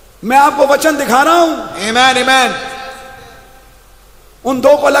 मैं आपको वचन दिखा रहा हूं। आमेन, आमेन। उन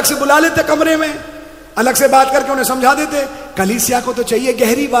दो को अलग से बुला लेते, कमरे में अलग से बात करके उन्हें समझा देते। कलीसिया को तो चाहिए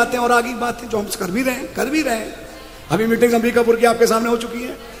गहरी बातें और आगे बातें, जो हम कर भी रहे हैं। अभी मीटिंग अंबिकापुर की आपके सामने हो चुकी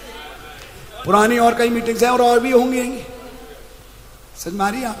है, पुरानी और कई मीटिंग्स हैं और भी होंगी। समझ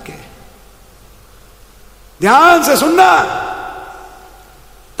मारिए आपके। ध्यान से सुनना।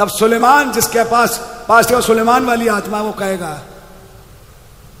 तब सुलेमान, जिसके पास पास्टर सुलेमान वाली आत्मा, वो कहेगा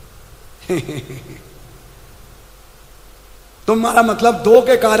तुम्हारा मतलब दो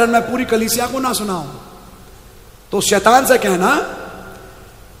के कारण मैं पूरी कलीसिया को ना सुनाऊं? तो शैतान से कहना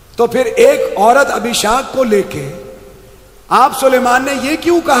तो फिर एक औरत अभिषाक को लेके आप सुलेमान ने ये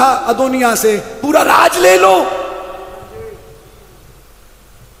क्यों कहा अदोनिया से पूरा राज ले लो?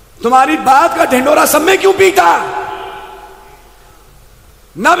 तुम्हारी बात का ढिंडोरा सब में क्यों पीटा?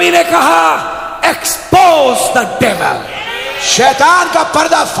 नबी ने कहा एक्सपोज द डेविल, शैतान का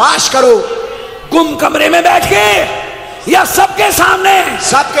पर्दा फाश करो। गुम कमरे में बैठ के या सबके सामने?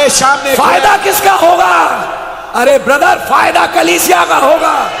 सबके सामने। फायदा किसका होगा? अरे ब्रदर, फायदा कलीसिया का होगा।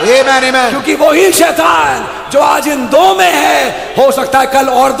 आमेन, आमेन। क्योंकि वही शैतान जो आज इन दो में है, हो सकता है कल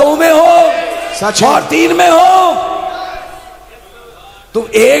और दो में हो, सच है। और 3 में हो। तुम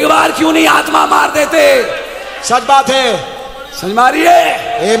एक बार क्यों नहीं आत्मा मार देते? सच बात है। समझ मारिए।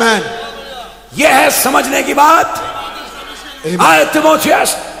 आमेन। यह है समझने की बात। आए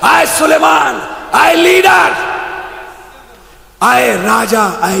तिमोथियस, आए सुलेमान, आए लीडर, आए राजा,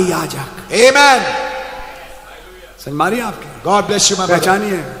 आए याजक। आमेन। समझ मारिए आपके। God bless you.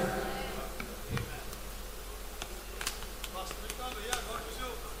 पहचानिए।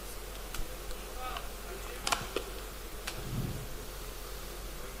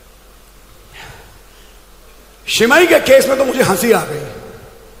 शिमई के केस में तो मुझे हंसी आ गई।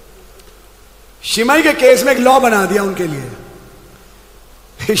 शिमई के केस में एक लॉ बना दिया उनके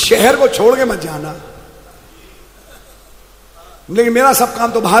लिए, शहर को छोड़ के मत जाना। लेकिन मेरा सब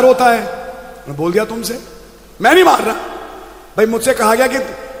काम तो बाहर होता है। मैं बोल दिया तुमसे, मैं नहीं मार रहा भाई। मुझसे कहा गया कि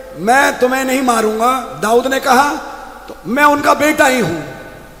मैं तुम्हें नहीं मारूंगा। दाऊद ने कहा तो मैं उनका बेटा ही हूं,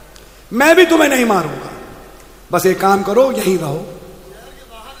 मैं भी तुम्हें नहीं मारूंगा। बस एक काम करो, यहीं रहो।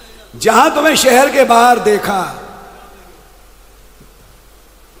 जहां तुम्हें शहर के बाहर देखा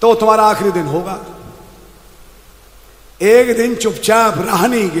तो तुम्हारा आखिरी दिन होगा। एक दिन चुपचाप रहा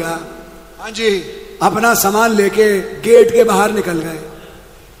नहीं गया। हाँ जी। अपना सामान लेके गेट के बाहर निकल गए।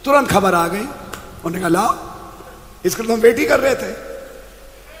 तुरंत खबर आ गई। उन्होंने कहा लाओ, इसके लिए हम वेट ही कर रहे थे।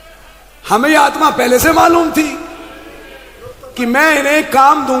 हमें ये आत्मा पहले से मालूम थी कि मैं इन्हें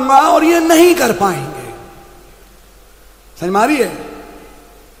काम दूंगा और ये नहीं कर पाएंगे। समझ मारिए।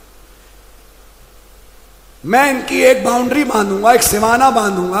 मैं इनकी एक बाउंड्री बांधूंगा, एक सिमाना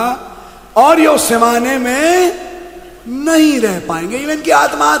बांधूंगा और ये उस सिमाने में नहीं रह पाएंगे। मैं इनकी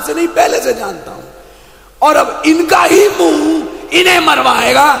आत्मा आज से नहीं, पहले से जानता हूं। और अब इनका ही मुंह इन्हें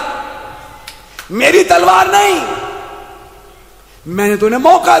मरवाएगा, मेरी तलवार नहीं। मैंने तो इन्हें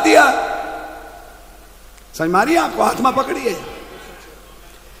मौका दिया। समझ मारिए आपको। आत्मा पकड़िए।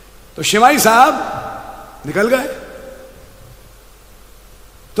 तो शिमाई साहब निकल गए।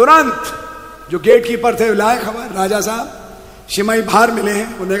 तुरंत जो गेट कीपर थे लाए खबर, राजा साहब शिमाई बाहर मिले हैं।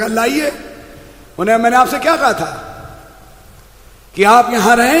 उन्होंने कहा लाइए। उन्हें मैंने आपसे क्या कहा था कि आप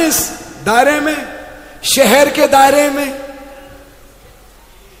यहां रहें इस दायरे में, शहर के दायरे में,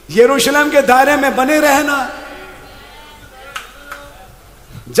 यरूशलेम के दायरे में बने रहना।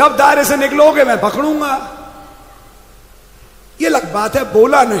 जब दायरे से निकलोगे मैं पकड़ूंगा। ये लग बात है,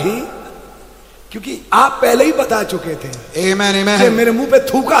 बोला नहीं क्योंकि आप पहले ही बता चुके थे। आमीन आमीन। कि मेरे मुंह पे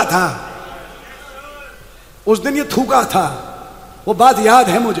थूका था उस दिन, ये थूका था, वो बात याद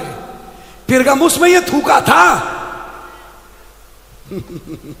है मुझे। पिरगमुस में ये थूका था।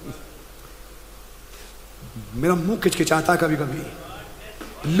 मेरा मुंह किचकिचाता कभी कभी।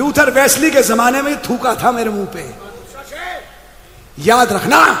 लूथर वेस्ली के जमाने में थूका था मेरे मुंह पे। याद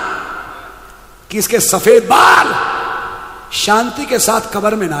रखना कि इसके सफेद बाल शांति के साथ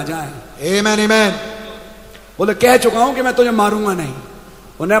कब्र में ना जाए। आमीन आमीन। बोले कह चुका हूं कि मैं तुझे मारूंगा नहीं।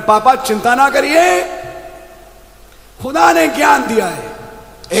 उन्हें पापा चिंता ना करिए, खुदा ने ज्ञान दिया है।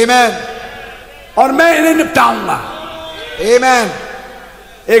 आमीन। और मैं इन्हें निपटाऊंगा। आमीन।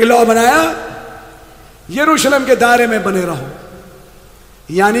 एक लॉ बनाया, यरूशलेम के दायरे में बने रहो।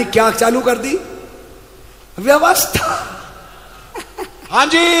 यानी क्या चालू कर दी? व्यवस्था। हाँ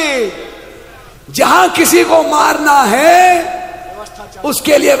जी। जहां किसी को मारना है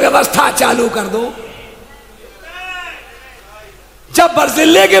उसके लिए व्यवस्था चालू कर दो। जब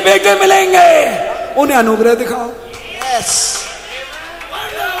बरजिल्ले के बेटे मिलेंगे उन्हें अनुग्रह दिखाओ। यस।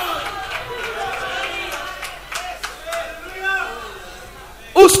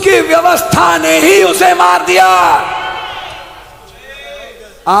 उसकी व्यवस्था ने ही उसे मार दिया।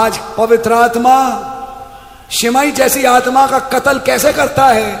 आज पवित्र आत्मा शिमई जैसी आत्मा का कत्ल कैसे करता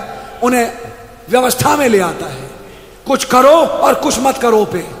है? उन्हें व्यवस्था में ले आता है, कुछ करो और कुछ मत करो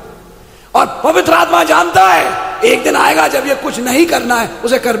पे। और पवित्र आत्मा जानता है एक दिन आएगा जब ये कुछ नहीं करना है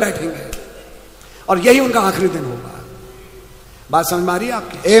उसे कर बैठेंगे, और यही उनका आखिरी दिन होगा। बात समझ में आ रही है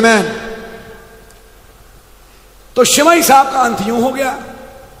आपकी? आमीन। तो शिमई साहब का अंत यूं हो गया।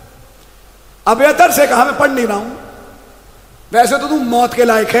 अबेतर से कहा मैं पढ़ नहीं रहा हूं, वैसे तो तू मौत के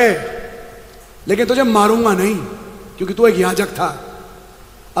लायक है, लेकिन तुझे मारूंगा नहीं क्योंकि तू एक याजक था।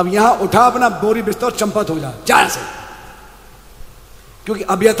 अब यहां उठा अपना बोरी बिस्तर और चंपत हो जा से। क्योंकि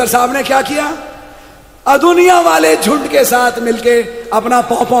अबेतर साहब ने क्या किया? अदुनिया वाले झुंड के साथ मिलके अपना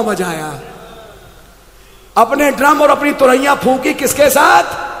पौं बजाया, अपने ड्रम और अपनी तुरैया फूंकी। किसके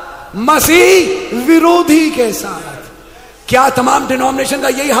साथ? मसीह विरोधी के साथ। क्या तमाम डिनोमिनेशन का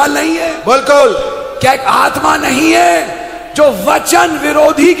यही हाल नहीं है? बिल्कुल। क्या एक आत्मा नहीं है जो वचन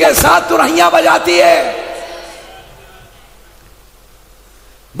विरोधी के साथ तुरैया बजाती है?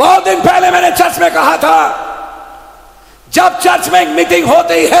 बहुत दिन पहले मैंने चर्च में कहा था, जब चर्च में एक मीटिंग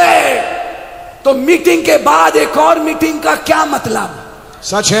होती है तो मीटिंग के बाद एक और मीटिंग का क्या मतलब?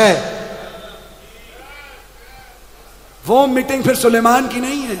 सच है। वो मीटिंग फिर सुलेमान की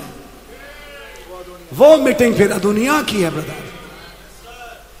नहीं है, वो मीटिंग फिर दुनिया की है ब्रदर।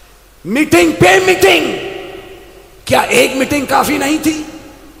 मीटिंग पे मीटिंग। क्या एक मीटिंग काफी नहीं थी?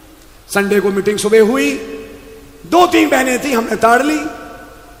 संडे को मीटिंग सुबह हुई, 2-3 बहनें थी, हमने ताड़ ली।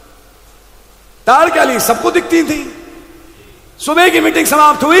 ताड़ क्या ली? सबको दिखती थी। सुबह की मीटिंग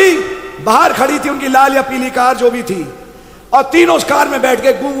समाप्त हुई, बाहर खड़ी थी उनकी लाल या पीली कार जो भी थी, और तीनों उस कार में बैठ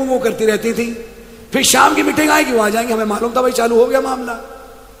के गूं गूं करती रहती थी। फिर शाम की मीटिंग आएगी, वो आ जाएंगे। हमें मालूम था भाई चालू हो गया मामला,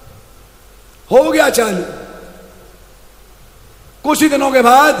 हो गया चालू। कुछ ही दिनों के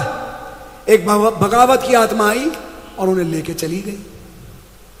बाद एक बगावत की आत्मा आई और उन्हें लेके चली गई।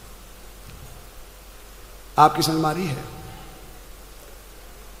 आपकी समझ मारी है?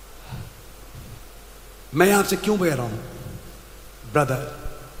 मैं आपसे क्यों कह रहा हूं ब्रदर,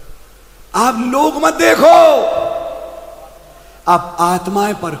 आप लोग मत देखो, आप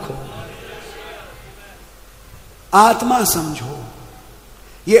आत्माएं परखो, आत्मा समझो।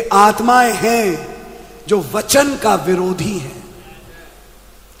 ये आत्माएं हैं जो वचन का विरोधी है।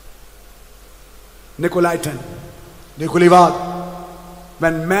 निकोलाइटन, निकोलीवाद।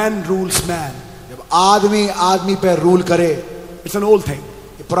 when man rules man, जब आदमी आदमी पे रूल करे, it's an old thing.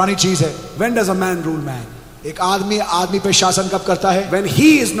 ये पुरानी चीज है। When does a man rule man? एक आदमी आदमी पे शासन कब करता है? When he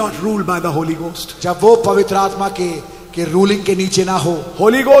is not ruled by the Holy Ghost. जब वो पवित्र आत्मा के रूलिंग के नीचे ना हो।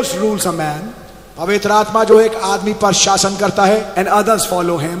 Holy Ghost rules a man, पवित्र आत्मा जो एक आदमी पर शासन करता है, and others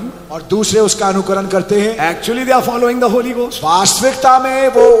follow him. और दूसरे उसका अनुकरण करते हैं। Actually they are following the Holy Ghost. वास्तविकता में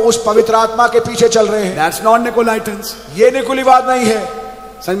वो उस पवित्र आत्मा के पीछे चल रहे हैं। That's not Nicolaitans. ये निकोलीवाद नहीं है।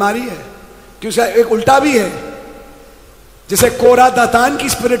 समझ मारी है? क्योंकि एक उल्टा भी है जिसे कोरा दातान की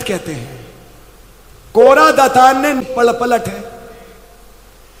स्पिरिट कहते हैं। कोरा दातान ने पलट है।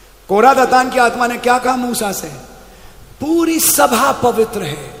 कोरा दातान की आत्मा ने क्या कहा मूसा से? पूरी सभा पवित्र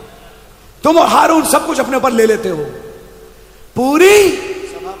है, तुम और हारून सब कुछ अपने ऊपर ले लेते हो, पूरी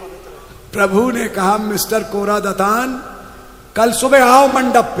सभा पवित्र है। प्रभु ने कहा मिस्टर कोरा दातान, कल सुबह आओ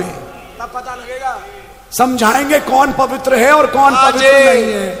मंडप पे, तब पता लगेगा, समझाएंगे कौन पवित्र है और कौन पवित्र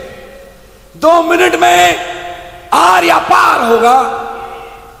नहीं है। 2 मिनट में आर या पार होगा।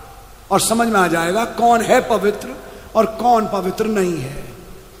 और समझ में आ जाएगा कौन है पवित्र और कौन पवित्र नहीं है।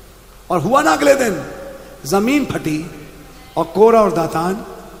 और हुआ ना, अगले दिन जमीन फटी और कोरा और दातान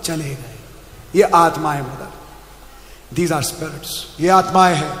चले गए। ये आत्माएं ब्रदर, दीज आर स्पिरिट्स, ये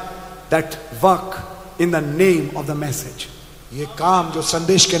आत्माएं हैं that work in the name of the message. ये काम जो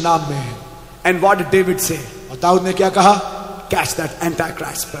संदेश के नाम में है। एंड व्हाट डिड डेविड से, और दाऊद ने क्या कहा? Catch that anti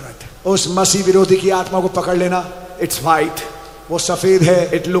Christ spirit, उस मसीह विरोधी की आत्मा को पकड़ लेना। इट्स व्हाइट, वो सफेद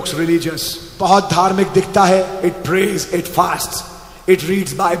है। इट लुक्स रिलीजियस, बहुत धार्मिक दिखता है। It praise, it fasts, it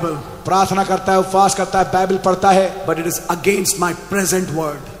reads Bible, प्रार्थना करता है, उपवास करता है, बाइबल पढ़ता है। But it is against my present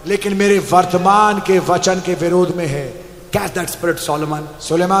word, लेकिन मेरे वर्तमान के वचन के विरोध में है। कैच दैट स्पिरिट सोलोमन,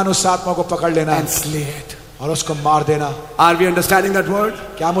 सुलेमान उस आत्मा को पकड़ लेना एंड स्ले इट, और उसको मार देना। Are we understanding that word?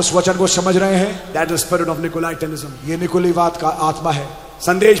 क्या हम उस वचन को समझ रहे हैं? That is spirit of Nicolaitism, ये निकोलीवाद का आत्मा है।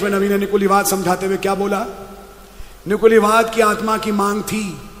 संदेश में नबी ने निकोलीवाद समझाते हुए क्या बोला? निकोलीवाद की आत्मा की मांग थी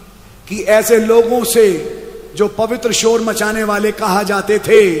कि ऐसे लोगों से जो पवित्र शोर मचाने वाले कहा जाते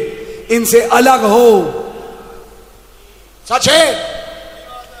थे, इनसे अलग हो। सच है,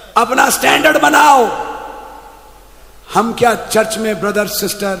 अपना स्टैंडर्ड बनाओ। हम क्या चर्च में ब्रदर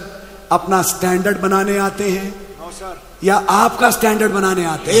सिस्टर अपना स्टैंडर्ड बनाने आते हैं? No sir. या आपका स्टैंडर्ड बनाने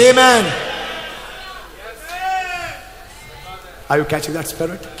आते हैं? आमेन। Are you catching that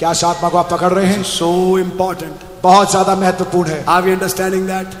spirit? क्या इस आत्मा को आप पकड़ रहे हैं? So important, बहुत ज्यादा महत्वपूर्ण है। Are we understanding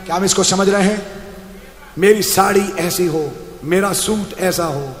that? क्या हम इसको समझ रहे हैं? मेरी साड़ी ऐसी हो, मेरा सूट ऐसा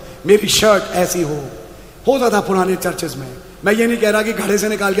हो, मेरी शर्ट ऐसी हो। होता था पुराने चर्चेस में। मैं ये नहीं कह रहा कि घड़े से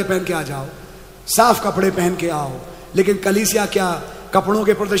निकाल के पहन के आ जाओ, साफ कपड़े पहन के आओ। लेकिन कलीसिया क्या कपड़ों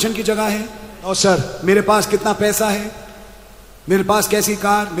के प्रदर्शन की जगह है? No sir. मेरे पास कितना पैसा है, मेरे पास कैसी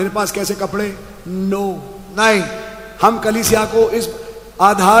कार, मेरे पास कैसे कपड़े? नो, नहीं। हम कलीसिया को इस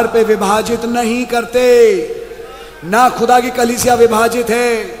आधार पे विभाजित नहीं करते। ना खुदा की कलीसिया विभाजित है,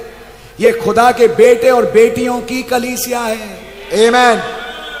 ये खुदा के बेटे और बेटियों की कलीसिया है। आमेन।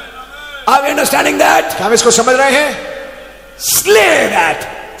 Are we understanding that? क्या हम इसको समझ रहे हैं? Slay that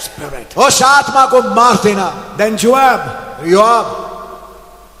spirit, उस आत्मा को मार देना। Then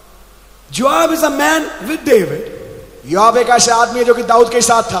Joab is a man with David. योआब एक ऐसा आदमी है जो कि दाऊद के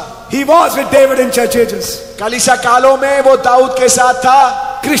साथ था। He was with David in church ages. कलीसिया कालों में वो दाऊद के साथ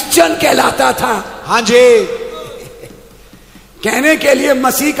था। क्रिश्चियन कहलाता था। हाँ जी, कहने के लिए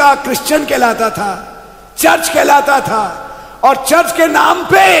मसीह का क्रिश्चियन कहलाता था, चर्च कहलाता था। और चर्च के नाम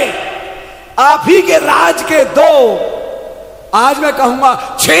पे आप ही के राज के आज मैं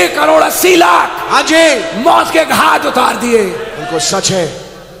कहूंगा 6 करोड़ 80 लाख, हाँ जी, मौत के घाट उतार दिए। बिल्कुल सच है।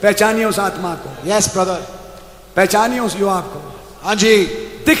 पहचानिए उस आत्मा को। यस ब्रदर, पहचानिए उस योआब को। हाँ जी,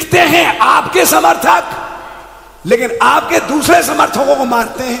 दिखते हैं आपके समर्थक, लेकिन आपके दूसरे समर्थकों को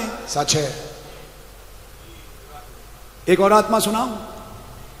मारते हैं। सच है। एक और आत्मा सुनाऊं?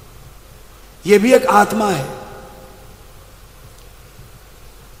 यह भी एक आत्मा है।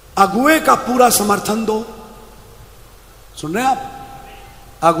 अगुए का पूरा समर्थन दो। सुन रहे हैं आप?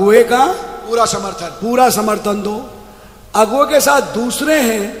 अगुए का पूरा समर्थन दो। अगुए के साथ दूसरे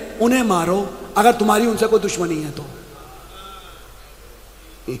हैं, उन्हें मारो अगर तुम्हारी उनसे कोई दुश्मनी है तो।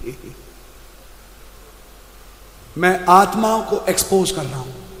 मैं आत्माओं को एक्सपोज कर रहा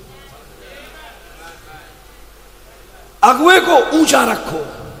हूं। अगुए को ऊंचा रखो।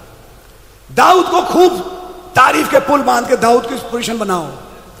 दाऊद को खूब तारीफ के पुल बांध के दाऊद की पोजीशन बनाओ,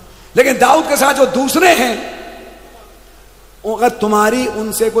 लेकिन दाऊद के साथ जो दूसरे हैं, अगर तुम्हारी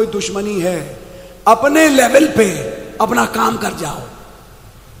उनसे कोई दुश्मनी है, अपने लेवल पे अपना काम कर जाओ।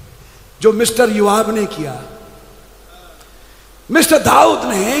 जो मिस्टर योआब ने किया, मिस्टर दाऊद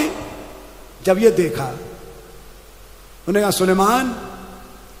ने जब ये देखा, उन्हें कहा सुलेमान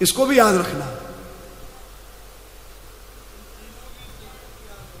इसको भी याद रखना।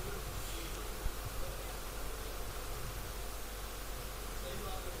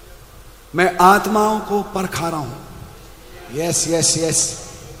 मैं आत्माओं को परखा रहा हूं। Yes yes yes.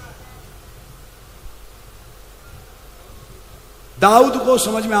 दाऊद को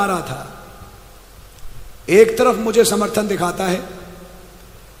समझ में आ रहा था, एक तरफ मुझे समर्थन दिखाता है,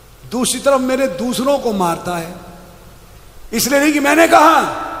 दूसरी तरफ मेरे दूसरों को मारता है। इसलिए नहीं कि मैंने कहा,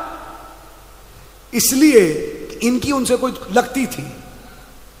 इसलिए इनकी उनसे कोई लगती थी।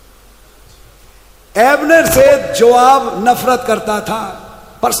 एबनर से जोआब नफरत करता था,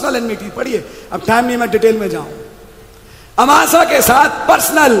 पर्सनल एनमिटी। पढ़िए, अब टाइम नहीं मैं डिटेल में जाऊं। अमासा के साथ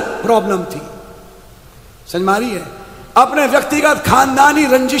पर्सनल प्रॉब्लम थी, समझ मारी है, अपने व्यक्तिगत खानदानी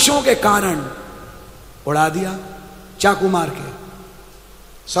रंजिशों के कारण उड़ा दिया चाकू मार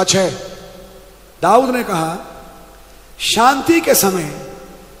के। सच है। दाऊद ने कहा शांति के समय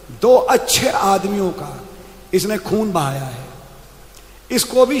 2 अच्छे आदमियों का इसने खून बहाया है,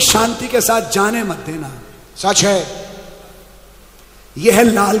 इसको भी शांति के साथ जाने मत देना। सच है। यह है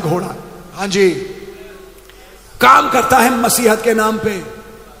लाल घोड़ा। हाँ जी। काम करता है मसीहत के नाम पे,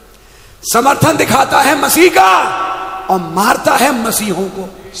 समर्थन दिखाता है मसीह का और मारता है मसीहों को।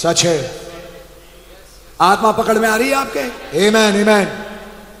 सच है। आत्मा पकड़ में आ रही है आपके? आमीन आमीन।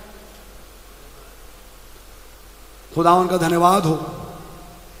 खुदावन का धन्यवाद हो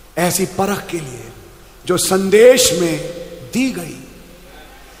ऐसी परख के लिए जो संदेश में दी गई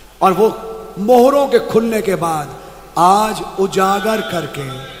और वो मोहरों के खुलने के बाद आज उजागर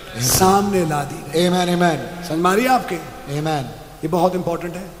करके सामने ला दी गई। आमीन आमीन। समझ मारिए आपके? आमीन। ये बहुत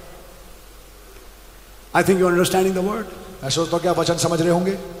इंपॉर्टेंट है। I think you understanding the word. मैं सोचता हूं क्या वचन समझ रहे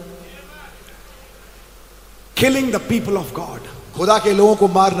होंगे। Killing the people of God, खुदा के लोगों को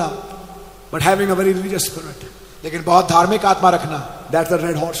मारना, but having a very religious spirit, लेकिन बहुत धार्मिक आत्मा रखना। That's the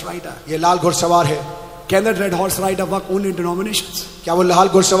red horse rider. ये लाल घुड़सवार है। Can that red horse rider work only in denominations? क्या वो लाल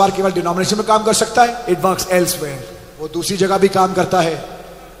घुड़सवार केवल डिनोमिनेशन में काम कर सकता है? It works elsewhere. वो दूसरी जगह भी काम करता है।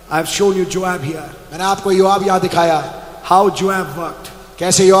 I have shown you Joab here. मैंने आपको योआब यहां दिखाया हाउ जोआब वर्कड,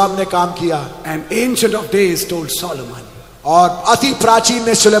 कैसे योआब ने काम किया। And ancient of days told Solomon, और अति प्राचीन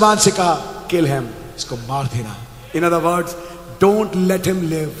ने सुलेमान से कहा किल हिम, इसको मार देना। In other words, don't let him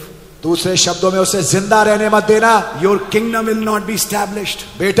live. दूसरे शब्दों में उसे जिंदा रहने मत देना। Your kingdom will not be established.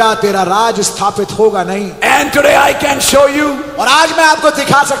 बेटा तेरा राज स्थापित होगा नहीं। And today I can show you, और आज मैं आपको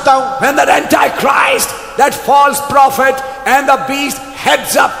दिखा सकता हूं, when the antichrist, that false prophet and the beast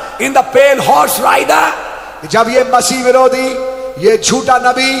heads up in the pale horse rider, जब ये मसीह विरोधी, ये झूठा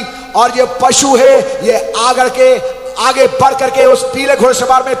नबी और ये पशु है, ये आगे बढ़ करके उस पीले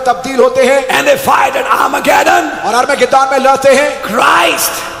घुड़सवार में तब्दील होते हैं, and they fight at Armageddon, और अर्मगेदोन में लड़ते हैं।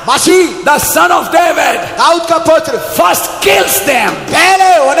 Christ, Masih, the son of David, Dawood का पुत्र, first kills them, पहले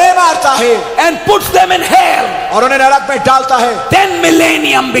उन्हें मारता है and puts them in hell, और उन्हें नरक में डालता है। then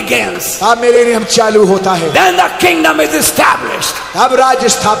millennium begins, अब मिलेनियम चालू होता है। then the kingdom is established, अब राज्य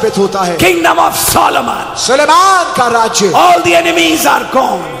स्थापित होता है। kingdom of Solomon, सुलेमान का राज्य। all the enemies are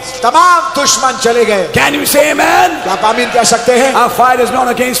gone। तमाम दुश्मन चले गए। Can you say amen? क्या आप आमीन कह सकते हैं? Our fight is not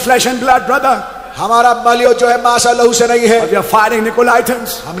against flesh and blood, brother. हमारा मलियो जो है मांस और लहू से नहीं है। We are fighting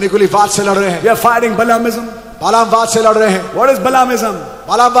Nicolaitans. हम निकुलीवाद से लड़ रहे हैं। We are fighting Balaamism. बालामवाद से लड़ रहे हैं। What is Balaamism?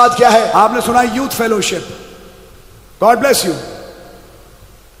 बालामवाद क्या है? आपने सुना youth fellowship. God bless you.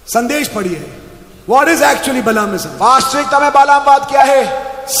 संदेश पढ़िए। What is actually Balaamism? वास्तविकता में बालामवाद क्या है?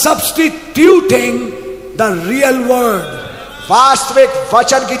 Substituting the real word वास्तविक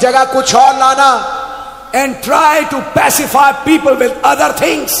वचन की जगह कुछ और लाना, and try to pacify people with other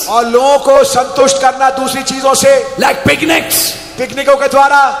things, और लोगों को संतुष्ट करना दूसरी चीजों से, like picnics. पिकनिकों के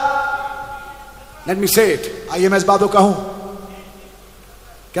द्वारा। Let me say it. आइए मैं इस बात को कहूं,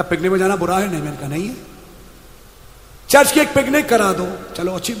 क्या पिकनिक में जाना बुरा है? नहीं, मैंने कहा नहीं है। चर्च की एक पिकनिक करा दो,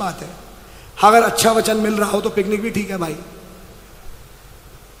 चलो अच्छी बात है। अगर अच्छा वचन मिल रहा हो तो पिकनिक भी ठीक है भाई।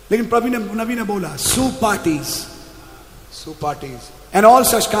 लेकिन नबी ने बोला soup parties and all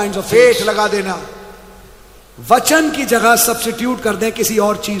such kinds of fat लगा देना। वचन की जगह सब्स्टिट्यूट कर दें किसी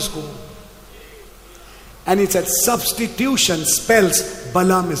और चीज को। And it's a substitution spells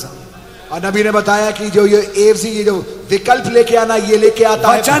Balaamism. और नबी ने बताया कि जो ये एवजी, ये जो विकल्प लेके आना, ये लेके आता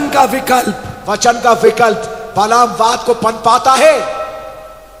है वचन का विकल्प। वचन का विकल्प बलामवाद को पनपाता है।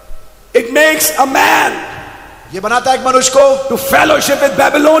 इट मेक्स अ मैन, ये बनाता है एक मनुष्य को to fellowship with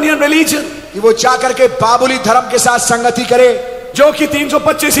Babylonian religion, कि वो जाकर के बाबुली धर्म के साथ संगति करे, जो कि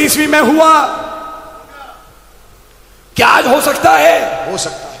 325 ईस्वी में हुआ। क्या आज हो सकता है? हो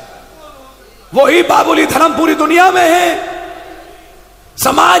सकता है। वही बाबुली धर्म पूरी दुनिया में है,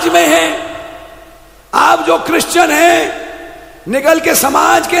 समाज में है। आप जो क्रिश्चियन हैं निकल के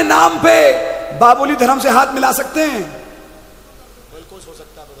समाज के नाम पे बाबुली धर्म से हाथ मिला सकते हैं। बिल्कुल हो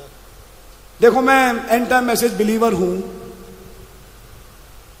सकता है। देखो, मैं एंड टाइम मैसेज बिलीवर हूं।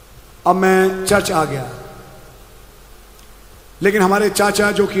 अब मैं चर्च आ गया, लेकिन हमारे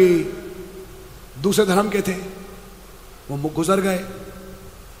चाचा जो कि दूसरे धर्म के थे वो गुजर गए,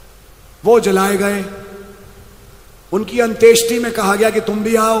 वो जलाए गए। उनकी अंत्येष्टि में कहा गया कि तुम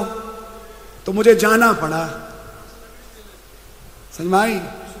भी आओ, तो मुझे जाना पड़ा। समझ में आई?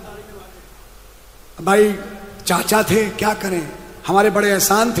 भाई चाचा थे, क्या करें, हमारे बड़े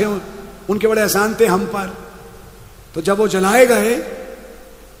एहसान थे, उनके बड़े एहसान थे हम पर। तो जब वो जलाए गए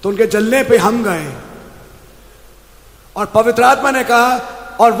तो उनके जलने पे हम गए, और पवित्र आत्मा ने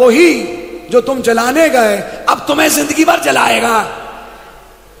कहा और वही जो तुम जलाने गए अब तुम्हें जिंदगी भर जलाएगा।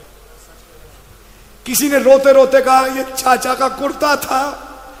 किसी ने रोते रोते कहा ये चाचा का कुर्ता था,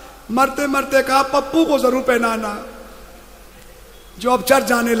 मरते मरते कहा पप्पू को जरूर पहनाना, जो अब चर्च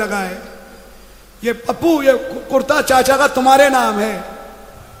जाने लगा है। ये पप्पू, ये कुर्ता चाचा का तुम्हारे नाम है।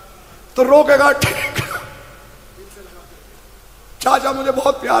 तो रोकेगा, ठीक, चाचा मुझे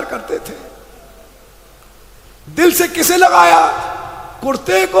बहुत प्यार करते थे। दिल से किसे लगाया?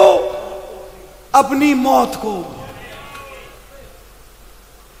 कुर्ते को, अपनी मौत को।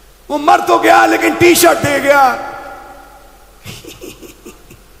 वो मर तो गया लेकिन टी शर्ट दे गया।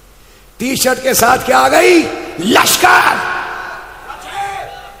 टी शर्ट के साथ क्या आ गई? लश्कर।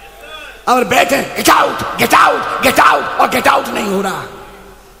 और बैठे get out get out get out, और गेट आउट नहीं हो रहा।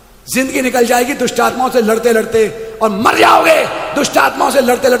 जिंदगी निकल जाएगी दुष्ट आत्माओं से लड़ते लड़ते, और मर जाओगे दुष्ट आत्माओं से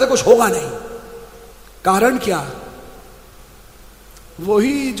लड़ते लड़ते, कुछ होगा नहीं। कारण क्या?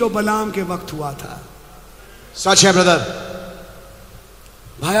 वही जो बलाम के वक्त हुआ था। सच है ब्रदर।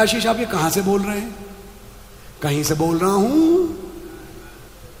 भाई आशीष, आप ये कहां से बोल रहे हैं? कहीं से बोल रहा हूं,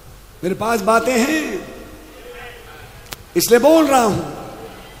 मेरे पास बातें हैं इसलिए बोल रहा हूं।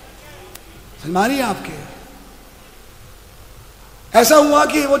 मानिए आपके ऐसा हुआ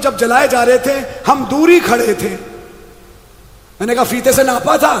कि वो जब जलाए जा रहे थे, हम दूरी खड़े थे। मैंने कहा फीते से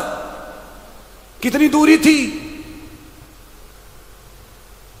नापा था, कितनी दूरी थी?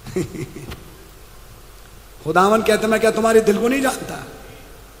 खुदावन कहते मैं क्या तुम्हारे दिल को नहीं जानता?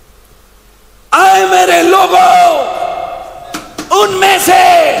 आए मेरे लोगों, उनमें से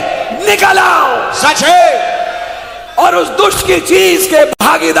निकल आओ। सच है। और उस दुष्ट की चीज के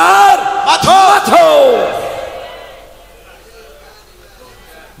भागीदार मत हो।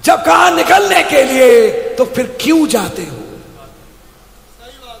 जब कहा निकलने के लिए, तो फिर क्यों जाते हो?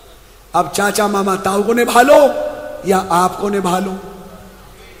 अब चाचा मामा ताऊ को निभा लो या आपको निभा लो,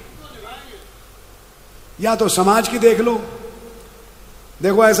 या तो समाज की देख लो।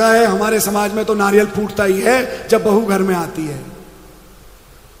 देखो ऐसा है, हमारे समाज में तो नारियल फूटता ही है जब बहू घर में आती है।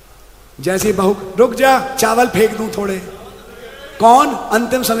 जैसी बहू, रुक जा चावल फेंक दूं थोड़े। कौन?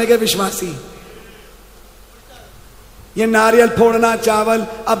 अंतिम समय के विश्वासी। ये नारियल फोड़ना, चावल,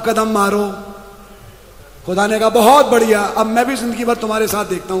 अब कदम मारो। खुदा ने कहा बहुत बढ़िया, अब मैं भी जिंदगी भर तुम्हारे साथ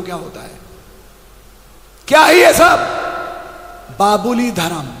देखता हूं क्या होता है। क्या है ये सब? बाबुली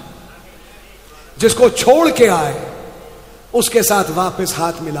धर्म। जिसको छोड़ के आए उसके साथ वापस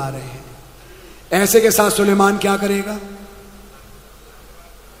हाथ मिला रहे हैं। ऐसे के साथ सुलेमान क्या करेगा?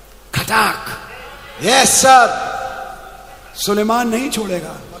 खटाक। Yes sir. सुलेमान नहीं छोड़ेगा,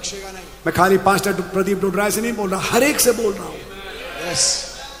 बख्शेगा नहीं। मैं खाली पास्टर प्रदीप डोडराय से नहीं बोल रहा, हर एक से बोल रहा हूं। यस,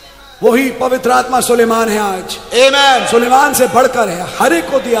 वही पवित्र आत्मा सुलेमान है आज। आमेन। सुलेमान से बढ़कर है, हर एक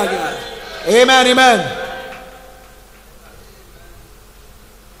को दिया गया है। आमेन आमेन।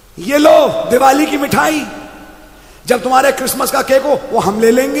 ये लो दिवाली की मिठाई, जब तुम्हारे क्रिसमस का केक हो वो हम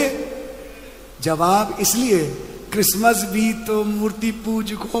ले लेंगे। जवाब इसलिए, क्रिसमस भी तो मूर्ति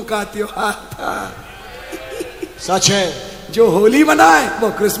पूजकों का त्योहार था। सच है। जो होली मनाए वो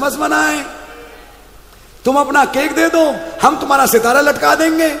क्रिसमस मनाए। तुम अपना केक दे दो, हम तुम्हारा सितारा लटका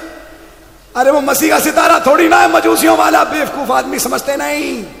देंगे। अरे वो मसीह का सितारा थोड़ी ना है, मजूसियों वाला बेवकूफ आदमी समझते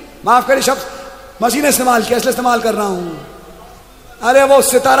नहीं। माफ करिए शब्द मसीह ने इस्तेमाल किया इसलिए इस्तेमाल कर रहा हूं। अरे वो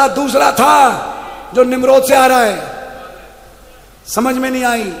सितारा दूसरा था जो निम्रोद से आ रहा है। समझ में नहीं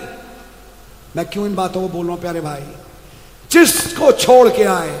आई मैं क्यों इन बातों को बोल रहा हूं प्यारे भाई। जिसको छोड़ के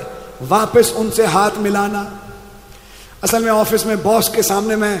आए वापस उनसे हाथ मिलाना। असल में ऑफिस में बॉस के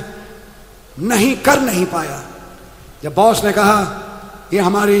सामने मैं नहीं पाया। जब बॉस ने कहा ये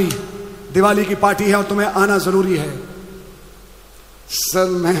हमारी दिवाली की पार्टी है और तुम्हें आना जरूरी है। सर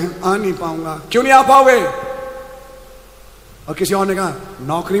मैं आ नहीं पाऊंगा। क्यों नहीं आ पाओगे? और किसी और ने कहा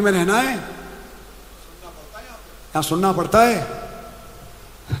नौकरी में रहना है, यहां सुनना पड़ता है।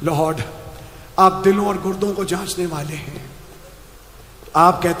 लॉर्ड आप दिलों और गुर्दों को जांचने वाले हैं।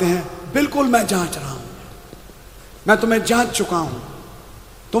 आप कहते हैं बिल्कुल मैं जांच रहा हूं, मैं तुम्हें जांच चुका हूं,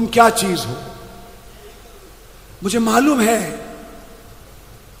 तुम क्या चीज हो। मुझे मालूम है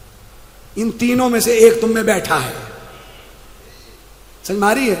इन तीनों में से एक तुम में बैठा है। समझ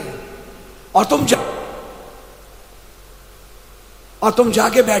मारी है। और तुम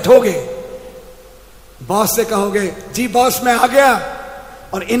जाके बैठोगे, बॉस से कहोगे जी बॉस मैं आ गया।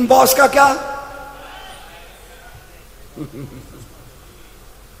 और इन बॉस का क्या?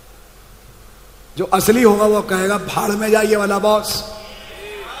 जो असली होगा वो कहेगा भाड़ में जाइए वाला बॉस,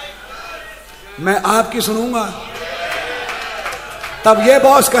 मैं आपकी सुनूंगा। तब ये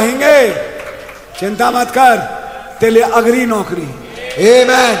बॉस कहेंगे चिंता मत कर, तेरे लिए अगली नौकरी।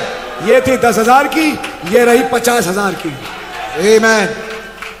 आमेन। ये थी 10,000 की, ये रही 50,000 की। आमेन।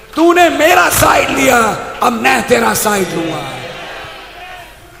 तूने मेरा साइड लिया, अब मैं तेरा साइड लूंगा।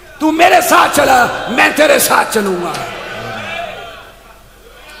 तू मेरे साथ चला, मैं तेरे साथ चलूंगा।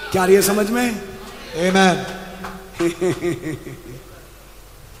 क्या ये समझ में? आमेन।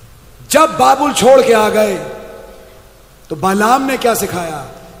 जब बाबुल छोड़ के आ गए तो बालाम ने क्या सिखाया?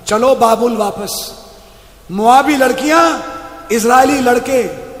 चलो बाबुल वापस। मुआबी लड़कियां, इजरायली लड़के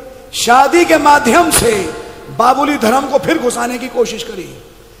शादी के माध्यम से बाबुली धर्म को फिर घुसाने की कोशिश करी।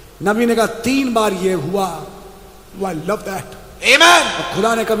 नबी ने कहा 3 बार ये हुआ। I love that, amen.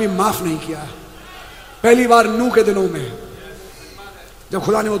 खुदा ने कभी माफ नहीं किया। पहली बार नूह के दिनों में जब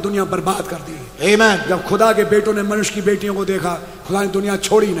खुदा ने वो दुनिया बर्बाद कर दी, आमेन। जब खुदा के बेटों ने मनुष्य की बेटियों को देखा, खुदा ने दुनिया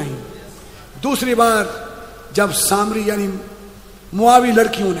छोड़ी नहीं। दूसरी बार जब सामरी यानी मुआवी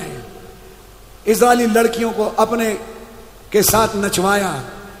लड़कियों ने इजरायली लड़कियों को अपने के साथ नचवाया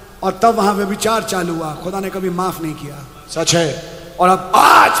और तब वहां व्यभिचार चालू हुआ, खुदा ने कभी माफ नहीं किया। सच है। और अब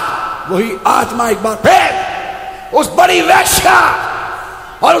आज वही आत्मा एक बार फिर उस बड़ी वेश्या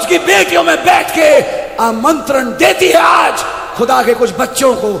और उसकी बेटियों में बैठ के आमंत्रण देती है आज खुदा के कुछ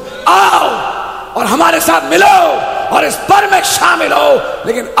बच्चों को, आओ और हमारे साथ मिलो और इस पर में शामिल हो।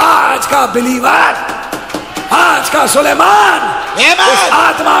 लेकिन आज का बिलीवर, आज का सुलेमान इस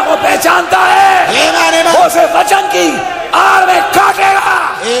आत्मा को पहचानता है। वो उसे वचन की आड़ में काटेगा,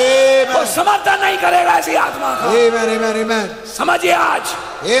 वो समर्थन नहीं करेगा ऐसी आत्मा का। समझिए आज,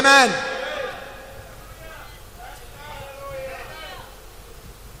 आमेन।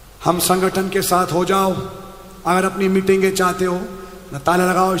 हम संगठन के साथ हो जाओ। अगर अपनी मीटिंगें चाहते हो न ताला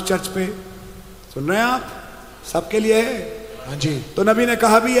लगाओ इस चर्च पे। सुन रहे हैं आप? सबके लिए है। हाँ जी। तो नबी ने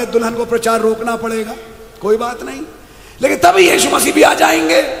कहा भी है दुल्हन को प्रचार रोकना पड़ेगा, कोई बात नहीं, लेकिन तभी यीशु मसीह भी आ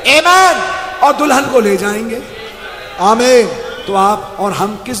जाएंगे, आमेन, और दुल्हन को ले जाएंगे, आमीन। तो आप और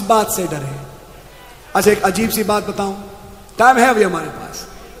हम किस बात से डरे? अच्छा, एक अजीब सी बात बताऊं, टाइम है अभी हमारे पास।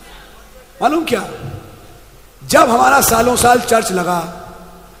 मालूम क्या, जब हमारा सालों साल चर्च लगा,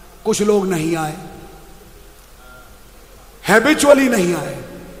 कुछ लोग नहीं आए, हैबिचुअली नहीं आए।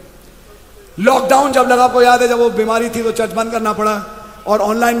 लॉकडाउन जब लगा, को याद है, जब वो बीमारी थी तो चर्च बंद करना पड़ा और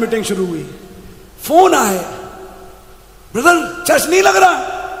ऑनलाइन मीटिंग शुरू हुई। फोन आए, ब्रदर चर्च नहीं लग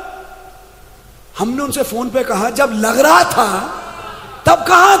रहा। हमने उनसे फोन पे कहा जब लग रहा था तब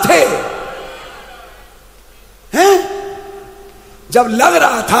कहां थे? हैं? जब लग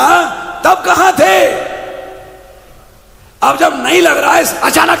रहा था तब कहां थे? अब जब नहीं लग रहा है,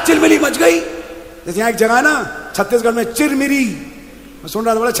 अचानक चिलमिली मच गई। जैसे यहां एक जगह है ना छत्तीसगढ़ में, चिरमिरी, मैं सुन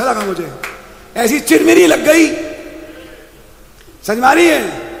रहा था, बड़ा अच्छा लगा मुझे। ऐसी चिरमिरी लग गई। समझ में आ रही है?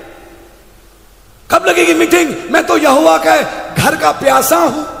 कब लगेगी मीटिंग? मैं तो यहोवा का घर का प्यासा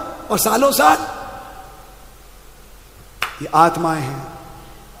हूं और सालों साल। ये आत्माएं हैं।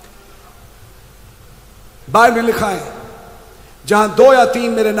 बाइबल में लिखा है, जहां 2 या 3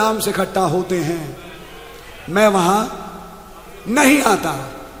 मेरे नाम से इकट्ठा होते हैं, मैं वहां नहीं आता,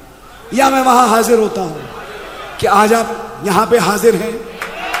 या मैं वहां हाजिर होता हूं। कि आज आप यहां पे हाजिर हैं?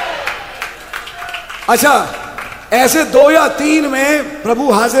 अच्छा, ऐसे 2 या 3 में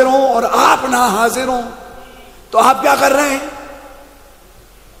प्रभु हाजिर हो और आप ना हाजिर हो, तो आप क्या कर रहे हैं?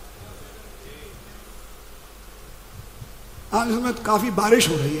 आज इसमें काफी बारिश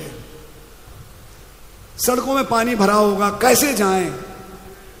हो रही है, सड़कों में पानी भरा होगा, कैसे जाएं?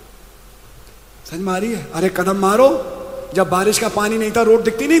 समझ में आ रही है? अरे कदम मारो। जब बारिश का पानी नहीं था, रोड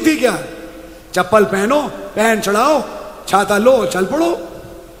दिखती नहीं थी क्या? चप्पल पहनो, पहन चढ़ाओ, छाता लो, चल पड़ो।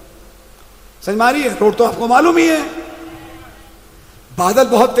 समझ में आ रही है? रोड तो आपको मालूम ही है। बादल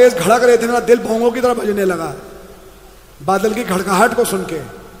बहुत तेज घड़क रहे थे, मेरा दिल भोंगों की तरह बजने लगा बादल की घड़काहट को सुन के।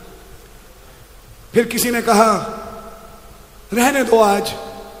 फिर किसी ने कहा रहने दो, आज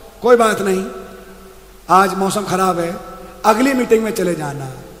कोई बात नहीं, आज मौसम खराब है, अगली मीटिंग में चले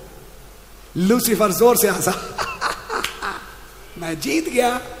जाना। लूसीफर जोर से हंसा मैं जीत गया।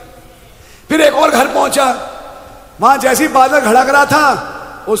 फिर एक और घर पहुंचा, वहां जैसी बादल घड़क रहा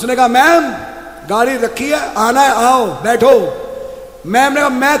था, उसने कहा मैम गाड़ी रखी है, आना है, आओ बैठो। मैम ने कहा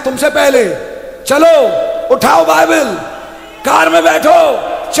मैं तुमसे पहले, चलो उठाओ बाइबल, कार में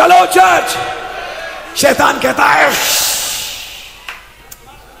बैठो, चलो चर्च। शैतान कहता है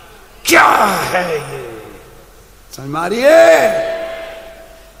क्या है ये? समझ में आ रही है?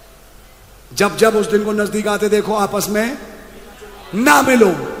 जब जब उस दिन को नजदीक आते देखो, आपस में ना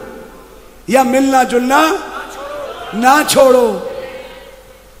मिलो या मिलना जुलना ना छोड़ो,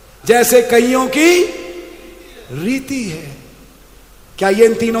 जैसे कईयों की रीति है। क्या ये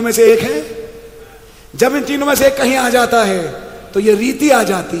इन तीनों में से एक है? जब इन तीनों में से एक कहीं आ जाता है तो ये रीति आ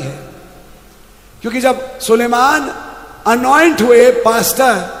जाती है। क्योंकि जब सुलेमान अनॉइंट हुए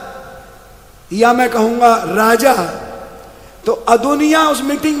पास्टर, या मैं कहूंगा राजा, तो अदोनिया उस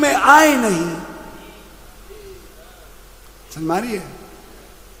मीटिंग में आए नहीं। समझ में आ रही है?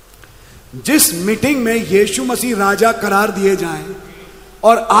 जिस मीटिंग में यीशु मसीह राजा करार दिए जाएं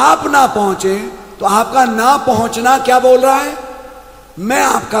और आप ना पहुंचे, तो आपका ना पहुंचना क्या बोल रहा है? मैं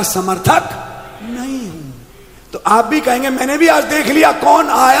आपका समर्थक नहीं हूं। तो आप भी कहेंगे मैंने भी आज देख लिया कौन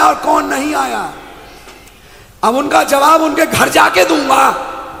आया और कौन नहीं आया। अब उनका जवाब उनके घर जाके दूंगा।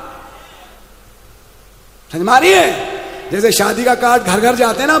 समझ मारिए, जैसे शादी का कार्ड घर घर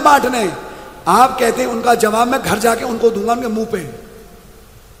जाते हैं ना बांटने, आप कहते हैं उनका जवाब मैं घर जाके उनको दूंगा, उनके मुंह पे।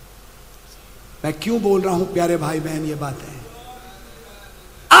 मैं क्यों बोल रहा हूं प्यारे भाई बहन ये बातें?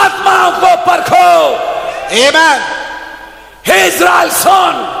 आत्माओं को परखो। आमेन। हे इस्राएल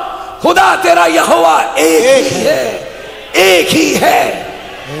सुन, खुदा तेरा यहोवा एक ही है, एक ही है।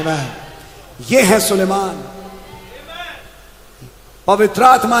 आमेन। ये है सुलेमान। पवित्र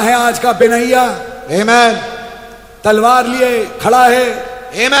आत्मा है आज का बिनैया। आमेन। तलवार लिए खड़ा है।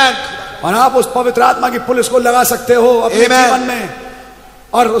 आमेन। और आप उस पवित्र आत्मा की पुलिस को लगा सकते हो अपने जीवन में,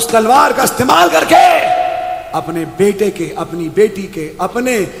 और उस तलवार का इस्तेमाल करके अपने बेटे के, अपनी बेटी के,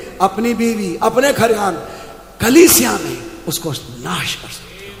 अपनी बीवी, अपने खरियान, कलीसिया में उसको नाश कर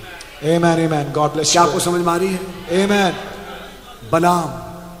सकते हो। आमेन। आमेन। God bless. क्या आपको समझ में आ रही है? आमेन। बलाम,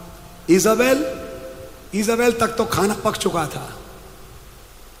 इजाबेल तक तो खाना पक चुका था।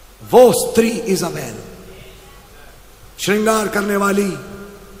 वो स्त्री इजाबेल, श्रृंगार करने वाली,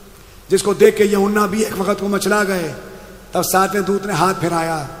 जिसको देख के यूहन्ना भी एक वक्त को मचला गए। तब सातवें दूत ने हाथ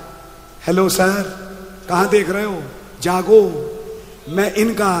फिराया, हेलो सर, कहां देख रहे हो? जागो, मैं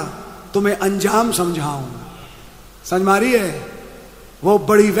इनका तुम्हें अंजाम समझाऊं। समझ मारी है? वो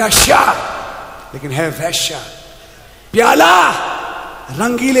बड़ी वैश्या, लेकिन है वैश्या। प्याला,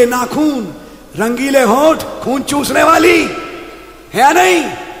 रंगीले नाखून, रंगीले होंठ, खून चूसने वाली है या नहीं?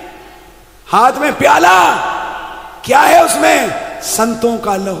 हाथ में प्याला, क्या है उसमें? संतों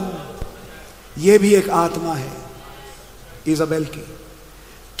का लहू। यह भी एक आत्मा है इजाबेल की।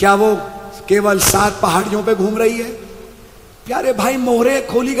 क्या वो केवल 7 पहाड़ियों पे घूम रही है? प्यारे भाई, मोहरे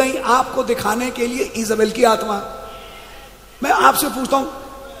खोली गई आपको दिखाने के लिए इजाबेल की आत्मा। मैं आपसे पूछता हूं,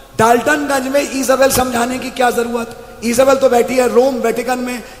 डाल्टनगंज में इजाबेल समझाने की क्या जरूरत? इजाबेल तो बैठी है रोम वेटिकन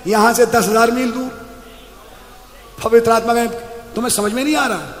में, यहां से 10,000 मील दूर। पवित्र आत्मा में तुम्हें समझ में नहीं आ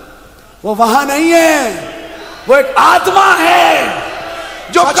रहा? वो वहां नहीं है, वो एक आत्मा है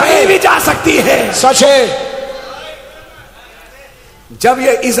जो कहीं भी जा सकती है। सच है। जब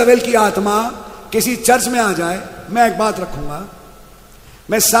ये इजाबेल की आत्मा किसी चर्च में आ जाए, मैं एक बात रखूंगा,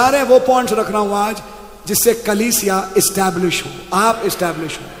 मैं सारे वो पॉइंट्स रख रहा हूं आज जिससे कलीसिया इस्टेब्लिश हो, आप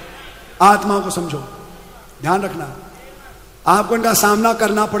इस्टेब्लिश हो। आत्माओं को समझो, ध्यान रखना, आपको इनका सामना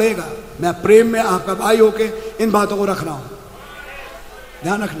करना पड़ेगा। मैं प्रेम में आपका भाई होके इन बातों को रख रहा हूं,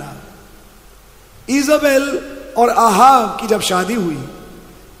 ध्यान रखना। इजाबेल और आहाब की जब शादी हुई,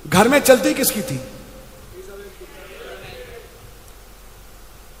 घर में चलती किसकी थी?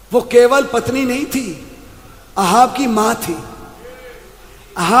 वो केवल पत्नी नहीं थी, आहाब की मां थी।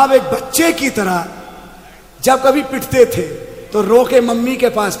 आहाब एक बच्चे की तरह जब कभी पिटते थे तो रो के मम्मी के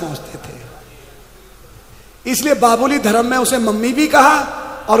पास पहुंचते थे। इसलिए बाबुली धर्म में उसे मम्मी भी कहा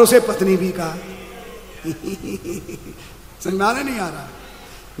और उसे पत्नी भी कहा। समझ में आ रहा नहीं आ रहा?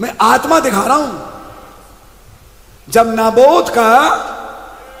 मैं आत्मा दिखा रहा हूं। जब नाबोत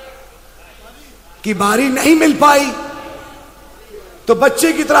की बारी नहीं मिल पाई तो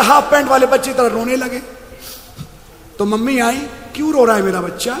बच्चे की तरह, हाफ पैंट वाले बच्चे की तरह रोने लगे। तो मम्मी आई, क्यों रो रहा है मेरा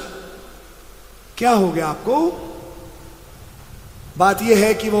बच्चा? क्या हो गया आपको? बात यह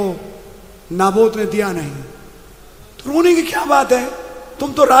है कि वो नाबोत ने दिया नहीं। तो रोने की क्या बात है?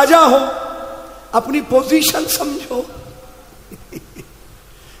 तुम तो राजा हो, अपनी पोजीशन समझो।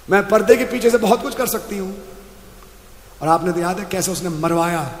 मैं पर्दे के पीछे से बहुत कुछ कर सकती हूं। और आपने तो याद है कैसे उसने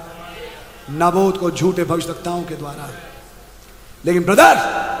मरवाया नाबोत को झूठे भविष्यवक्ताओं के द्वारा। लेकिन ब्रदर,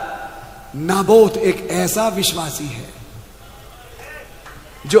 नाबोत एक ऐसा विश्वासी है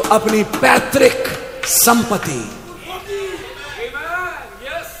जो अपनी पैतृक संपत्ति,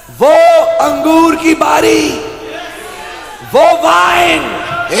 वो अंगूर की बारी, वो वाइन,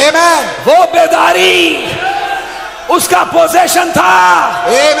 वो बेदारी उसका पोजेशन था।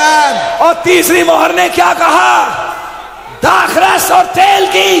 और तीसरी मोहर ने क्या कहा? दाखरस और तेल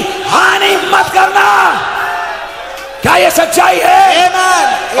की हानि मत करना। क्या ये सच्चाई है?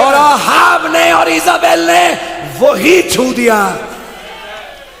 और आहाब ने और इजाबेल ने वो ही छू दिया।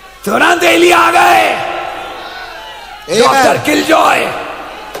 तुरंत एलिया आ गए, डॉक्टर किलजॉय,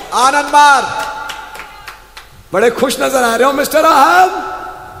 आनंद मार। बड़े खुश नजर आ रहे हो मिस्टर आहाब,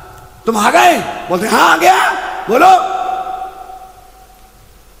 तुम आ गए? बोलते हाँ आ गया। बोलो,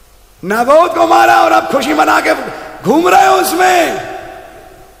 नाबोत को मारा और अब खुशी मना के घूम रहे हो उसमें।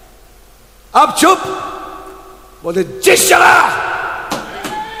 अब चुप। बोलते जिस जगह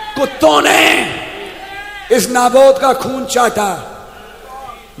कुत्तों ने इस नाबोत का खून चाटा,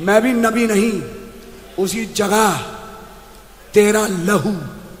 मैं भी नबी नहीं, उसी जगह तेरा लहू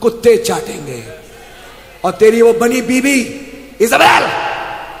कुत्ते चाटेंगे। और तेरी वो बनी बीबी इज़ाबेल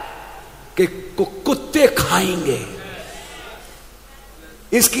के को कुत्ते खाएंगे।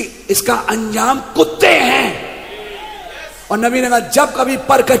 इसका अंजाम कुत्ते हैं। और नबी ने कहा जब कभी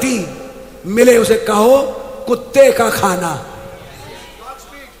परकटी मिले उसे कहो कुत्ते का खाना।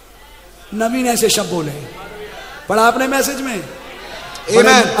 नबी ने ऐसे शब्द बोले, पढ़ा आपने मैसेज में,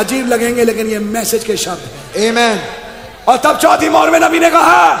 अजीब लगेंगे लेकिन ये मैसेज के शब्द हैं। आमीन। और तब चौथी मोहर में नबी ने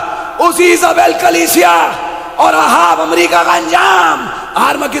कहा उसी इज़ाबेल कलीसिया और अहाब अमेरिका का अंजाम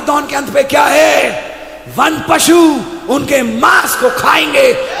आर्मगिदोन के अंत पे क्या है? वन पशु उनके मांस को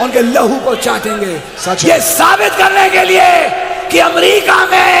खाएंगे, उनके लहू को चाटेंगे। ये साबित करने के लिए कि अमेरिका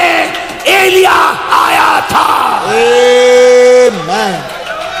में एलिया आया था। आमीन।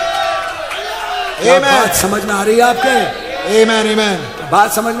 बात समझ में आ रही है आपके? आमीन आमीन।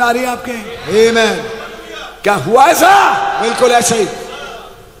 बात समझ में आ रही है आपके? आमीन। क्या हुआ ऐसा? बिल्कुल ऐसा ही।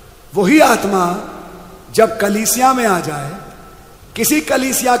 वही आत्मा जब कलीसिया में आ जाए, किसी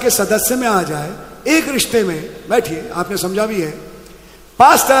कलीसिया के सदस्य में आ जाए, एक रिश्ते में, बैठिए आपने समझा भी है,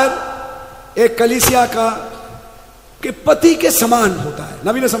 पास्टर एक कलीसिया का के पति के समान होता है।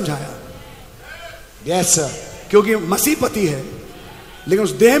 नबी ने समझाया। Yes sir. क्योंकि मसीह पति है लेकिन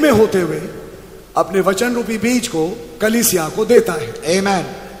उस देह में होते हुए अपने वचन रूपी बीज को कलीसिया को देता है। आमीन।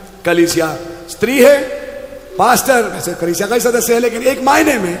 कलीसिया स्त्री है, पास्टर वैसे कलीसिया का ही सदस्य है लेकिन एक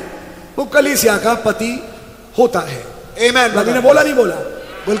मायने में वो कलीसिया का पति होता है। आमीन। नबी ने बोला नहीं बोला?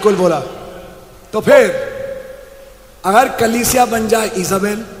 बिल्कुल बोला। तो फिर अगर कलीसिया बन जाए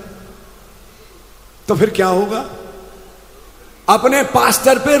इज़ाबेल तो फिर क्या होगा? अपने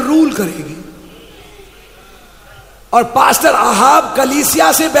पास्टर पे रूल करेगी और पास्टर अहाब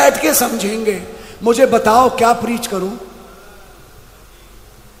कलीसिया से बैठ के समझेंगे मुझे बताओ क्या प्रीच करूं।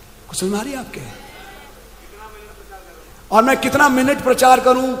 कुछ समझ आ रही है आपके? और मैं कितना मिनट प्रचार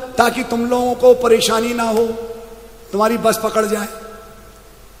करूं ताकि तुम लोगों को परेशानी ना हो, तुम्हारी बस पकड़ जाए,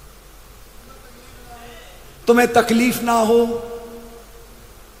 तुम्हें तकलीफ ना हो।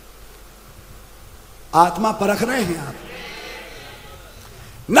 आत्मा परख रहे हैं आप।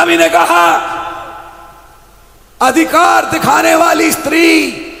 नबी ने कहा अधिकार दिखाने वाली स्त्री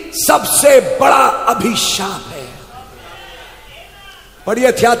सबसे बड़ा अभिशाप है।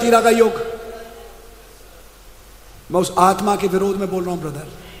 पढ़िए थ्यातीरा का योग। मैं उस आत्मा के विरोध में बोल रहा हूं ब्रदर,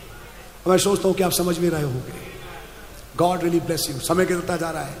 मैं सोचता हूं कि आप समझ भी रहे होंगे। God really bless you. समय गिरता जा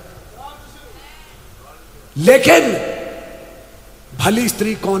रहा है लेकिन भली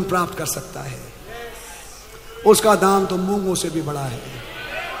स्त्री कौन प्राप्त कर सकता है? उसका दाम तो मूंगों से भी बड़ा है।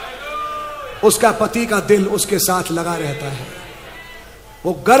 उसका पति का दिल उसके साथ लगा रहता है,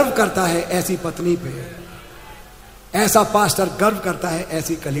 वो गर्व करता है ऐसी पत्नी पे, ऐसा पास्टर गर्व करता है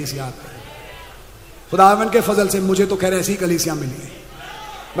ऐसी कलीसिया पे। खुदावन के फजल से मुझे तो खैर ऐसी कलीसिया मिली है,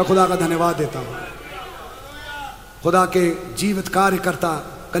 मैं खुदा का धन्यवाद देता हूं। खुदा के जीवित कार्यकर्ता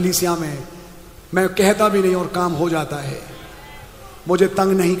कलीसिया में मैं कहता भी नहीं और काम हो जाता है। मुझे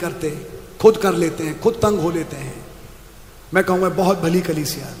तंग नहीं करते, खुद कर लेते हैं, खुद तंग हो लेते हैं। मैं कहूँगा बहुत भली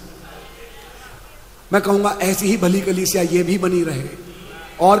कलीसिया, मैं कहूँगा ऐसी ही भली कलीसिया ये भी बनी रहे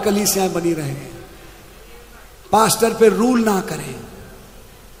और कलीसियाँ बनी रहे। पास्टर पे रूल ना करें।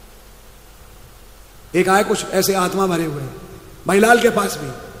 एक आए कुछ ऐसे आत्मा भरे हुए महिलाल के पास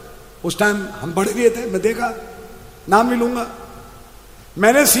भी, उस टाइम हम बढ़ गए थे, मैं देखा, नाम नहीं लूंगा।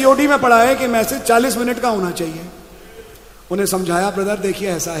 मैंने सीओडी में पढ़ा है कि मैसेज 40 मिनट का होना चाहिए। उन्हें समझाया ब्रदर देखिए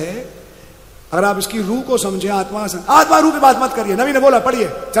ऐसा है, अगर आप इसकी रूह को समझे, आत्मा रूह की बात मत करिए। नबी ने बोला पढ़िए,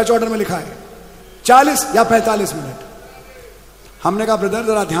 चर्च ऑर्डर में लिखा है 40 या 45 मिनट। हमने कहा ब्रदर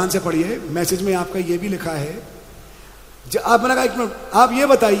जरा ध्यान से पढ़िए, मैसेज में आपका ये भी लिखा है। आपने कहा एक मिनट, आप ये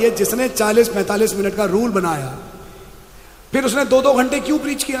बताइए जिसने 40-45 मिनट का रूल बनाया फिर उसने 2-2 घंटे क्यों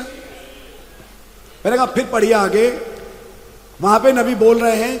प्रीच किया? मैंने कहा फिर पढ़िए आगे, वहां पे नबी बोल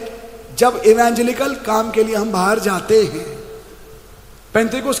रहे हैं जब इवेंजेलिकल काम के लिए हम बाहर जाते हैं,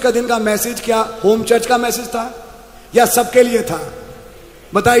 पेंटेकोस्ट का दिन का मैसेज क्या होम चर्च का मैसेज था या सबके लिए था?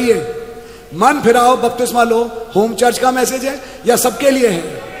 बताइए। मन फिराओ, बपतिस्मा लो, होम चर्च का मैसेज है या सबके लिए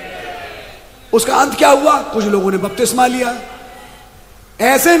है? उसका अंत क्या हुआ? कुछ लोगों ने बपतिस्मा लिया।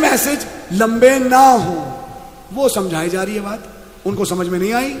 ऐसे मैसेज लंबे ना हो, वो समझाई जा रही है बात, उनको समझ में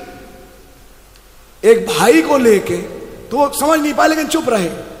नहीं आई। एक भाई को लेके तो वो समझ नहीं पाए लेकिन चुप रहे।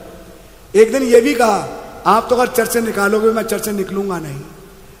 एक दिन ये भी कहा आप तो अगर चर्च से निकालोगे मैं चर्च से निकलूंगा नहीं।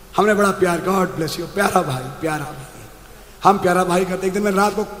 हमने बड़ा प्यार, गॉड ब्लेस यू, प्यारा भाई, प्यारा भाई, हम प्यारा भाई करते। एक दिन मैंने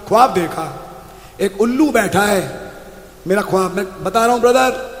रात को ख्वाब देखा, एक उल्लू बैठा है, मेरा ख्वाब, मैं बता रहा हूं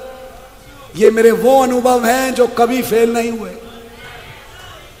ब्रदर, ये मेरे वो अनुभव हैं जो कभी फेल नहीं हुए।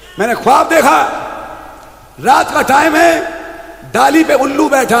 मैंने ख्वाब देखा, रात का टाइम है, डाली पे उल्लू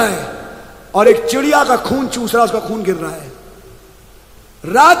बैठा है और एक चिड़िया का खून चूस रहा, उसका खून गिर रहा है।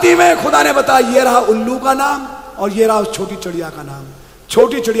 रात ही में खुदा ने बताया ये रहा उल्लू का नाम और ये रहा उस छोटी चिड़िया का नाम।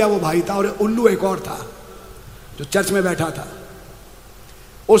 छोटी चिड़िया वो भाई था और उल्लू एक और था जो चर्च में बैठा था।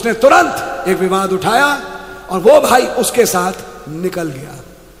 उसने तुरंत एक विवाद उठाया और वो भाई उसके साथ निकल गया।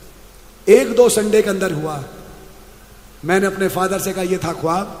 1-2 संडे के अंदर हुआ। मैंने अपने फादर से कहा ये था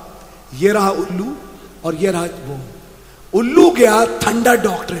ख्वाब, ये रहा उल्लू और ये रहा वो। उल्लू गया थंडर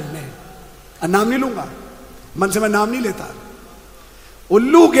डॉक्ट्रिन में, नाम नहीं लूंगा, मन से मैं नाम नहीं लेता।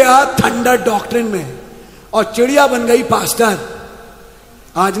 उल्लू गया थंडर डॉक्ट्रिन में और चिड़िया बन गई पास्टर।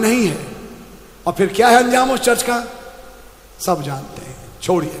 आज नहीं है। और फिर क्या है अंजाम उस चर्च का, सब जानते हैं,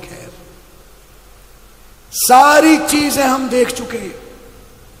 छोड़िए। खैर सारी चीजें हम देख चुके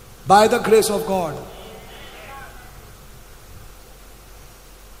by the grace of God.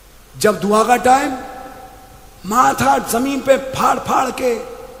 जब दुआ का टाइम, माथा जमीन पे फाड़ फाड़ के,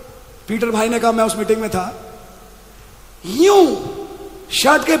 पीटर भाई ने कहा, मैं उस मीटिंग में था, यूं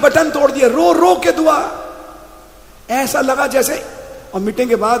शर्ट के बटन तोड़ दिए, रो रो के दुआ। ऐसा लगा जैसे, और मीटिंग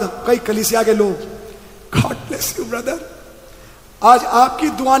के बाद कई कलीसिया के लोग, गॉड ब्लेस यू ब्रदर, आज आपकी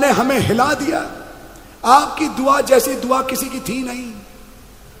दुआ ने हमें हिला दिया। आपकी दुआ जैसी दुआ किसी की थी नहीं,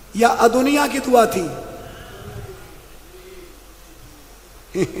 या अदुनिया की दुआ थी।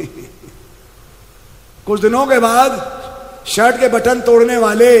 कुछ दिनों के बाद शर्ट के बटन तोड़ने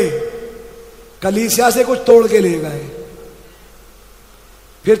वाले कलीसिया से कुछ तोड़ के ले गए,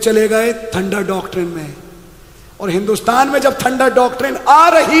 फिर चले गए थंडर डॉक्ट्रिन में। और हिंदुस्तान में जब थंडर डॉक्ट्रिन आ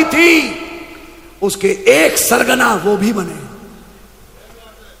रही थी, उसके एक सरगना वो भी बने।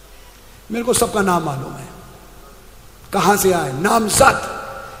 मेरे को सबका नाम मालूम है, कहां से आए, नामजद।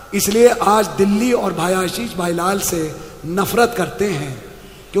 इसलिए आज दिल्ली और भाई आशीष भाई लाल से नफरत करते हैं,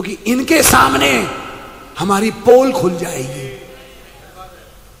 क्योंकि इनके सामने हमारी पोल खुल जाएगी।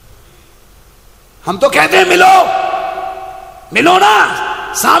 हम तो कहते हैं मिलो, मिलो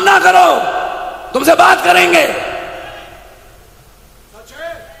ना, सामना करो, तुमसे बात करेंगे।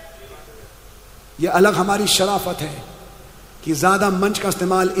 ये अलग हमारी शराफत है कि ज्यादा मंच का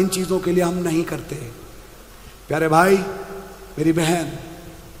इस्तेमाल इन चीजों के लिए हम नहीं करते। प्यारे भाई, मेरी बहन,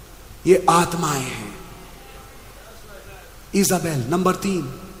 ये आत्माएं हैं। इजाबेल नंबर 3,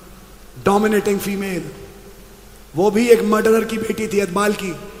 डोमिनेटिंग फीमेल, वो भी एक मर्डरर की बेटी थी, अदबाल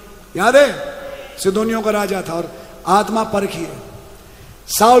की, याद है, सिदोनियों का राजा था। और आत्मा परखी है।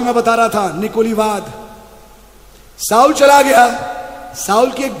 साउल में बता रहा था, निकोलीवाद। साउल चला गया,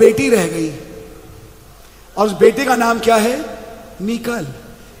 साउल की एक बेटी रह गई, और उस बेटी का नाम क्या है, मीकल।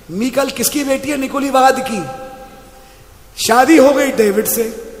 मीकल किसकी बेटी है, निकोलीवाद की। शादी हो गई डेविड से,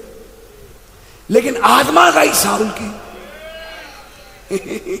 लेकिन आत्मा गई साउल की।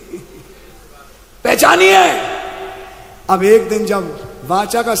 पहचानिए। अब एक दिन जब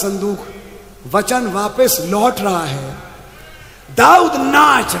वाचा का संदूक, वचन वापस लौट रहा है, दाऊद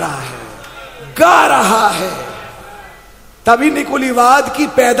नाच रहा है, गा रहा है, तभी निकोलीवाद की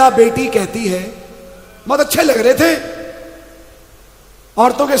पैदा बेटी कहती है, बहुत अच्छे लग रहे थे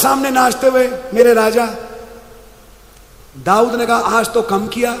औरतों के सामने नाचते हुए मेरे राजा। दाऊद ने कहा, आज तो कम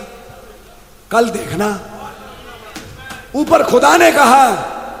किया, कल देखना। ऊपर खुदा ने कहा,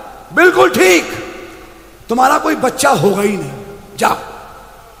 बिल्कुल ठीक, तुम्हारा कोई बच्चा होगा ही नहीं, जाओ।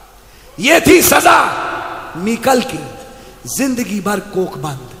 यह थी सजा मीकल की, जिंदगी भर कोक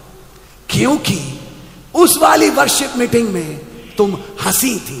बंद, क्योंकि उस वाली वर्शिप मीटिंग में तुम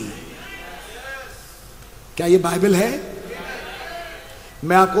हंसी थी। क्या ये बाइबल है?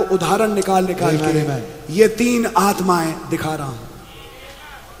 मैं आपको उदाहरण निकाल के ये 3 आत्माएं दिखा रहा हूं।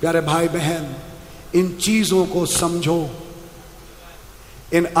 प्यारे भाई बहन, इन चीजों को समझो,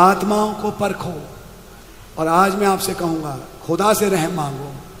 इन आत्माओं को परखो। और आज मैं आपसे कहूंगा, खुदा से रहम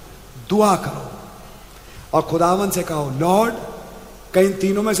मांगो, दुआ करो और खुदावन से कहो, लॉर्ड, कहीं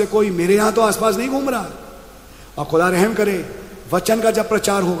तीनों में से कोई मेरे यहां तो आसपास नहीं घूम रहा, और खुदा रहम करे, वचन का जब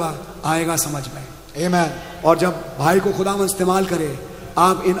प्रचार होगा आएगा समझ में। आमीन। और जब भाई को खुदावन इस्तेमाल करे,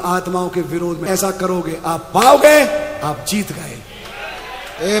 आप इन आत्माओं के विरोध में ऐसा करोगे, आप पाओगे, आप जीत गए।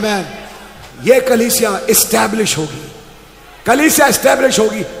 आमीन। ये कलीसिया एस्टैब्लिश होगी, कलीसिया एस्टैब्लिश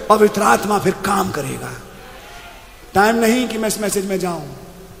होगी, पवित्र आत्मा फिर काम करेगा। टाइम नहीं कि मैं इस मैसेज में जाऊं,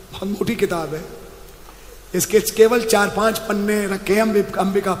 बहुत मोटी किताब है, इसके केवल 4-5 पन्ने रखे हैं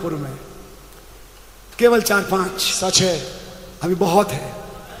अंबिकापुर में, केवल 4-5। सच है, अभी बहुत है।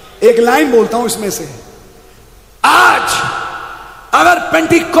 एक लाइन बोलता हूं इसमें से, आज अगर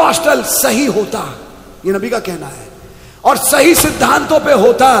पेंटिकॉस्टल सही होता, ये नबी का कहना है, और सही सिद्धांतों पे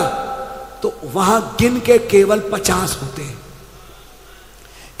होता, तो वहां गिन के केवल 50 होते।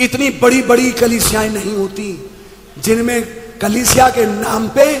 इतनी बड़ी बड़ी कलीसियाएं नहीं होती जिनमें कलीसिया के नाम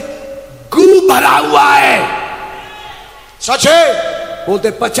पे गू भरा हुआ है। सच है।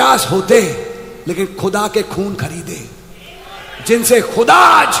 बोलते 50 होते लेकिन खुदा के खून खरीदे, जिनसे खुदा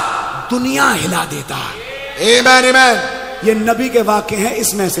आज दुनिया हिला देता। आमेन आमेन। ये नबी के वाक्य हैं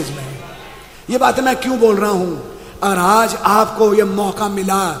इस मैसेज में। ये बातें मैं क्यों बोल रहा हूं? और आज आपको ये मौका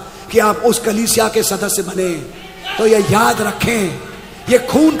मिला कि आप उस कलीसिया के सदस्य बने, तो ये याद रखें, ये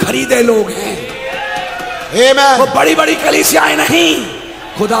खून खरीदे लोग हैं। आमेन। वो बड़ी बड़ी कलीसियाएं नहीं,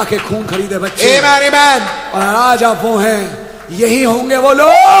 खुदा के खून खरीदे बच्चे। आमेन आमेन। और आज आप वो हैं, यही होंगे वो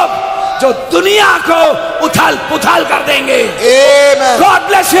लोग जो दुनिया को उथल पुथल कर देंगे। आमेन। God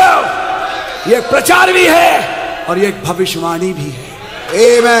bless you. ये प्रचार भी है और ये एक भविष्यवाणी भी है।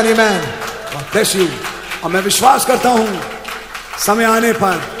 Amen amen. God bless you. और मैं विश्वास करता हूं समय आने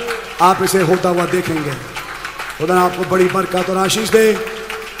पर आप इसे होता हुआ देखेंगे। खुदा आपको बड़ी बरकत और आशीष दे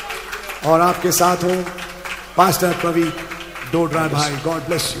और आपके साथ हो पास्टर प्रवीण डोडरा भाई। God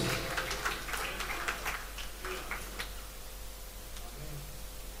bless you.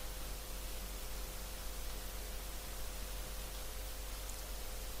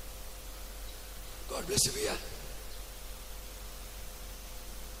 God bless you भैया।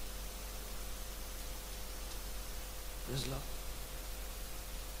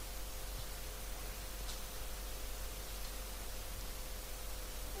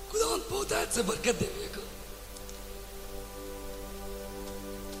 खुदा बहुत आज से बरकत दे मेरे को।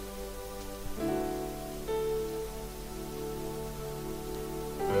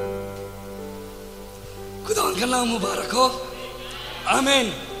 खुदा उनका नाम मुबारक हो। आमीन।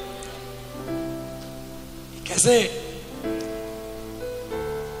 कैसे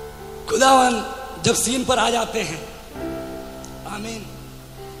खुदावन जब सीन पर आ जाते हैं, आमीन,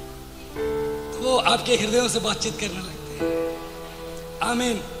 तो वो आपके हृदयों से बातचीत करने लगते हैं।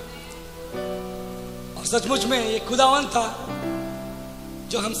 आमीन। और सचमुच में ये खुदावन था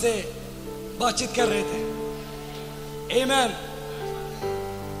जो हमसे बातचीत कर रहे थे। आमीन।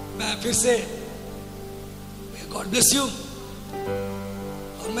 मैं फिर से गॉड ब्लेस यू।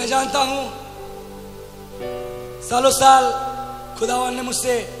 और मैं जानता हूं सालों साल खुदावन ने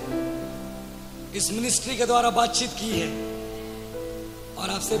मुझसे इस मिनिस्ट्री के द्वारा बातचीत की है और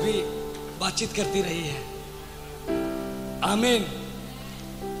आपसे भी बातचीत करती रही है। आमीन।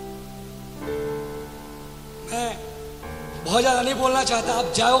 मैं बहुत ज्यादा नहीं बोलना चाहता,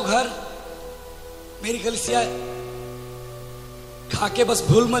 आप जाओ घर, मेरी कलीसिया खा के बस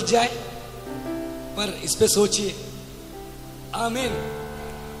भूल मत जाए, पर इस पे सोचिए। आमीन।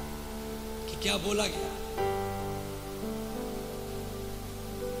 कि क्या बोला गया,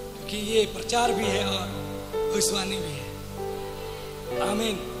 कि ये प्रचार भी है और भविष्यवाणी भी है।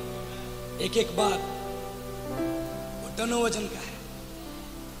 आमीन। एक एक बात वो टनों वजन का है।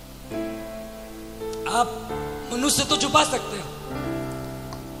 आप मनुष्य तो छुपा सकते हो,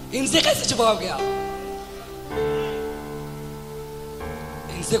 इनसे कैसे छुपाओगे आप?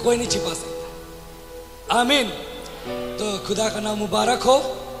 इनसे कोई नहीं छुपा सकता। आमीन। तो खुदा का नाम मुबारक हो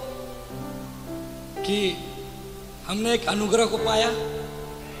कि हमने एक अनुग्रह को पाया।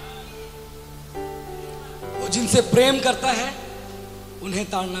 वो जिनसे प्रेम करता है उन्हें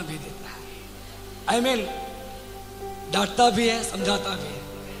ताड़ना भी देता है। आमीन। डांटता भी है, समझाता भी है।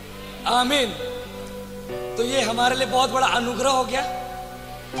 आमीन। तो ये हमारे लिए बहुत बड़ा अनुग्रह हो गया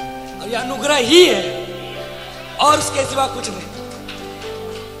और ये अनुग्रह ही है और उसके सिवा कुछ नहीं।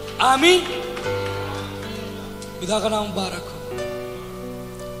 आमीन। खुदा का नाम मुबारक हो।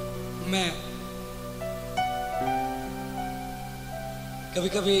 मैं कभी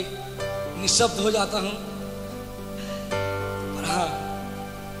कभी निशब्द हो जाता हूं, पर हाँ,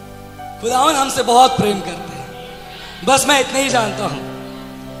 खुदावन हमसे बहुत प्रेम करते हैं, बस मैं इतना ही जानता हूं।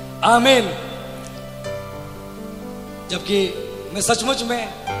 आमीन। जबकि मैं सचमुच में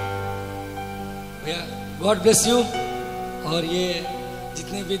भैया गॉड ब्लेस यू। और ये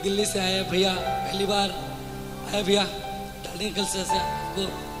जितने भी दिल्ली से आए भैया, पहली बार आए भैया डाल्टनगंज से, आपको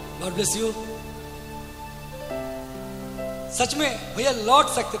गॉड ब्लेस यू। सच में भैया लौट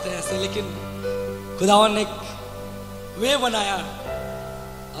सकते थे ऐसे, लेकिन खुदावन ने एक वे बनाया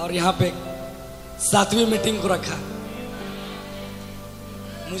और यहाँ पे 7वीं मीटिंग को रखा।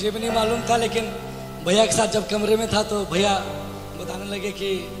 मुझे भी नहीं मालूम था, लेकिन भैया के साथ जब कमरे में था तो भैया बताने लगे कि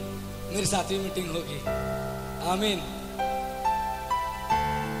मेरी 7वीं मीटिंग होगी। आमीन।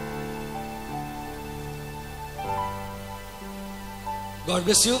 God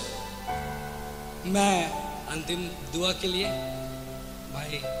bless you. मैं अंतिम दुआ के लिए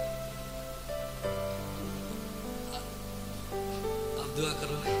भाई आप दुआ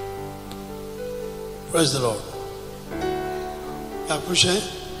करो। Praise the Lord. क्या खुश हैं?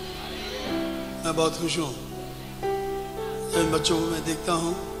 मैं बहुत खुश हूँ। इन बच्चों को मैं देखता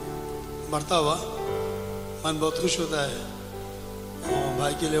हूँ, बढ़ता हुआ मन बहुत खुश होता है। और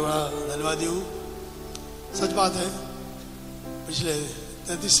भाई के लिए बड़ा धन्यवादी हूँ। सच बात है, पिछले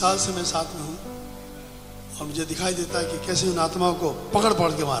 33 साल से मैं साथ में हूँ और मुझे दिखाई देता है कि कैसे उन आत्माओं को पकड़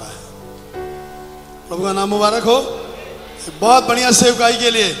पकड़ के मारा है। प्रभु का नाम मुबारक हो। एक बहुत बढ़िया सेवकाई के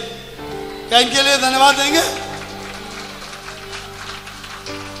लिए, क्या इनके लिए धन्यवाद देंगे?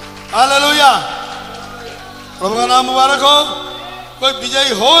 हालेलुया, प्रभु का नाम मुबारक हो। कोई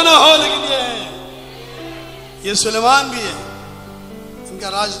विजयी हो ना हो, लेकिन ये सुलेमान भी है, इनका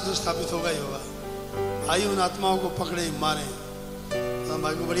राज तो स्थापित होगा ही होगा। आइए उन आत्माओं को पकड़े मारे। तो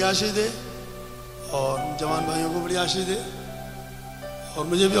भाई को बड़ी आशीष दे और जवान भाइयों को बड़ी आशीष दे। और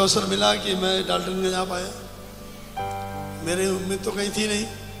मुझे भी अवसर मिला कि मैं डाल्टनगंज आ पाया। मेरे उम्मीद तो कहीं थी नहीं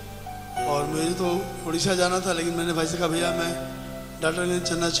और मुझे तो उड़ीसा जाना था, लेकिन मैंने भाई से कहा भैया मैं डाल्टनगंज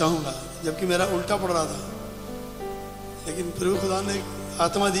चलना चाहूँगा, जबकि मेरा उल्टा पड़ रहा था। लेकिन फिर भी खुदा ने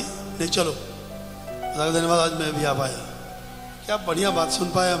आत्मा दी, नहीं चलो। खुदा का धन्यवाद, आज मैं भी आ पाया। क्या बढ़िया बात सुन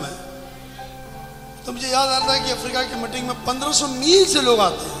पाया मैं। तो मुझे याद आता है कि अफ्रीका की मीटिंग में 1500 मील से लोग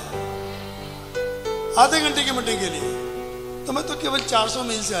आते हैं आधे घंटे की मीटिंग के लिए। तो मैं तो केवल 400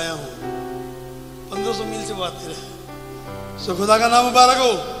 मील से आया हूँ, 1500 मील से वो आते रहे। सो खुदा का नाम मुबारक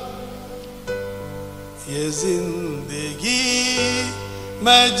हो। ये जिंदगी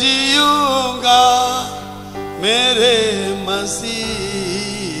मैं जीऊंगा मेरे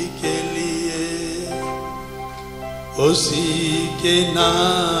मसीह के लिए, उसी के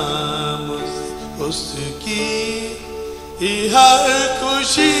नाम उसकी ही हर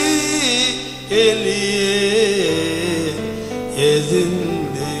खुशी के लिए। ये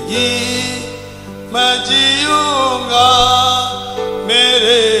जिंदगी मैं जीऊंगा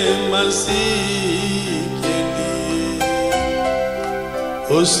मेरे मसीह के लिए,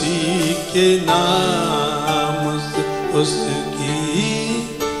 उसी के नाम उसकी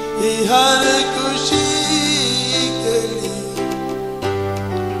ही हर खुशी के लिए।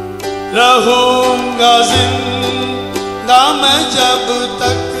 रहूंगा जिंदा मैं जब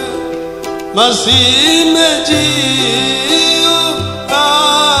तक मसीह में जीऊंगा,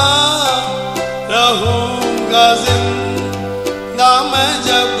 रहूंगा जिंदा मैं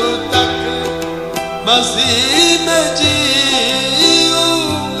जब तक मसीह में जीऊंगा,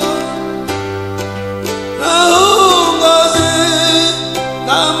 रहूंगा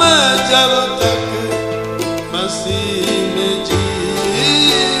जिंदा मैं जब तक मसीह में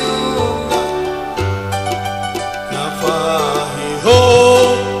जीऊंगा। नफा ही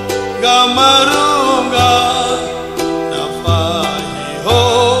होगा मरूंगा, नफा ही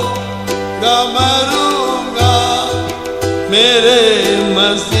होगा मरूंगा मेरे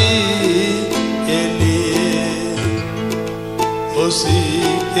मसीह के लिए, उसी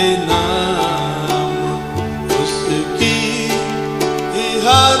के नाम उसकी ही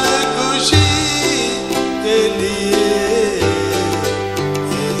हर खुशी के लिए।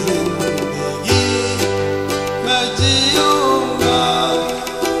 ये जिंदगी मैं जीऊंगा।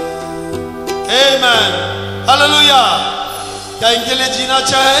 आमीन, हालेलुया। क्या इनके लिए जीना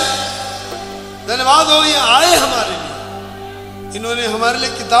चाहे? धन्यवाद हो, ये आए हमारे लिए। इन्होंने हमारे लिए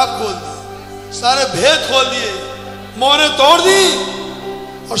किताब खोल दी, सारे भेद खोल दिए, मोहरें तोड़ दी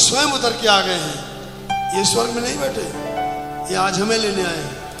और स्वयं उतर के आ गए हैं। ये स्वर्ग में नहीं बैठे, ये आज हमें लेने आए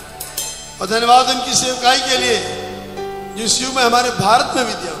हैं। और धन्यवाद इनकी सेवकाई के लिए, जिस युग में हमारे भारत में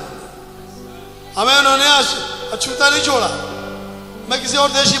भी दिया हमें उन्होंने अछूता नहीं छोड़ा। मैं किसी और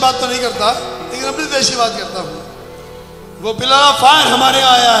देश की बात तो नहीं करता, लेकिन अपने देश की बात करता हूँ। वो पिलर ऑफ फायर हमारे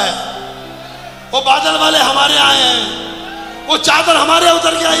यहाँ आया है, वो बादल वाले हमारे आए हैं, वो चादर हमारे यहाँ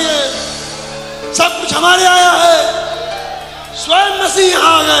उतर के आई है, सब कुछ हमारे आया है। स्वयं मसीह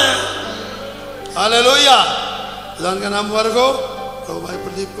यहाँ आ गए। हालेलुया, खुदा का नाम मुबारक हो। तो भाई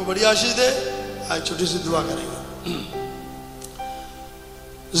प्रदीप को बड़ी आशीष दे। आज छोटी सी दुआ करेंगे।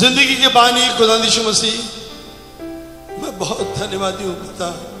 जिंदगी के बानी खुदा यीशु मसीह, मैं बहुत धन्यवादी हूँ पिता।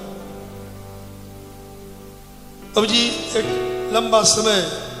 अब जी एक लंबा समय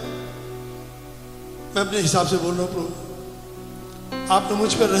मैं अपने हिसाब से बोल रहा हूँ प्रभु, आपने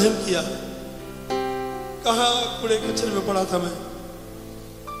मुझ पर रहम किया। कहाँ कूड़े कचरे में पड़ा था मैं,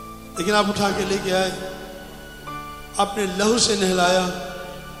 लेकिन आप उठा के लेके आए, अपने लहू से नहलाया,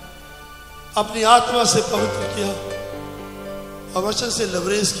 अपनी आत्मा से पवित्र किया और वचन से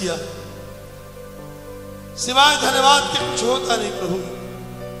लवरेज किया। सिवाय धन्यवाद के कुछ होता नहीं प्रभु।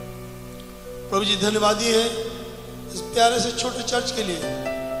 प्रभु जी धन्यवादी है इस प्यारे से छोटे चर्च के लिए।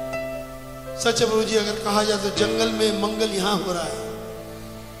 सच है प्रभु जी, अगर कहा जाए तो जंगल में मंगल यहां हो रहा है।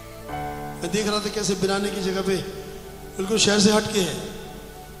 मैं देख रहा था कैसे बिराने की जगह पे बिल्कुल शहर से हट के है।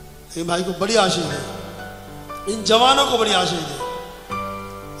 लेकिन भाई को बड़ी आशीष है, इन जवानों को बड़ी आशीष है।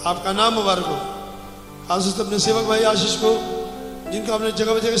 आपका नाम मुबारक हो। खासतौर से अपने सेवक भाई आशीष को, जिनको आपने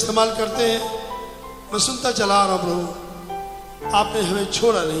जगह जगह इस्तेमाल करते हैं, मैं सुनता चला आ रहा हूँ प्रभु, आपने हमें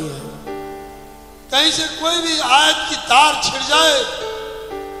छोड़ा नहीं है। कहीं से कोई भी आयत की तार छिड़ जाए,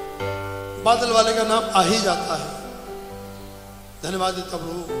 बादल वाले का नाम आ ही जाता है। धन्यवाद देता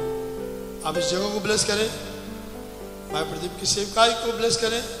प्रभु, आप इस जगह को ब्लेस करें, भाई प्रदीप की सेवकाई को ब्लेस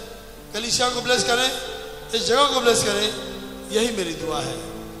करें, कलीसिया को ब्लेस करें, इस जगह को ब्लेस करें, यही मेरी दुआ है।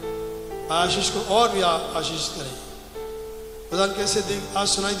 आशीष को और भी आशीष करें। खुदान कैसे आज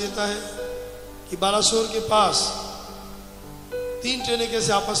सुनाई देता है कि बालासोर के पास 3 ट्रेनें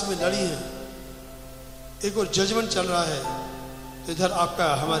कैसे आपस में लड़ी हैं, एक और जजमेंट चल रहा है, तो इधर आपका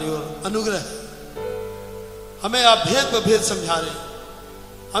हमारी ओर अनुग्रह है। हमें आप भेद ब भेद समझा रहे हैं,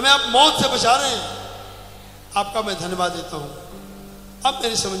 हमें आप मौत से बचा रहे हैं। आपका मैं धन्यवाद देता हूं। अब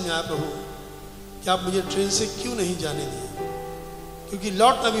मेरी समझ में आया प्रभु कि आप मुझे ट्रेन से क्यों नहीं जाने दिए, क्योंकि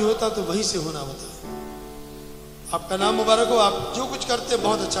लौटना भी होता तो वहीं से होना होता। आपका नाम मुबारक हो। आप जो कुछ करते हैं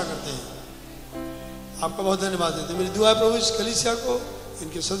बहुत अच्छा करते हैं, आपका बहुत धन्यवाद देते हैं। मेरी दुआ है प्रभु इस कलीसिया को,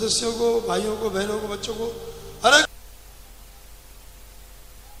 इनके सदस्यों को, भाइयों को, बहनों को, बच्चों को, हर एक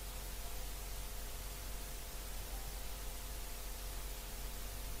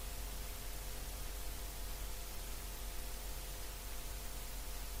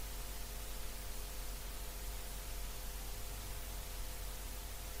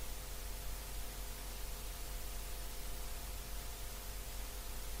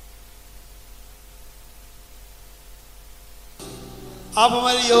आप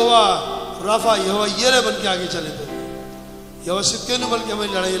हमारे यहोवा राफा, यहोवा येरे बन के आगे चले तो यहोवा सिद्केनु बन के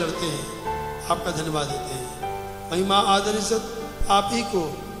हमारी लड़ाई लड़ते हैं। आपका धन्यवाद देते हैं। महिमा आदर इज्जत आप ही को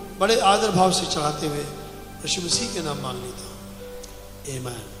बड़े आदर भाव से चढ़ाते हुए यीशु मसीह के नाम मांग लेता हूं।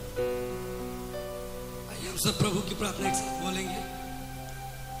 आमीन। आइए हम सब प्रभु की प्रार्थना एक साथ बोलेंगे।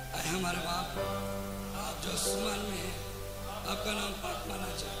 आए हमारे बाप, आप जो आसमान में हैं, आपका नाम पाक माना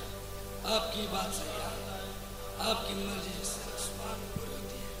जाए। आपकी बात सही है, आपकी मर्जी जैसे आसमान में पूरी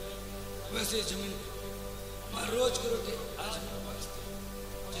होती है वैसे जमीन पर रोज की रोटी आज हमें बख्शते,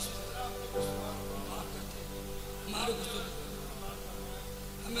 जिस माफ करते हमारे गुस्से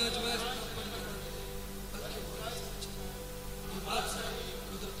हमें आजमाइश में न पड़ने दें, बल्कि बुराई से बचाओ। ये बात सही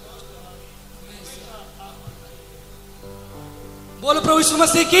कुदरत हमें इससे बोलो प्रभु यीशु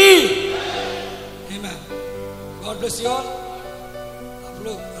मसीह की आमीन। God bless you all. आप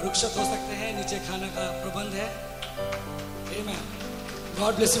लोग रुखसत हो सकते हैं, नीचे खाने का प्रबंध है। आमीन।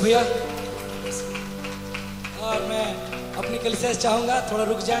 गॉड ब्लेस यू भैया। और मैं अपनी कलीसिया से चाहूँगा थोड़ा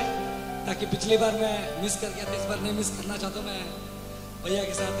रुक जाए, ताकि पिछली बार मैं मिस कर गया था, इस बार नहीं मिस करना चाहता हूँ। मैं भैया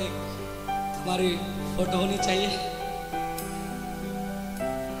के साथ एक हमारी फोटो होनी चाहिए।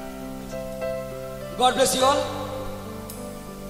 God bless you all.